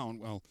mound.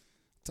 Well, I'll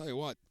tell you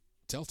what,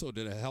 Telto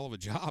did a hell of a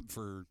job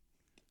for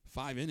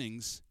 5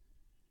 innings.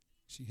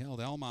 She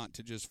held Almont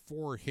to just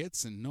 4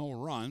 hits and no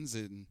runs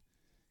and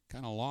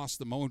kind of lost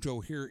the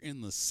mojo here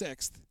in the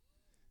 6th.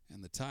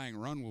 And the tying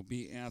run will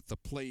be at the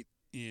plate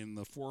in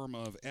the form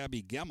of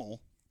Abby Gemmel.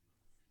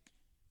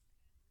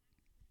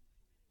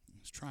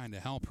 She's trying to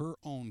help her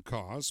own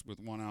cause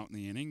with 1 out in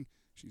the inning.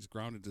 She's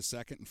grounded to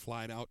second and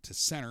flied out to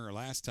center her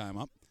last time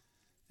up.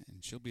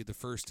 And she'll be the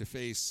first to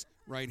face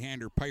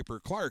right-hander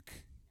Piper Clark.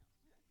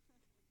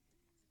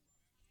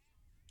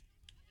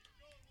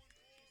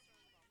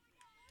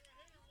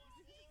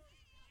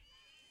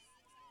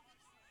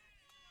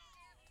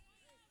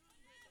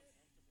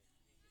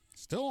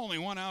 Still only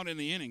 1 out in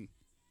the inning.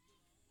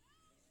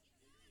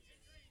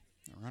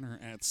 The runner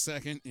at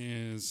second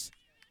is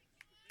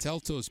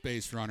Telto's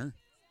base runner.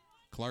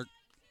 Clark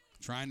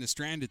trying to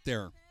strand it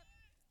there.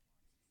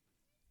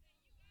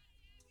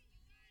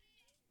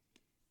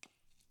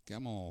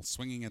 Gemmel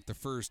swinging at the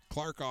first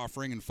Clark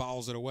offering and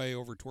fouls it away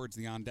over towards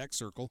the on-deck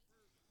circle.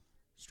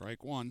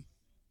 Strike 1.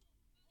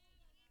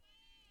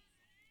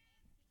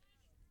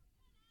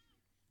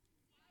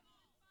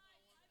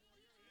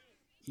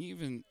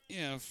 Even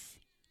if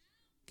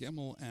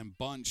Gemmel and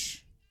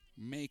Bunch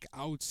make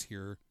outs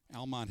here,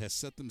 Almont has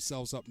set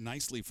themselves up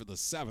nicely for the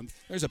 7th.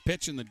 There's a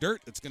pitch in the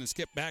dirt that's going to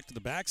skip back to the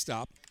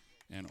backstop.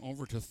 And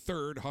over to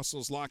third,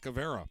 hustles La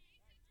Cavera.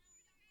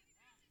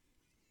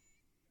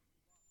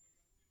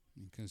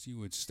 Because you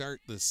would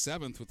start the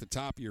 7th with the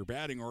top of your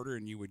batting order,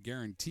 and you would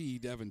guarantee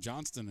Devin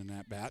Johnston in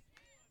that bat.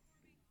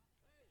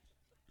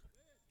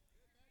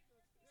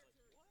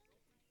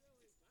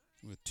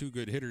 With 2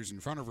 good hitters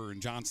in front of her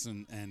in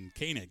Johnson and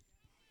Koenig.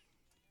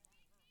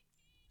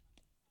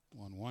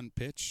 1-1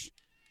 pitch.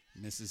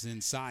 Misses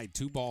inside.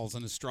 2 balls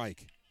and a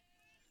strike.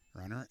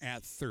 Runner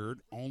at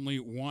third. Only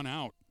 1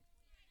 out.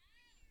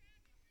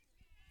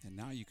 And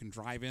now you can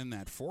drive in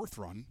that 4th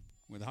run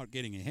without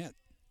getting a hit.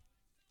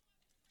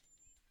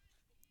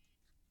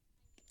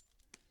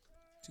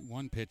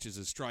 2-1 pitch is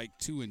a strike.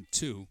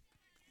 2-2.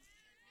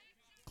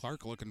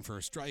 Clark looking for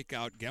a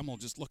strikeout. Gemmel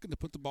just looking to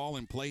put the ball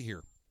in play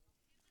here.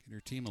 Get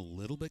her team a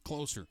little bit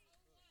closer.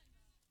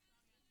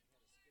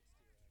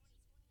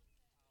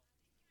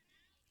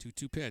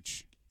 2-2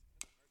 pitch.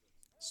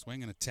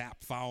 Swing and a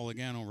tap foul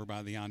again over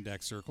by the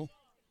on-deck circle.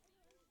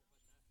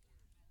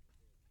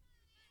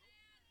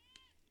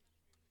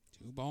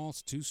 2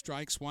 balls, 2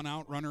 strikes, 1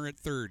 out, runner at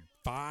third.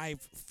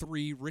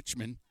 5-3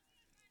 Richmond.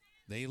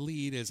 They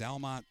lead as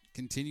Almont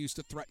continues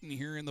to threaten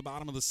here in the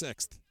bottom of the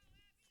 6th.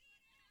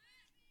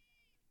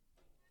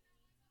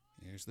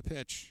 Here's the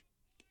pitch.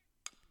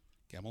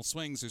 Gemmel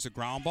swings. There's a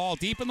ground ball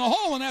deep in the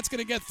hole, and that's going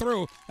to get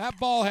through. That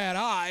ball had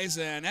eyes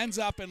and ends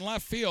up in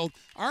left field.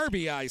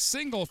 RBI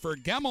single for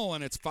Gemmel,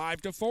 and it's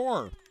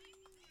 5-4.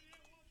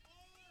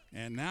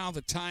 And now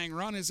the tying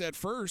run is at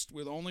first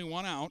with only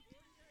 1 out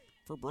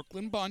for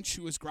Brooklyn Bunch,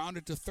 who has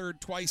grounded to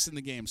third twice in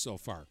the game so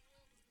far.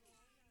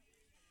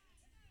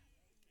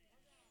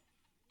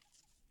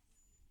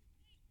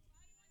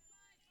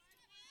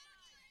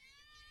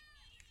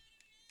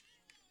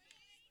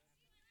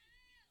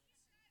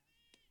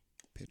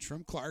 Pitch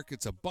from Clark.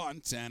 It's a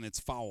bunt, and it's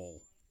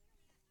foul.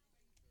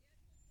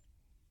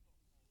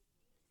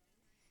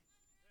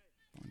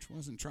 Bunch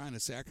wasn't trying to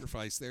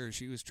sacrifice there.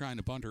 She was trying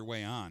to bunt her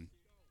way on.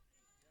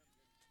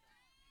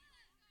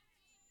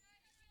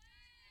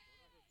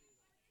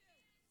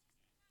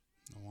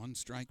 A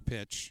 1-strike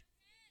pitch.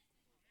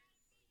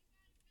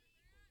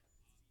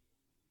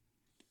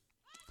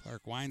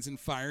 Clark winds and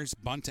fires.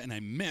 Bunt and a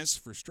miss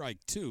for strike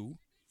 2.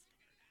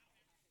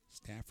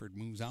 Stafford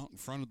moves out in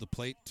front of the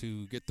plate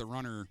to get the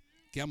runner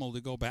Gemmel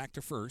to go back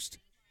to first.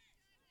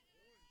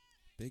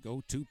 Big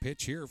 0-2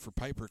 pitch here for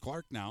Piper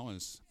Clark now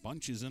as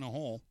Bunch is in a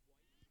hole.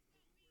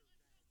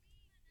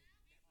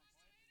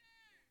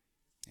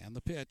 And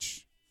the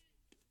pitch.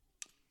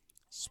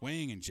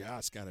 Swing and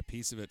just got a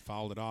piece of it,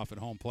 fouled it off at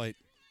home plate.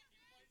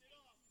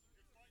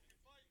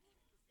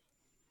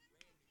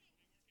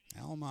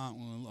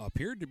 Almont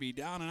appeared to be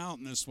down and out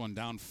in this one,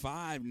 down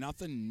 5-0,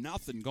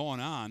 nothing going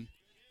on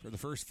for the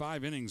first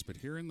 5 innings. But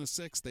here in the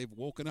 6th, they've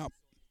woken up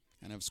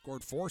and have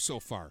scored 4 so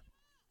far.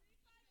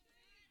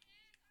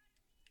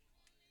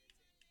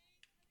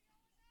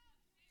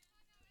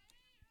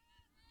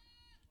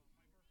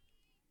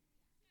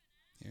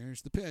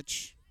 Here's the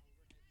pitch.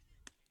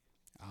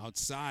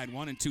 Outside,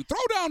 1-2. Throw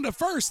down to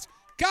first.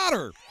 Got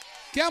her.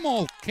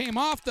 Gemmel came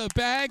off the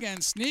bag,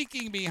 and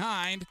sneaking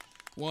behind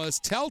was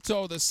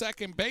Telto, the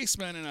second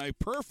baseman, and a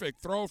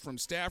perfect throw from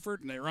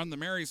Stafford. And they run the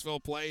Marysville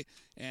play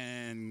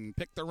and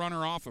pick the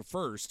runner off of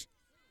first.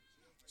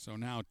 So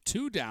now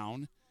 2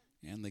 down,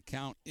 and the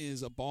count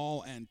is a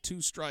ball and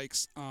 2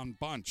 strikes on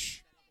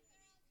Bunch.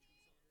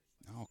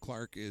 Now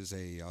Clark is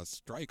a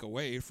strike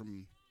away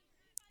from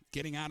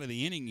getting out of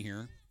the inning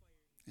here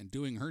and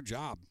doing her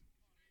job.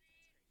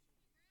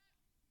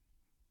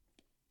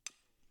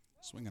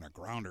 Swinging a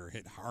grounder,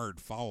 hit hard,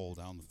 foul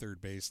down the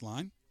third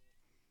baseline.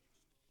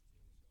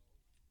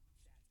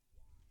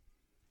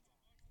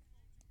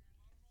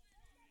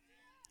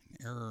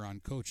 error on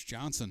Coach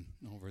Johnson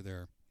over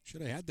there.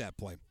 Should have had that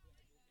play.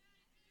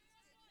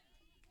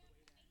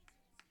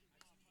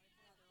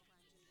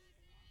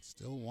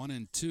 Still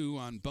 1-2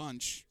 on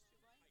Bunch.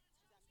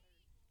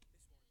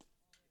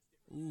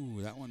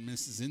 Ooh, that one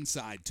misses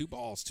inside. 2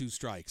 balls, 2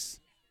 strikes.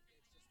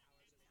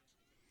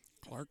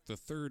 Clark, the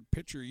third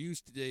pitcher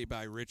used today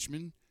by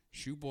Richmond.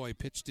 Shoeboy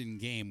pitched in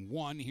game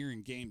 1. Here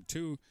in game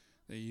 2,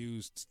 they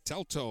used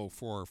Telto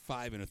for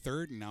 5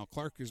 1/3, and now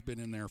Clark has been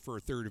in there for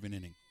a third of an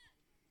inning.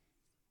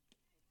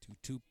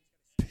 2-2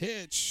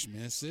 pitch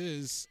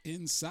misses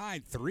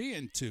inside.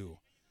 3-2.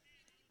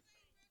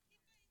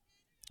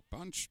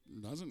 Bunch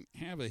doesn't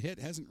have a hit,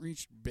 hasn't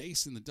reached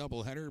base in the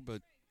doubleheader,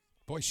 but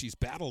boy, she's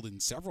battled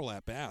in several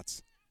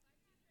at-bats.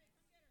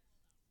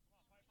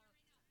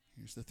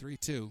 Here's the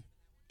 3-2.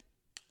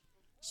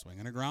 Swing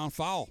and a ground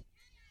foul.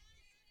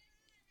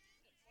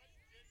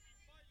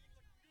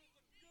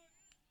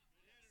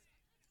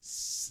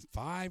 It's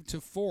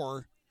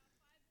 5-4.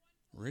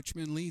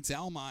 Richmond leads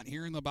Almont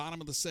here in the bottom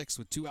of the 6th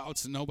with 2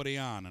 outs and nobody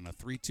on, and a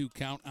 3-2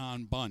 count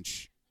on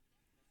Bunch.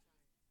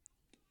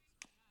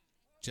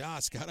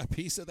 Joss got a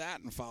piece of that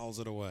and fouls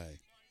it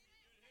away.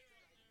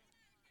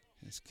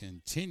 This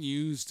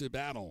continues to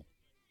battle.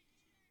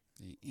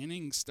 The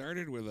inning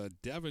started with a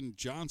Devin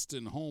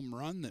Johnston home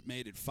run that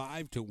made it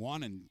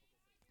 5-1, and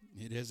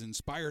it has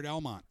inspired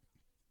Almont.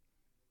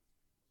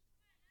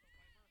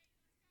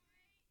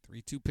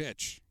 3-2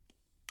 pitch.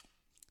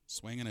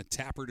 Swing and a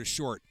tapper to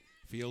short.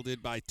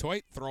 Fielded by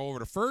Toit. Throw over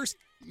to first.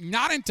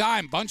 Not in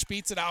time. Bunch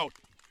beats it out.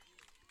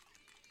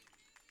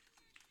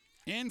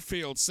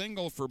 Infield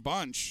single for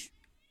Bunch.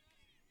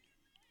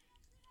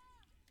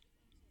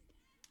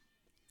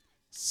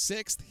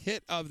 6th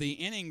hit of the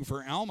inning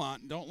for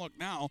Almont. Don't look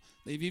now.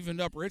 They've evened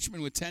up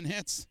Richmond with 10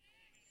 hits.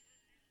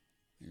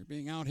 They're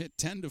being out hit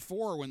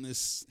 10-4 when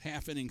this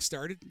half inning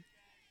started.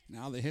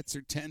 Now the hits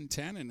are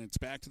 10-10, and it's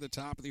back to the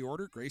top of the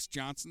order. Grace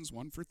Johnson's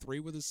 1 for 3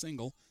 with a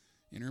single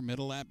in her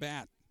middle at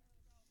bat.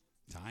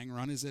 Tying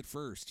run is at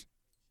first.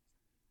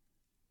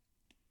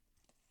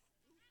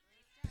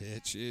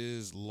 Pitch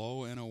is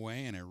low and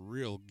away, and a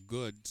real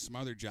good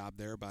smother job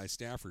there by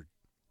Stafford.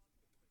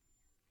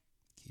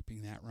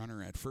 Keeping that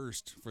runner at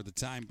first for the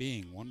time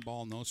being. 1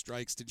 ball, no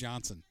strikes to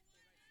Johnson.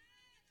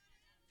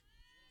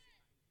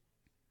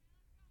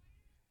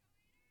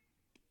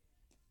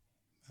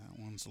 That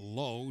one's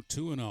low,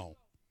 2-0.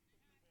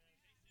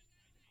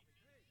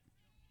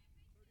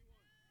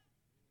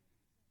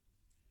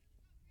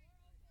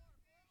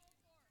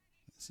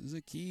 This is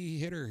a key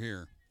hitter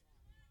here.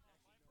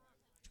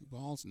 2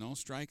 balls, no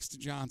strikes to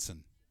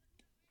Johnson.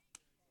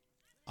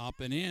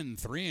 Up and in,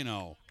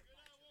 3-0.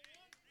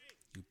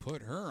 You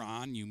put her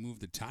on, you move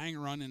the tying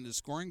run into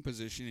scoring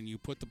position, and you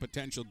put the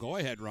potential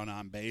go-ahead run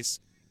on base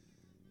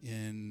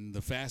in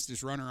the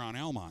fastest runner on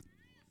Almont.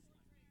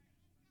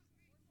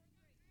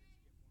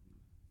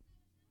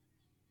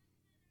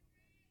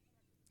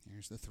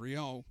 Here's the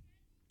 3-0.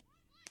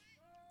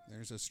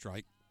 There's a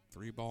strike.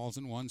 3 balls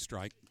and 1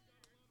 strike.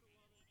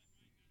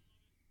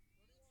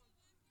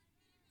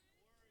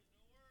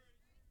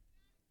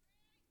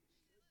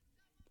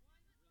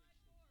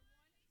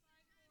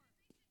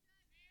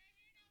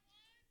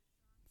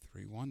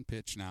 Three 3-1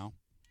 pitch now.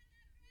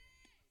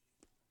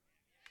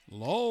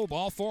 Low,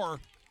 ball 4.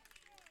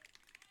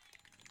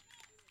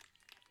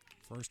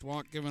 First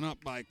walk given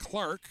up by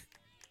Clark.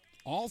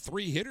 All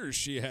 3 hitters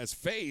she has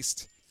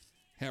faced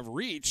have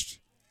reached.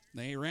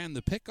 They ran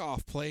the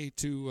pickoff play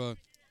to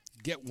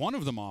get one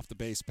of them off the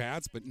base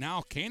paths, but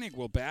now Koenig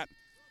will bat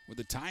with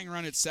the tying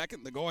run at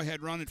second, the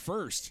go-ahead run at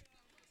first.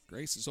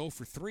 Grace is 0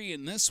 for 3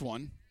 in this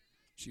one.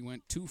 She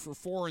went 2 for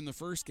 4 in the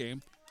first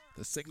game.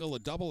 The single, a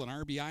double, an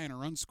RBI, and a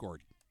run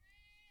scored.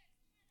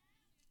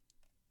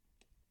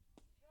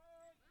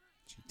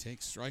 She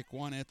takes strike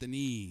 1 at the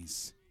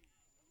knees.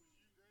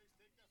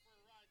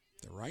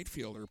 The right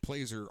fielder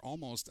plays her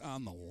almost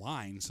on the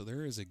line, so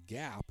there is a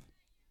gap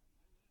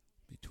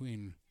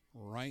between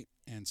right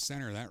and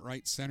center. That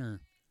right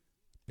center,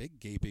 big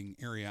gaping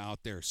area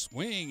out there.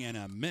 Swing and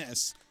a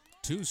miss.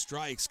 2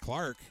 strikes.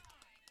 Clark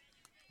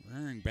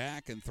rearing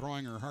back and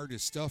throwing her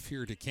hardest stuff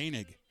here to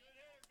Koenig.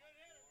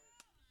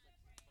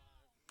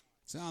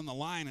 It's on the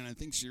line, and I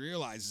think she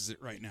realizes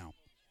it right now.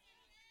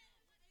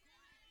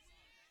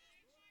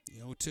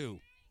 The 0-2.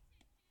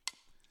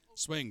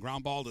 Swing,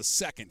 ground ball to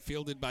second,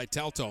 fielded by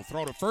Telto.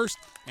 Throw to first,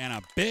 and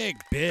a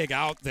big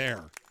out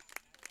there.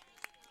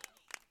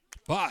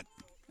 But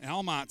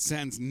Almont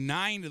sends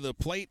 9 to the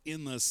plate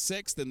in the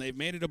 6th, and they've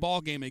made it a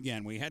ball game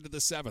again. We head to the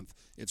 7th.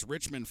 It's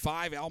Richmond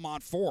 5,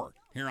 Almont 4,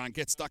 here on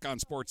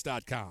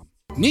GetStuckOnSports.com.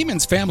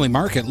 Neiman's Family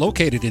Market,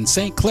 located in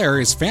St. Clair,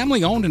 is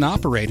family-owned and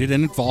operated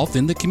and involved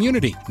in the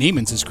community.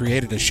 Neiman's has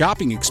created a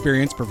shopping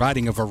experience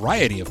providing a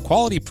variety of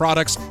quality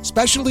products,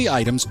 specialty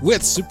items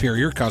with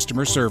superior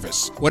customer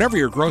service. Whatever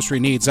your grocery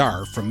needs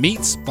are, from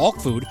meats,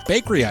 bulk food,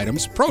 bakery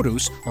items,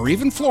 produce, or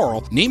even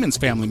floral, Neiman's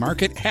Family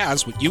Market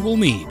has what you will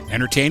need.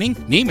 Entertaining?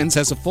 Neiman's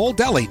has a full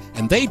deli,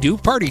 and they do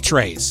party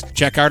trays.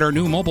 Check out our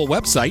new mobile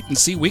website and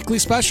see weekly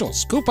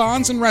specials,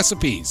 coupons, and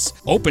recipes.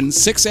 Open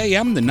 6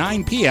 a.m. to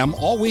 9 p.m.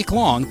 all week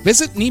long.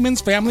 Visit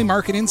Neiman's Family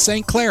Market in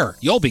St. Clair.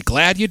 You'll be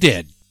glad you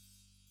did.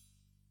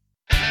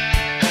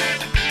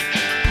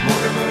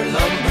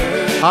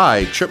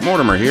 Hi, Chip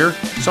Mortimer here.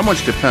 So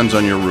much depends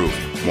on your roof.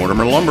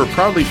 Mortimer Lumber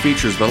proudly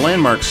features the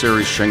Landmark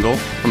Series shingle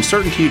from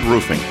Certainteed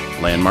Roofing.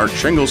 Landmark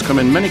shingles come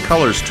in many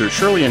colors to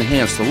surely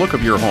enhance the look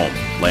of your home.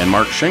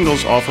 Landmark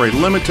shingles offer a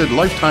limited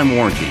lifetime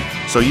warranty,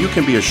 so you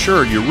can be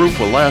assured your roof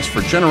will last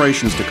for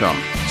generations to come.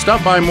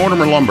 Stop by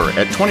Mortimer Lumber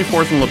at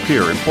 24th and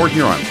Lapeer in Port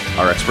Huron.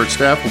 Our expert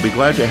staff will be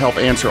glad to help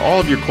answer all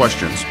of your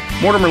questions.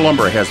 Mortimer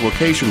Lumber has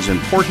locations in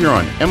Port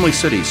Huron, Emily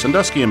City,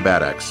 Sandusky, and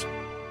Bad Axe.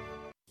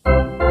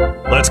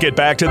 Let's get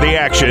back to the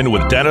action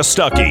with Dennis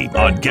Stuckey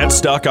on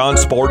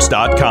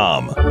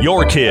GetStuckOnSports.com.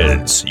 Your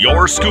kids,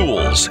 your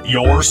schools,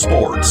 your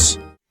sports.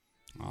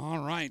 All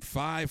right,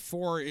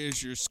 5-4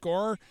 is your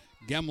score.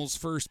 Gemmel's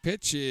first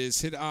pitch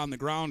is hit on the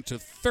ground to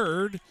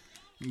third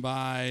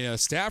by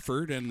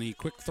Stafford, and the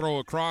quick throw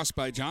across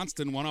by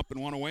Johnston, one up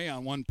and one away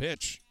on one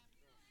pitch.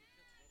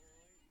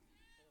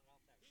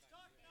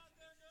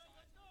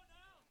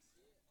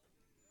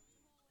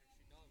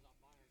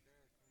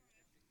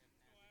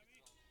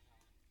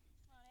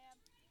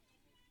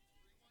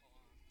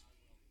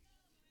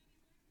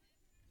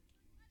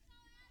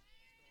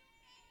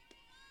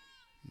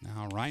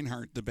 Now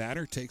Reinhardt, the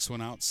batter, takes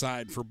one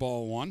outside for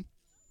ball one.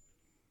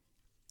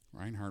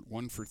 Reinhardt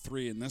 1 for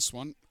 3 in this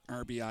one.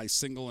 RBI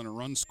single and a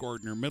run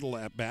scored in her middle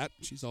at bat.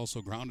 She's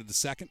also grounded to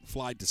second,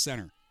 flied to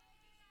center.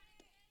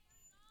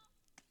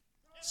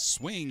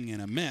 Swing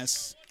and a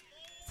miss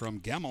from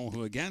Gemmel,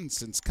 who again,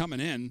 since coming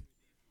in,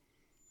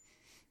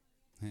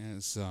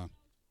 has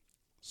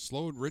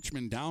slowed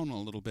Richmond down a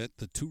little bit.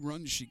 The 2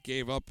 runs she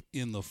gave up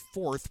in the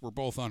fourth were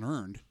both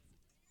unearned.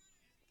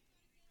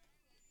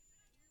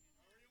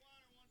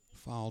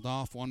 Fouled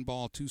off, 1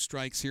 ball, 2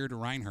 strikes here to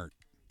Reinhardt.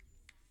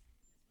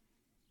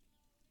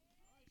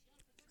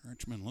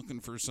 Richmond looking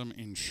for some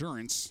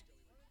insurance.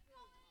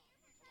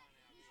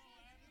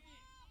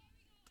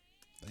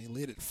 They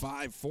lead at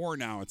 5-4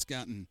 now. It's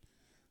gotten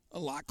a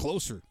lot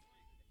closer.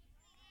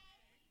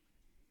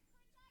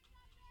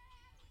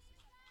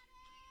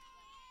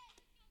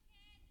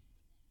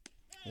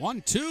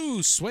 One,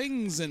 two,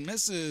 swings and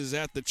misses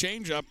at the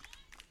changeup.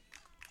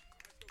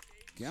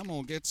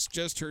 Gemmel gets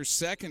just her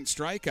second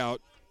strikeout.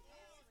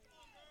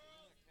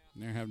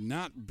 There have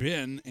not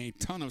been a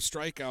ton of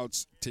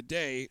strikeouts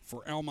today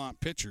for Almont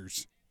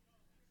pitchers.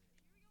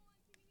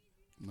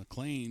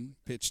 McLean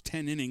pitched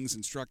 10 innings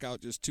and struck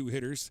out just 2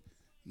 hitters.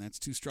 And that's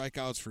 2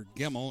 strikeouts for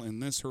Gemmel in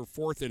this, her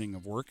 4th inning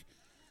of work.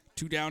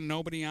 2 down,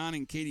 nobody on,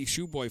 and Katie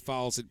Shoeboy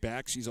fouls it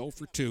back. She's 0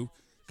 for 2.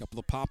 A couple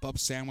of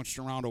pop-ups sandwiched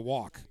around a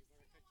walk.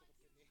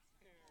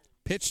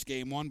 Pitched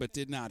game 1 but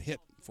did not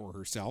hit for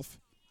herself.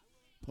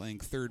 Playing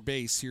third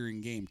base here in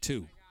game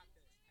 2.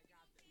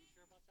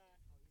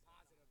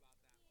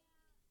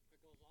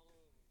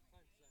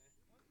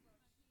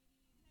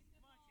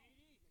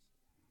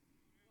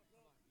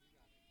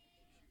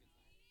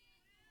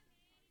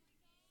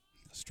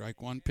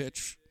 Strike 1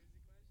 pitch.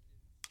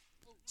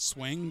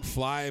 Swing,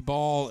 fly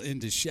ball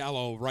into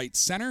shallow right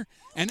center.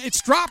 And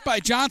it's dropped by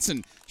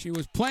Johnson. She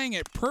was playing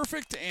it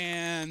perfect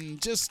and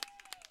just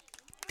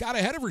got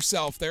ahead of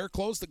herself there.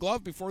 Closed the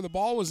glove before the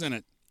ball was in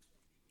it.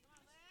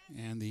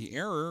 And the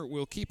error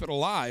will keep it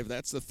alive.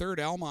 That's the 3rd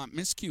Almont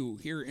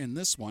miscue here in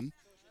this one.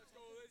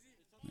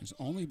 There's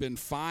only been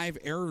 5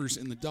 errors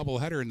in the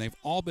doubleheader, and they've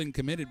all been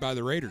committed by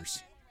the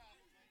Raiders.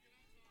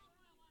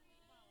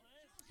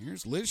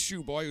 Here's Liz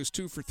Shoeboy, who's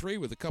 2 for 3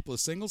 with a couple of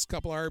singles,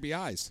 couple of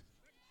RBIs.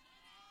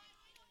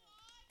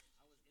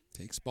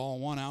 Takes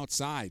ball 1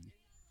 outside.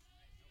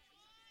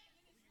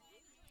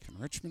 Can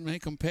Richmond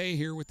make them pay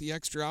here with the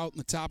extra out in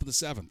the top of the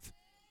 7th?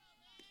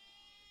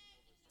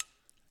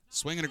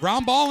 Swinging a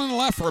ground ball in the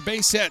left for a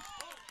base hit.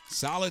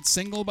 Solid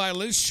single by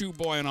Liz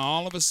Shoeboy, and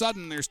all of a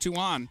sudden there's 2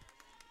 on.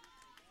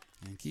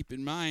 And keep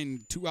in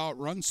mind, 2-out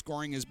run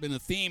scoring has been a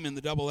theme in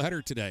the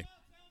doubleheader today.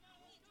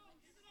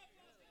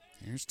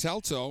 Here's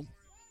Telto.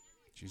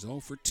 She's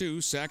 0 for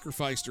 2,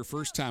 sacrificed her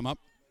first time up.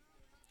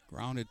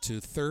 Grounded to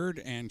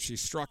third, and she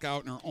struck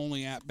out in her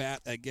only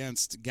at-bat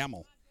against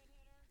Gemmel.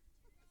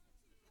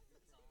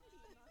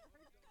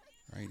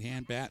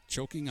 Right-hand bat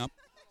choking up.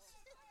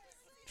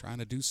 Trying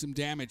to do some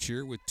damage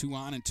here with 2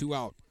 on and 2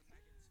 out.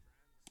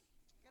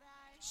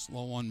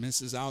 Slow one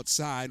misses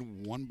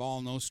outside. 1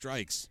 ball, no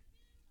strikes.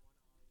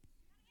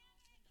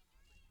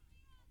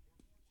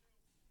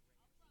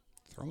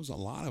 Throws a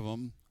lot of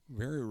them.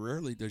 Very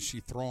rarely does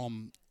she throw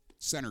them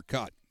center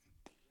cut.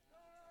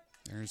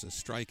 There's a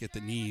strike at the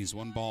knees.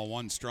 1 ball,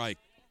 1 strike.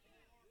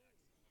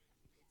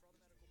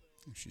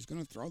 If she's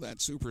going to throw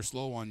that super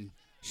slow one,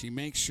 she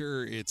makes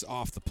sure it's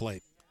off the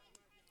plate.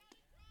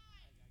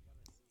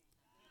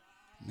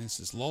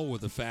 Misses low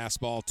with a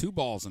fastball. 2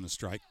 balls and a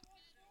strike.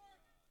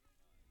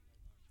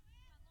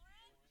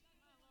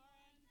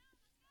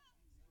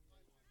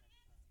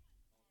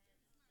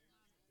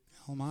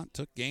 Almont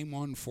took game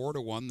 1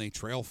 4-1. They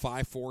trail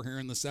 5-4 here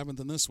in the 7th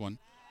in this one.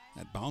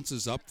 That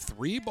bounces up.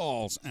 3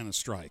 balls and a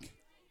strike.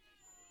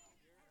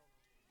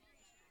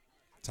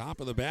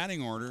 Top of the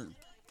batting order.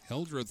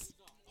 Hildreth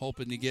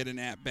hoping to get an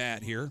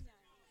at-bat here.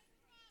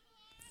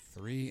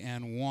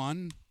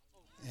 3-1.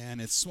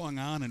 And it's swung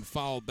on and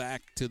fouled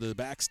back to the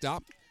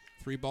backstop.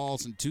 3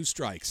 balls and 2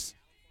 strikes.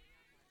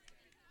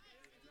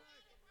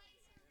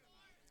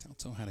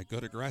 Telto had a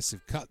good aggressive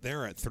cut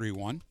there at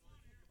 3-1.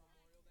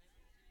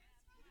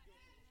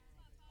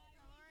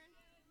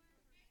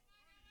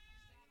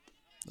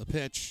 The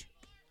pitch.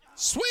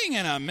 Swing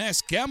and a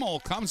miss.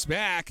 Gemmel comes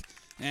back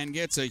and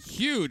gets a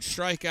huge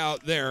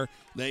strikeout there.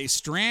 They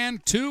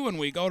strand 2, and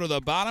we go to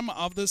the bottom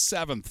of the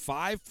 7th.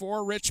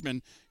 5-4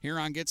 Richmond here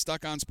on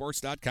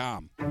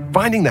GetStuckOnSports.com.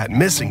 Finding that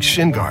missing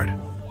shin guard.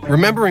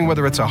 Remembering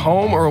whether it's a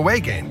home or away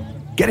game.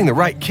 Getting the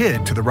right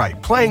kid to the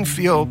right playing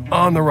field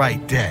on the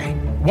right day.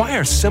 Why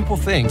are simple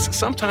things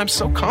sometimes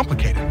so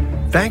complicated?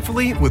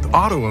 Thankfully, with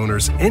auto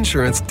owners,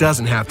 insurance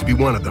doesn't have to be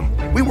one of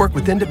them. We work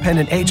with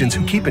independent agents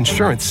who keep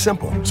insurance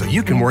simple so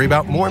you can worry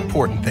about more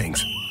important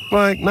things.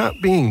 Like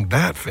not being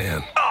that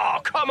fan. Oh,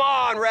 come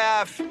on,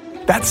 ref!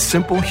 That's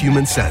simple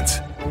human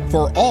sense.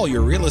 For all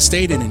your real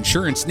estate and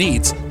insurance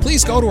needs,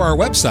 please go to our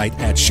website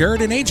at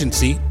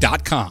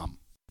SheridanAgency.com.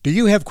 Do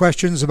you have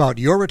questions about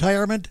your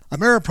retirement?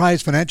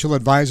 Ameriprise financial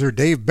advisor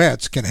Dave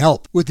Betts can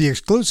help. With the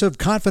exclusive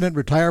Confident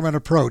Retirement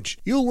Approach,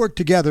 you'll work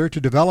together to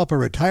develop a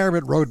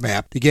retirement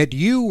roadmap to get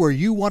you where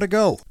you want to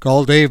go.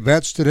 Call Dave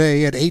Betts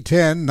today at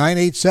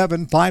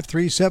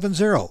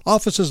 810-987-5370.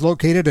 Office is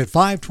located at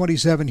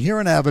 527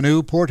 Huron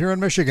Avenue, Port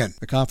Huron, Michigan.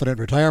 The Confident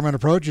Retirement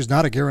Approach is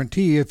not a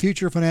guarantee of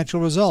future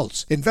financial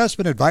results.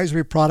 Investment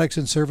advisory products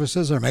and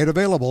services are made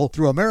available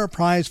through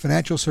Ameriprise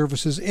Financial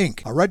Services,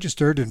 Inc., a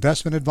registered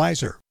investment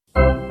advisor.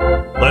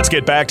 Let's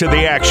get back to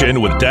the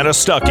action with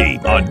Dennis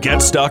Stuckey on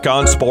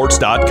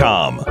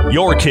GetStuckOnSports.com.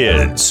 Your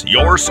kids,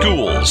 your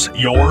schools,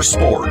 your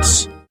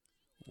sports.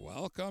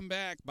 Welcome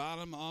back.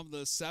 Bottom of the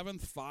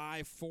 7th,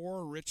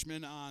 5-4,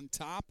 Richmond on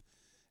top.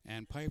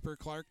 And Piper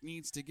Clark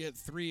needs to get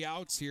 3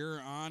 outs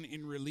here on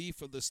in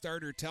relief of the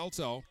starter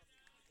Telto.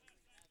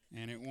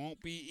 And it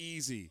won't be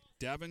easy.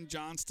 Devin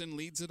Johnston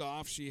leads it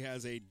off. She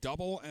has a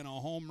double and a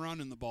home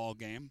run in the ball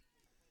game.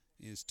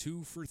 Is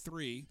 2 for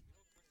 3.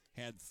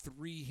 Had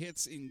 3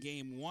 hits in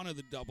game 1 of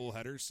the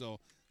doubleheader,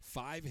 so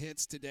 5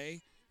 hits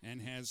today,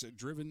 and has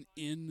driven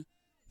in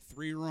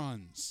 3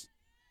 runs.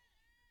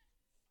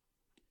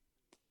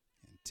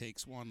 And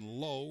takes one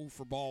low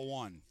for ball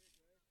 1.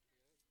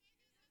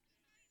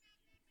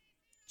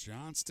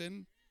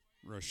 Johnston,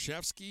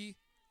 Roshevsky,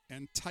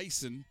 and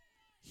Tyson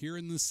here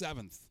in the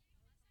 7th.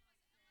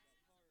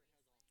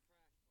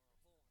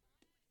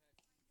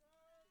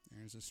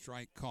 There's a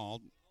strike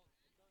called.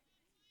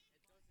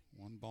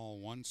 1 ball,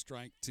 1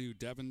 strike to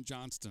Devin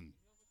Johnston.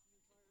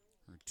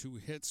 Her 2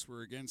 hits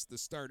were against the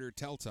starter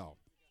Telto.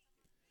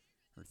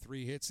 Her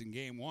 3 hits in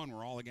game 1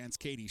 were all against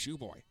Katie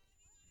Shoeboy.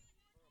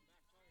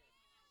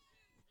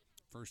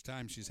 First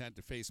time she's had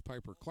to face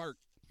Piper Clark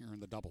here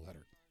in the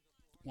doubleheader.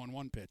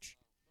 1-1 pitch.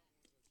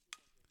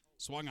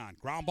 Swung on,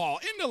 ground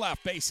ball into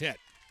left, base hit.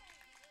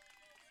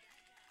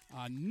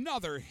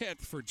 Another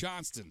hit for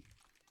Johnston.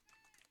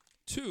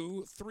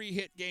 2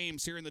 3-hit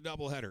games here in the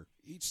doubleheader.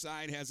 Each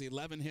side has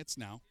 11 hits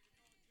now.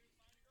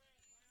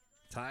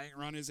 Tying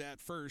run is at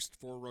first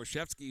for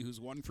Roshevsky,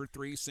 who's 1 for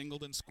 3,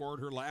 singled and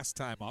scored her last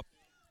time up.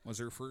 Was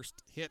her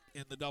first hit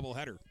in the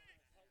doubleheader.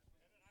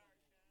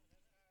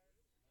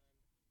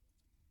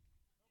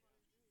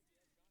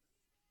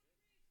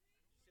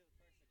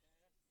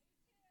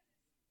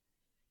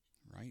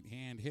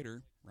 Right-hand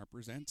hitter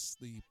represents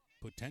the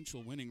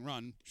potential winning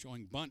run,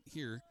 showing bunt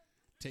here.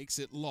 Takes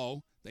it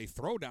low. They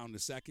throw down to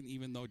second,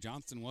 even though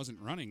Johnston wasn't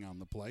running on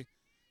the play.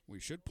 We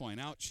should point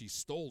out she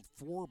stole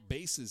 4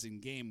 bases in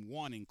game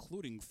 1,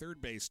 including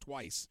third base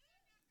twice.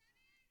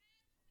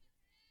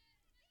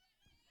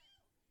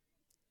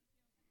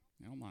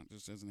 Almont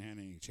just hasn't had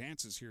any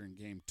chances here in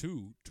game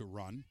 2 to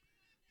run.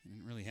 They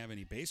didn't really have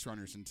any base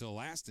runners until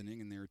last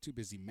inning, and they were too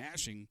busy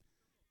mashing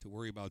to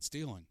worry about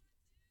stealing.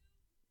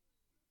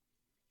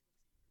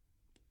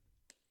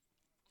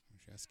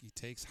 Roshevsky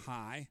takes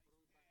high.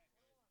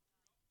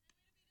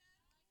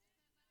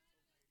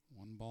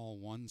 1 ball,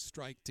 1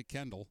 strike to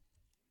Kendall.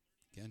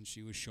 Again,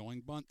 she was showing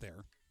bunt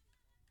there.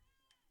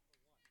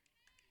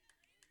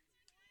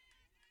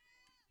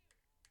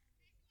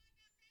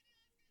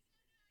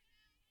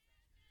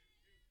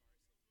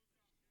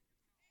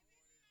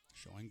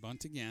 Showing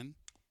bunt again.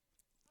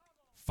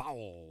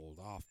 Fouled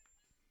off.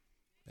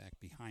 Back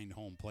behind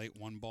home plate.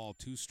 1 ball,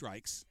 2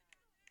 strikes.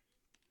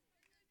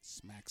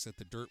 Smacks at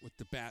the dirt with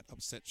the bat.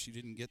 Upset she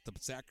didn't get the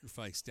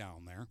sacrifice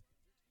down there.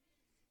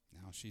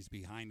 Now She's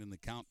behind in the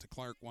count to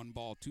Clark. 1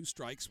 ball, 2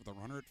 strikes with a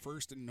runner at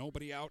first and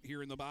nobody out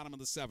here in the bottom of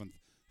the 7th.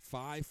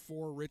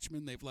 5-4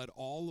 Richmond. They've led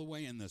all the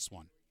way in this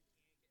one.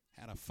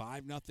 Had a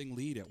 5-0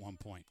 lead at one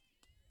point.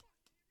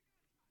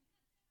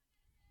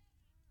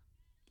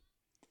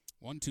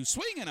 1-2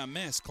 swing and a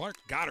miss. Clark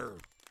got her.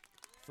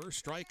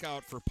 First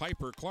strikeout for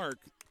Piper Clark.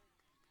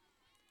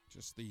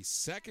 Just the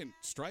second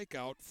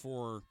strikeout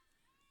for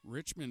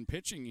Richmond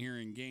pitching here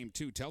in game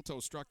 2.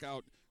 Telto struck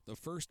out the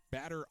first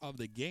batter of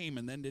the game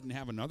and then didn't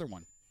have another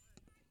one.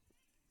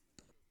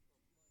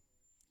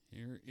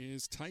 Here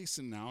is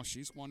Tyson now.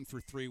 She's 1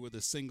 for 3 with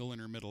a single in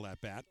her middle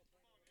at bat.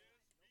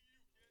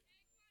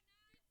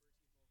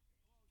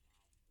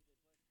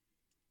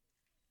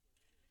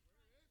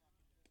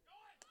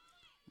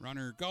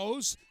 Runner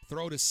goes.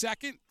 Throw to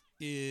second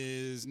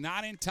is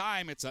not in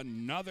time. It's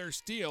another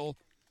steal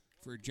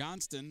for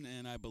Johnston,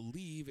 and I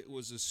believe it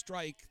was a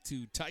strike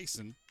to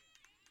Tyson.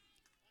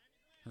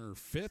 Her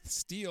 5th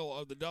steal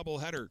of the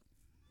doubleheader.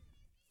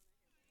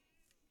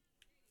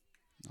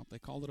 Nope, they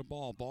called it a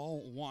ball.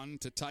 Ball 1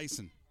 to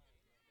Tyson.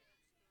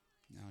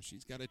 Now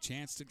she's got a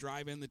chance to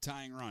drive in the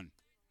tying run.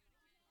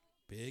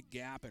 Big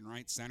gap in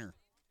right center.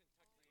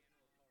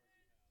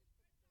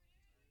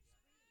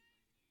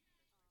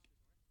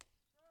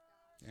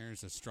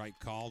 There's a strike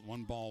called.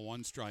 1 ball,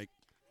 1 strike.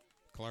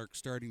 Clark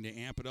starting to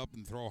amp it up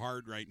and throw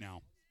hard right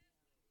now.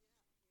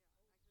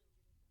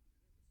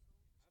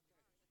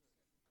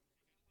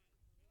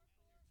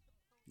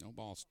 No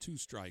balls, 2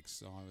 strikes,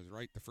 so I was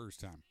right the first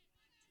time.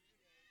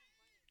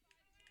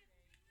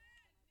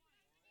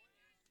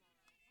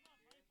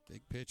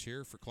 Big pitch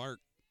here for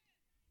Clark.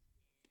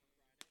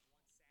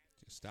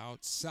 Just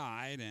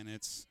outside, and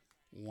it's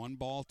 1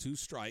 ball, 2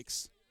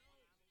 strikes.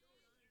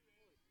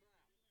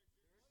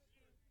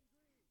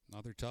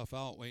 Another tough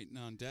out waiting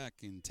on deck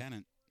in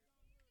Tennant.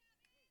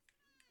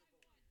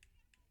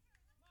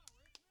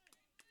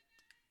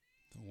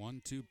 The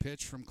 1-2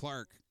 pitch from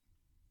Clark.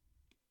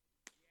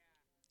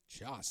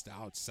 Just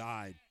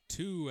outside,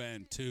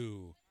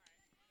 2-2.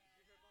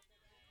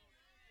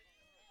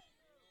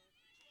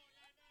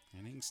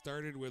 Inning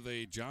started with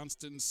a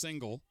Johnston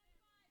single.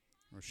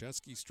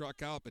 Roszewski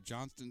struck out, but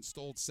Johnston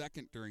stole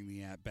second during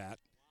the at-bat.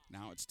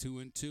 Now it's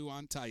 2-2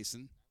 on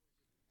Tyson.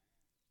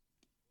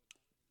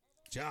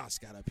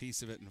 Just got a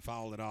piece of it and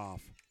fouled it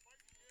off.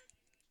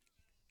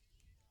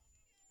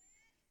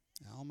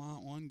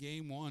 Almont won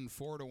game 1,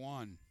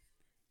 4-1.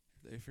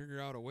 If they figure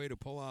out a way to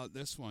pull out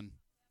this one,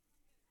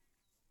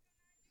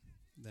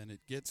 then it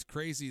gets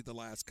crazy the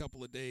last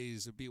couple of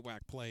days of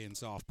BWAC play in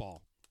softball.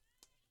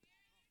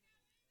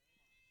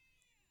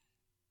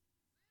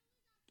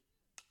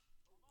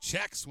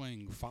 Check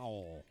swing,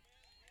 foul.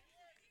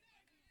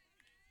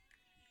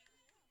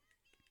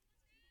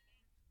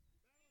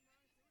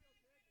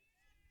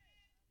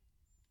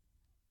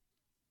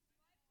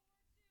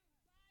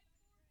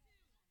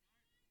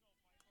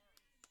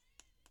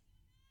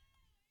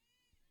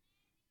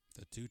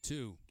 The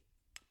 2-2.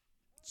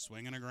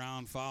 Swinging a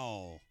ground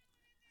foul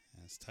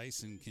as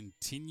Tyson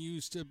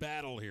continues to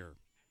battle here.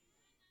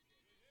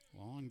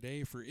 Long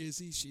day for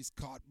Izzy. She's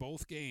caught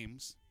both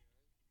games.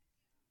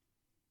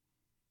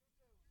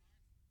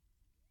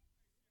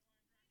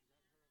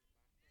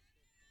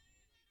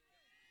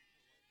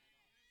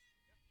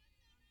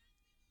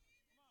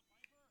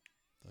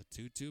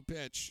 The 2-2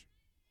 pitch.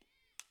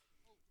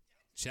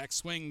 Check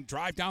swing,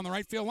 drive down the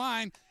right field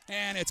line,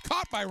 and it's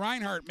caught by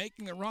Reinhardt,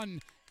 making the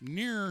run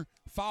near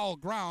foul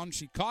ground.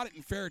 She caught it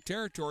in fair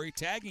territory.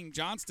 Tagging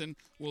Johnston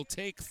will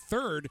take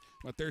third,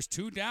 but there's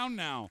 2 down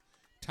now.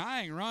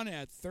 Tying run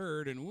at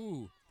third,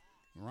 and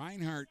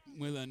Reinhardt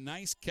with a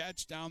nice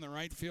catch down the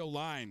right field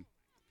line.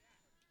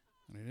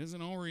 And it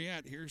isn't over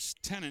yet. Here's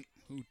Tennant,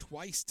 who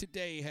twice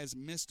today has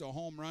missed a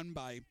home run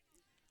by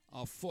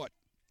a foot.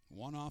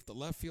 1 off the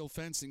left field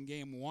fence in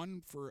game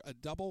 1 for a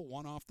double,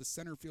 1 off the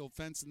center field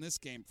fence in this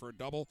game for a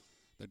double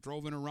that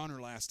drove in a runner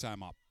last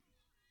time up.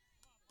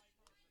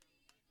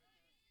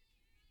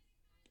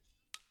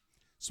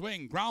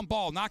 Swing, ground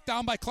ball, knocked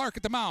down by Clark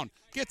at the mound.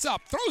 Gets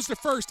up, throws to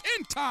first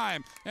in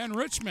time, and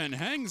Richmond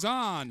hangs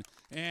on.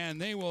 And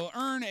they will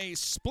earn a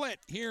split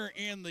here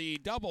in the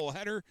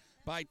doubleheader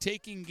by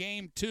taking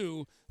game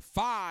 2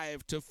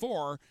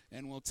 5-4.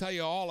 And we'll tell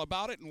you all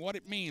about it and what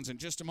it means in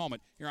just a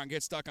moment here on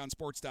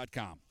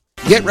GetStuckOnSports.com.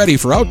 Get ready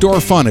for outdoor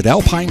fun at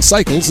Alpine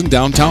Cycles in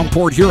downtown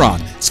Port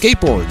Huron.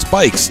 Skateboards,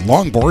 bikes,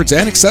 longboards,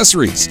 and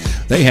accessories.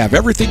 They have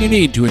everything you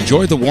need to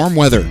enjoy the warm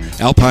weather.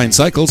 Alpine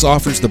Cycles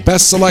offers the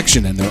best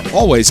selection, and they're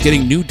always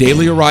getting new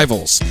daily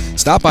arrivals.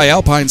 Stop by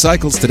Alpine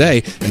Cycles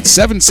today at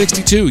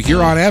 762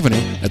 Huron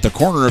Avenue at the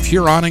corner of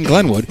Huron and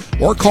Glenwood,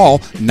 or call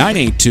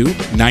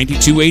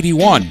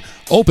 982-9281.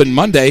 Open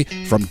Monday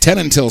from 10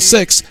 until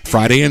 6,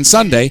 Friday and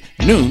Sunday,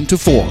 noon to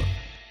 4.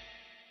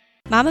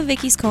 Mama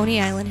Vicky's Coney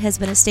Island has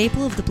been a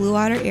staple of the Blue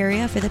Water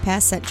area for the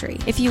past century.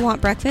 If you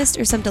want breakfast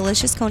or some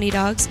delicious Coney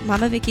dogs,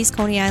 Mama Vicky's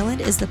Coney Island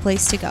is the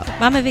place to go.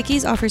 Mama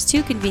Vicky's offers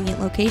 2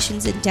 convenient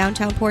locations in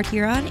downtown Port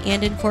Huron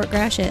and in Fort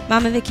Gratiot.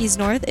 Mama Vicky's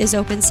North is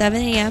open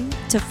 7 a.m.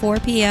 to 4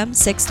 p.m.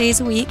 6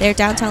 days a week. Their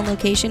downtown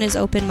location is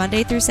open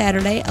Monday through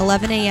Saturday,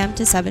 11 a.m.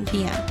 to 7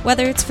 p.m.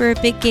 Whether it's for a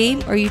big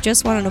game or you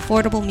just want an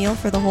affordable meal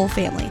for the whole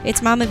family,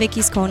 it's Mama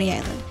Vicky's Coney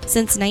Island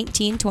since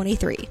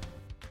 1923.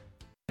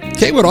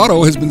 Kaywood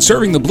Auto has been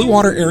serving the Blue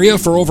Water area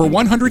for over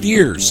 100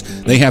 years.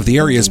 They have the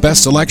area's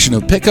best selection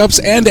of pickups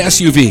and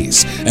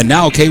SUVs. And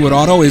now Kaywood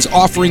Auto is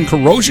offering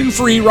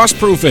corrosion-free rust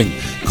proofing.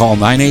 Call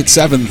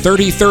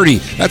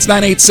 987-3030. That's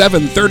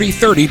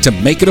 987-3030 to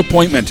make an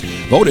appointment.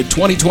 Voted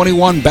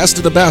 2021 Best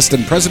of the Best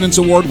and President's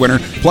Award winner,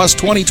 plus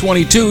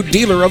 2022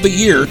 Dealer of the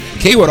Year.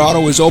 Kaywood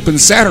Auto is open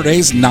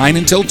Saturdays 9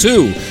 until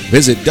 2.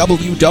 Visit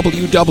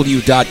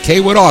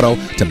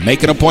www.kaywoodauto to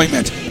make an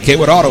appointment.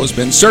 Kaywood Auto has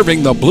been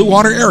serving the Blue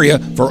Water area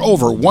for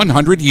over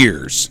 100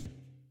 years.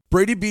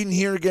 Brady Beaton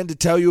here again to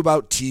tell you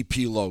about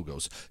TP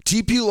Logos.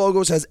 TP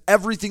Logos has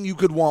everything you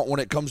could want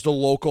when it comes to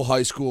local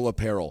high school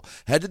apparel.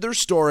 Head to their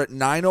store at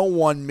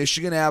 901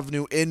 Michigan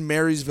Avenue in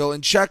Marysville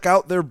and check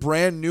out their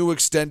brand new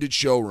extended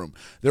showroom.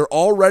 Their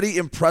already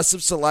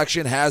impressive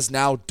selection has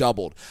now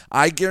doubled.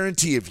 I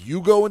guarantee if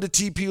you go into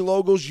TP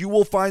Logos, you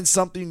will find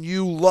something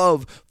you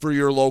love for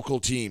your local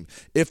team.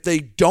 If they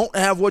don't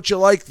have what you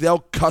like,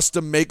 they'll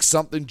custom make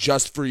something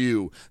just for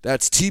you.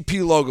 That's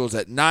TP Logos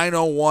at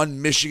 901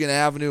 Michigan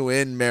Avenue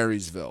in Marysville.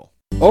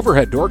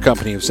 Overhead Door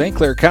Company of St.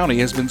 Clair County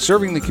has been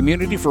serving the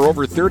community for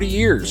over 30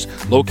 years.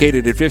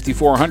 Located at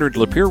 5400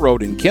 Lapeer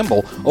Road in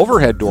Kimball,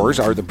 Overhead Doors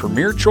are the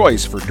premier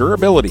choice for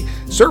durability,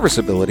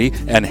 serviceability,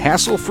 and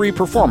hassle-free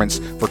performance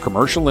for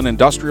commercial and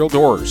industrial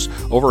doors.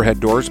 Overhead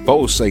Doors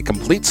boasts a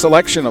complete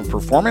selection of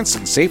performance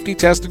and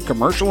safety-tested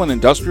commercial and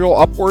industrial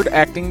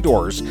upward-acting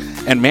doors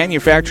and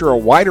manufacture a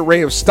wide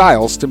array of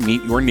styles to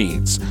meet your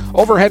needs.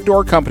 Overhead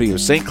Door Company of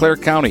St. Clair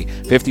County,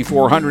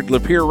 5400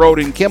 Lapeer Road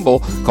in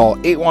Kimball. Call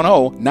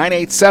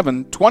 810-987-2185.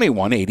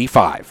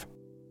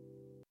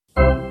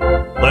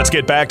 Let's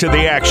get back to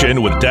the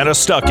action with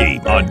Dennis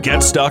Stuckey on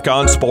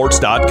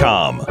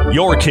GetStuckOnSports.com.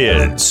 Your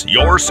kids,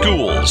 your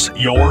schools,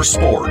 your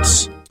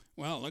sports.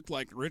 Well, it looked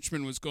like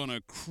Richmond was going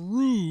to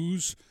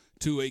cruise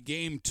to a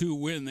Game 2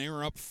 win. They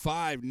were up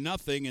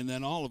 5-0, and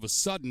then all of a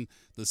sudden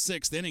the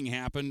 6th inning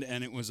happened,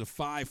 and it was a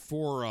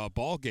 5-4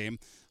 ball game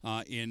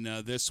in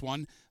this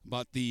one.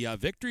 But the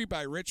victory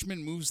by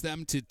Richmond moves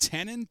them to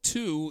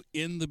 10-2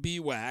 in the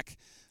BWAC.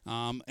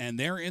 And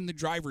they're in the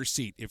driver's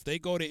seat. If they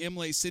go to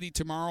Imlay City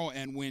tomorrow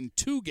and win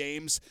 2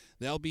 games,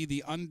 they'll be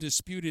the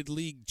undisputed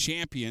league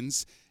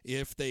champions.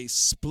 If they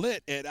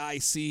split at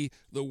IC,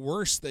 the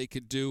worst they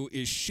could do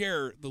is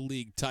share the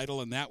league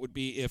title, and that would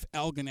be if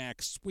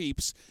Algonac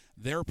sweeps.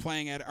 They're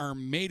playing at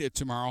Armada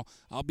tomorrow.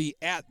 I'll be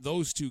at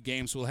those 2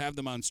 games. We'll have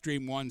them on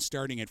Stream 1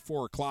 starting at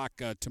 4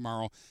 o'clock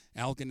tomorrow.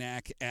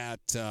 Algonac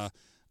at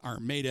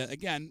Armada.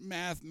 Again,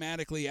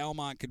 mathematically,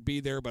 Almont could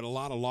be there, but a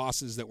lot of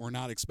losses that we're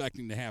not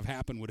expecting to have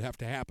happen would have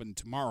to happen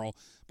tomorrow.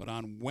 But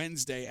on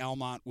Wednesday,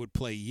 Almont would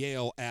play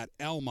Yale at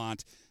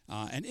Almont.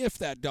 And if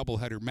that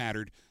doubleheader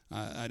mattered,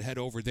 I'd head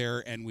over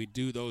there and we'd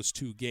do those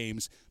 2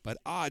 games. But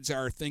odds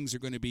are things are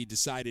going to be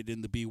decided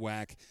in the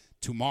BWAC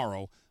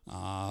tomorrow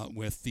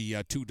with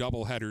the 2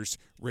 doubleheaders,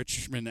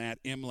 Richmond at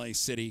Imlay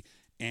City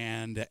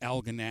and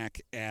Algonac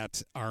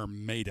at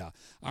Armada.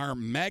 Our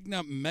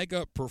Magna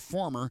Mega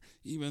Performer,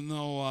 even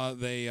though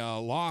they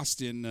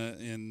lost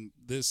in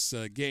this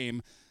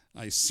game,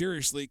 I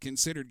seriously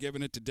considered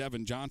giving it to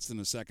Devin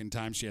Johnston a second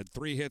time. She had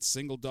 3 hits,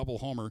 single, double,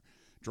 homer,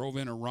 drove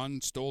in a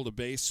run, stole a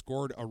base,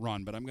 scored a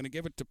run. But I'm going to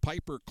give it to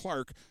Piper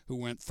Clark, who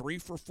went 3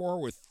 for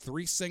 4 with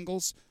 3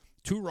 singles,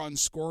 2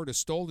 runs scored, a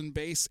stolen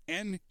base,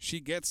 and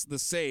she gets the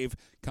save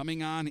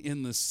coming on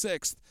in the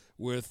 6th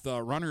with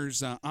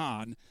runners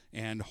on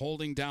and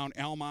holding down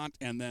Almont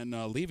and then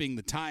leaving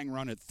the tying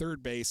run at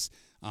third base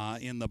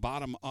in the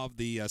bottom of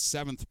the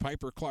 7th.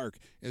 Piper Clark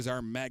is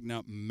our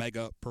Magna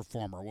Mega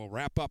Performer. We'll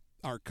wrap up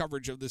our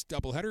coverage of this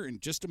doubleheader in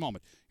just a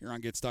moment here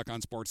on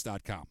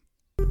GetStuckOnSports.com.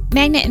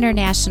 Magna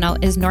International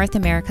is North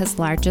America's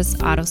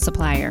largest auto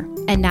supplier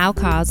and now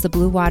calls the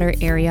Blue Water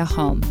area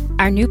home.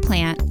 Our new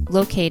plant,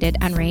 located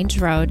on Range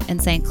Road in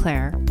St.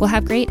 Clair, will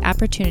have great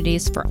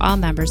opportunities for all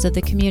members of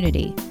the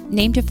community.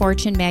 Named to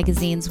Fortune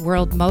magazine's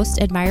World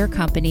Most Admired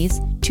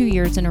Companies 2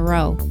 years in a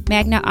row,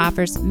 Magna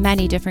offers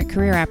many different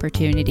career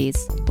opportunities.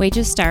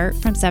 Wages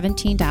start from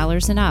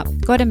 $17 and up.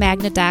 Go to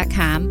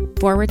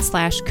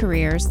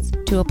magna.com/careers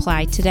to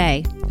apply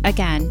today.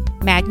 Again,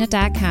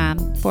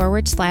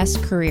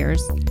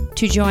 magna.com/careers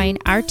to join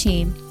our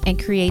team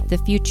and create the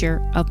future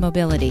of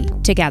mobility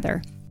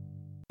together.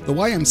 The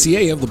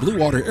YMCA of the Blue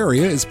Water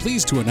area is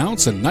pleased to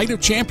announce a Night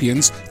of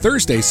Champions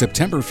Thursday,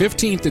 September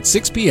 15th at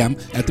 6 p.m.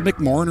 at the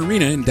McMorran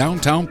Arena in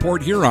downtown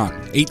Port Huron.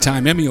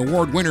 8-time Emmy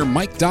Award winner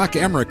Mike "Doc"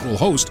 Emmerich will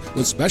host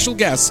with special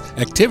guests,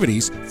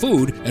 activities,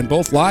 food, and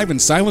both live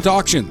and silent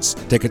auctions.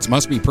 Tickets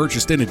must be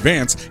purchased in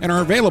advance and are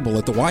available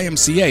at the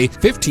YMCA,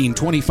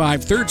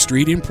 1525 3rd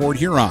Street in Port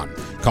Huron.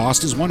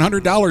 Cost is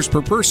 $100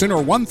 per person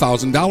or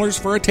 $1,000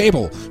 for a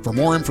table. For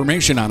more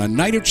information on a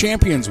Night of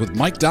Champions with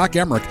Mike "Doc"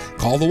 Emmerich,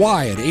 call the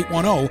Y at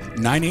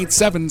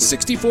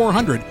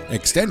 810-987-6400,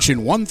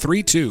 extension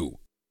 132.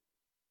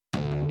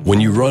 When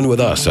you run with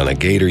us on a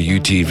Gator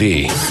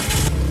UTV,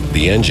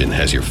 the engine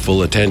has your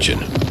full attention.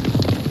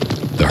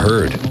 The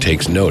herd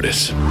takes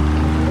notice.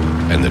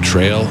 And the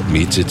trail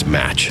meets its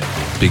match.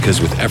 Because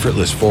with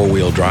effortless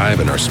four-wheel drive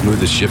and our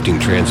smoothest shifting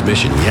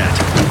transmission yet,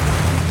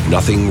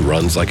 nothing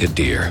runs like a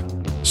deer.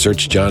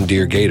 Search John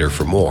Deere Gator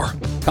for more.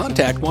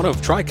 Contact one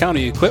of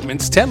Tri-County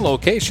Equipment's 10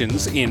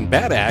 locations in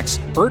Bad Axe,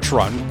 Birch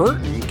Run,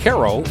 Burton,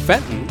 Caro,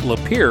 Fenton,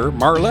 Lapeer,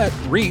 Marlette,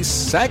 Reese,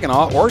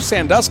 Saginaw, or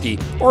Sandusky,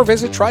 or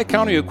visit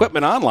Tri-County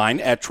Equipment online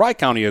at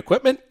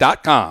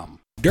tricountyequipment.com.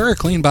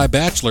 DuraClean by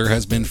Bachelor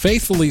has been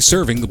faithfully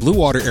serving the Blue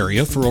Water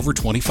area for over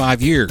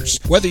 25 years.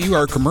 Whether you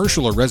are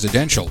commercial or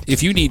residential,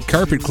 if you need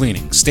carpet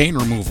cleaning, stain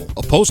removal,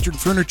 upholstered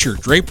furniture,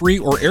 drapery,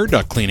 or air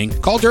duct cleaning,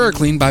 call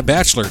DuraClean by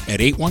Bachelor at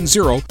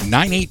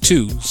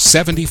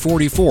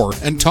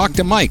 810-982-7044 and talk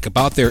to Mike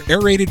about their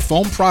aerated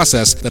foam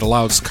process that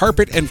allows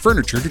carpet and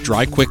furniture to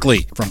dry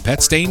quickly. From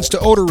pet stains to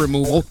odor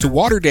removal to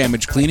water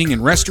damage cleaning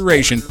and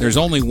restoration, there's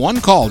only one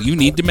call you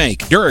need to make.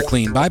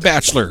 DuraClean by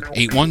Bachelor,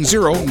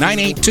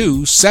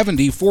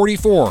 810-982-7044.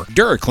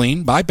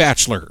 DuraClean by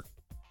Bachelor.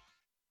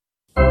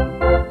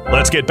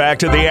 Let's get back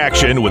to the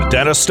action with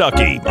Dennis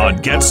Stuckey on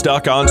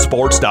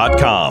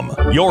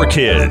GetStuckOnSports.com. Your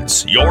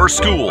kids, your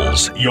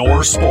schools,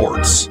 your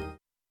sports.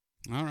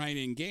 All right,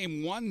 in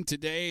game one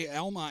today,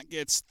 Almont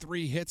gets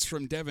 3 hits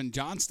from Devin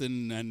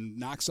Johnston and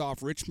knocks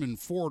off Richmond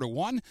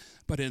 4-1.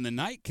 But in the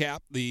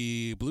nightcap,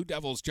 the Blue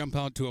Devils jump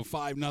out to a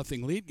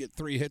 5-0 lead, get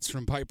 3 hits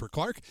from Piper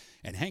Clark,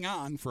 and hang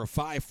on for a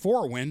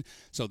 5-4 win.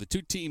 So the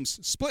two teams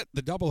split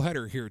the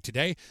doubleheader here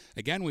today.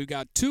 Again, we've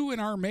got 2 in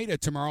Armada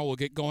tomorrow. We'll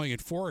get going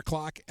at 4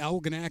 o'clock,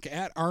 Algonac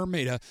at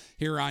Armada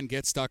here on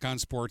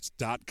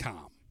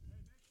GetStuckOnSports.com.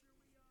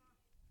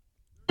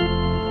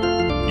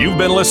 You've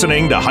been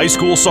listening to High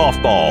School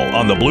Softball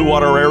on the Blue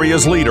Water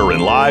area's leader in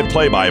live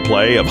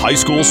play-by-play of high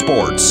school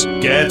sports.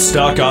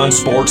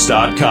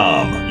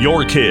 GetStuckOnSports.com.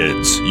 Your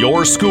kids,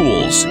 your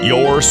schools,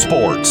 your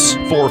sports.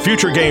 For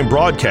future game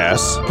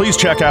broadcasts, please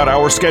check out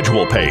our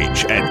schedule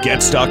page at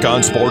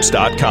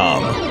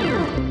GetStuckOnSports.com.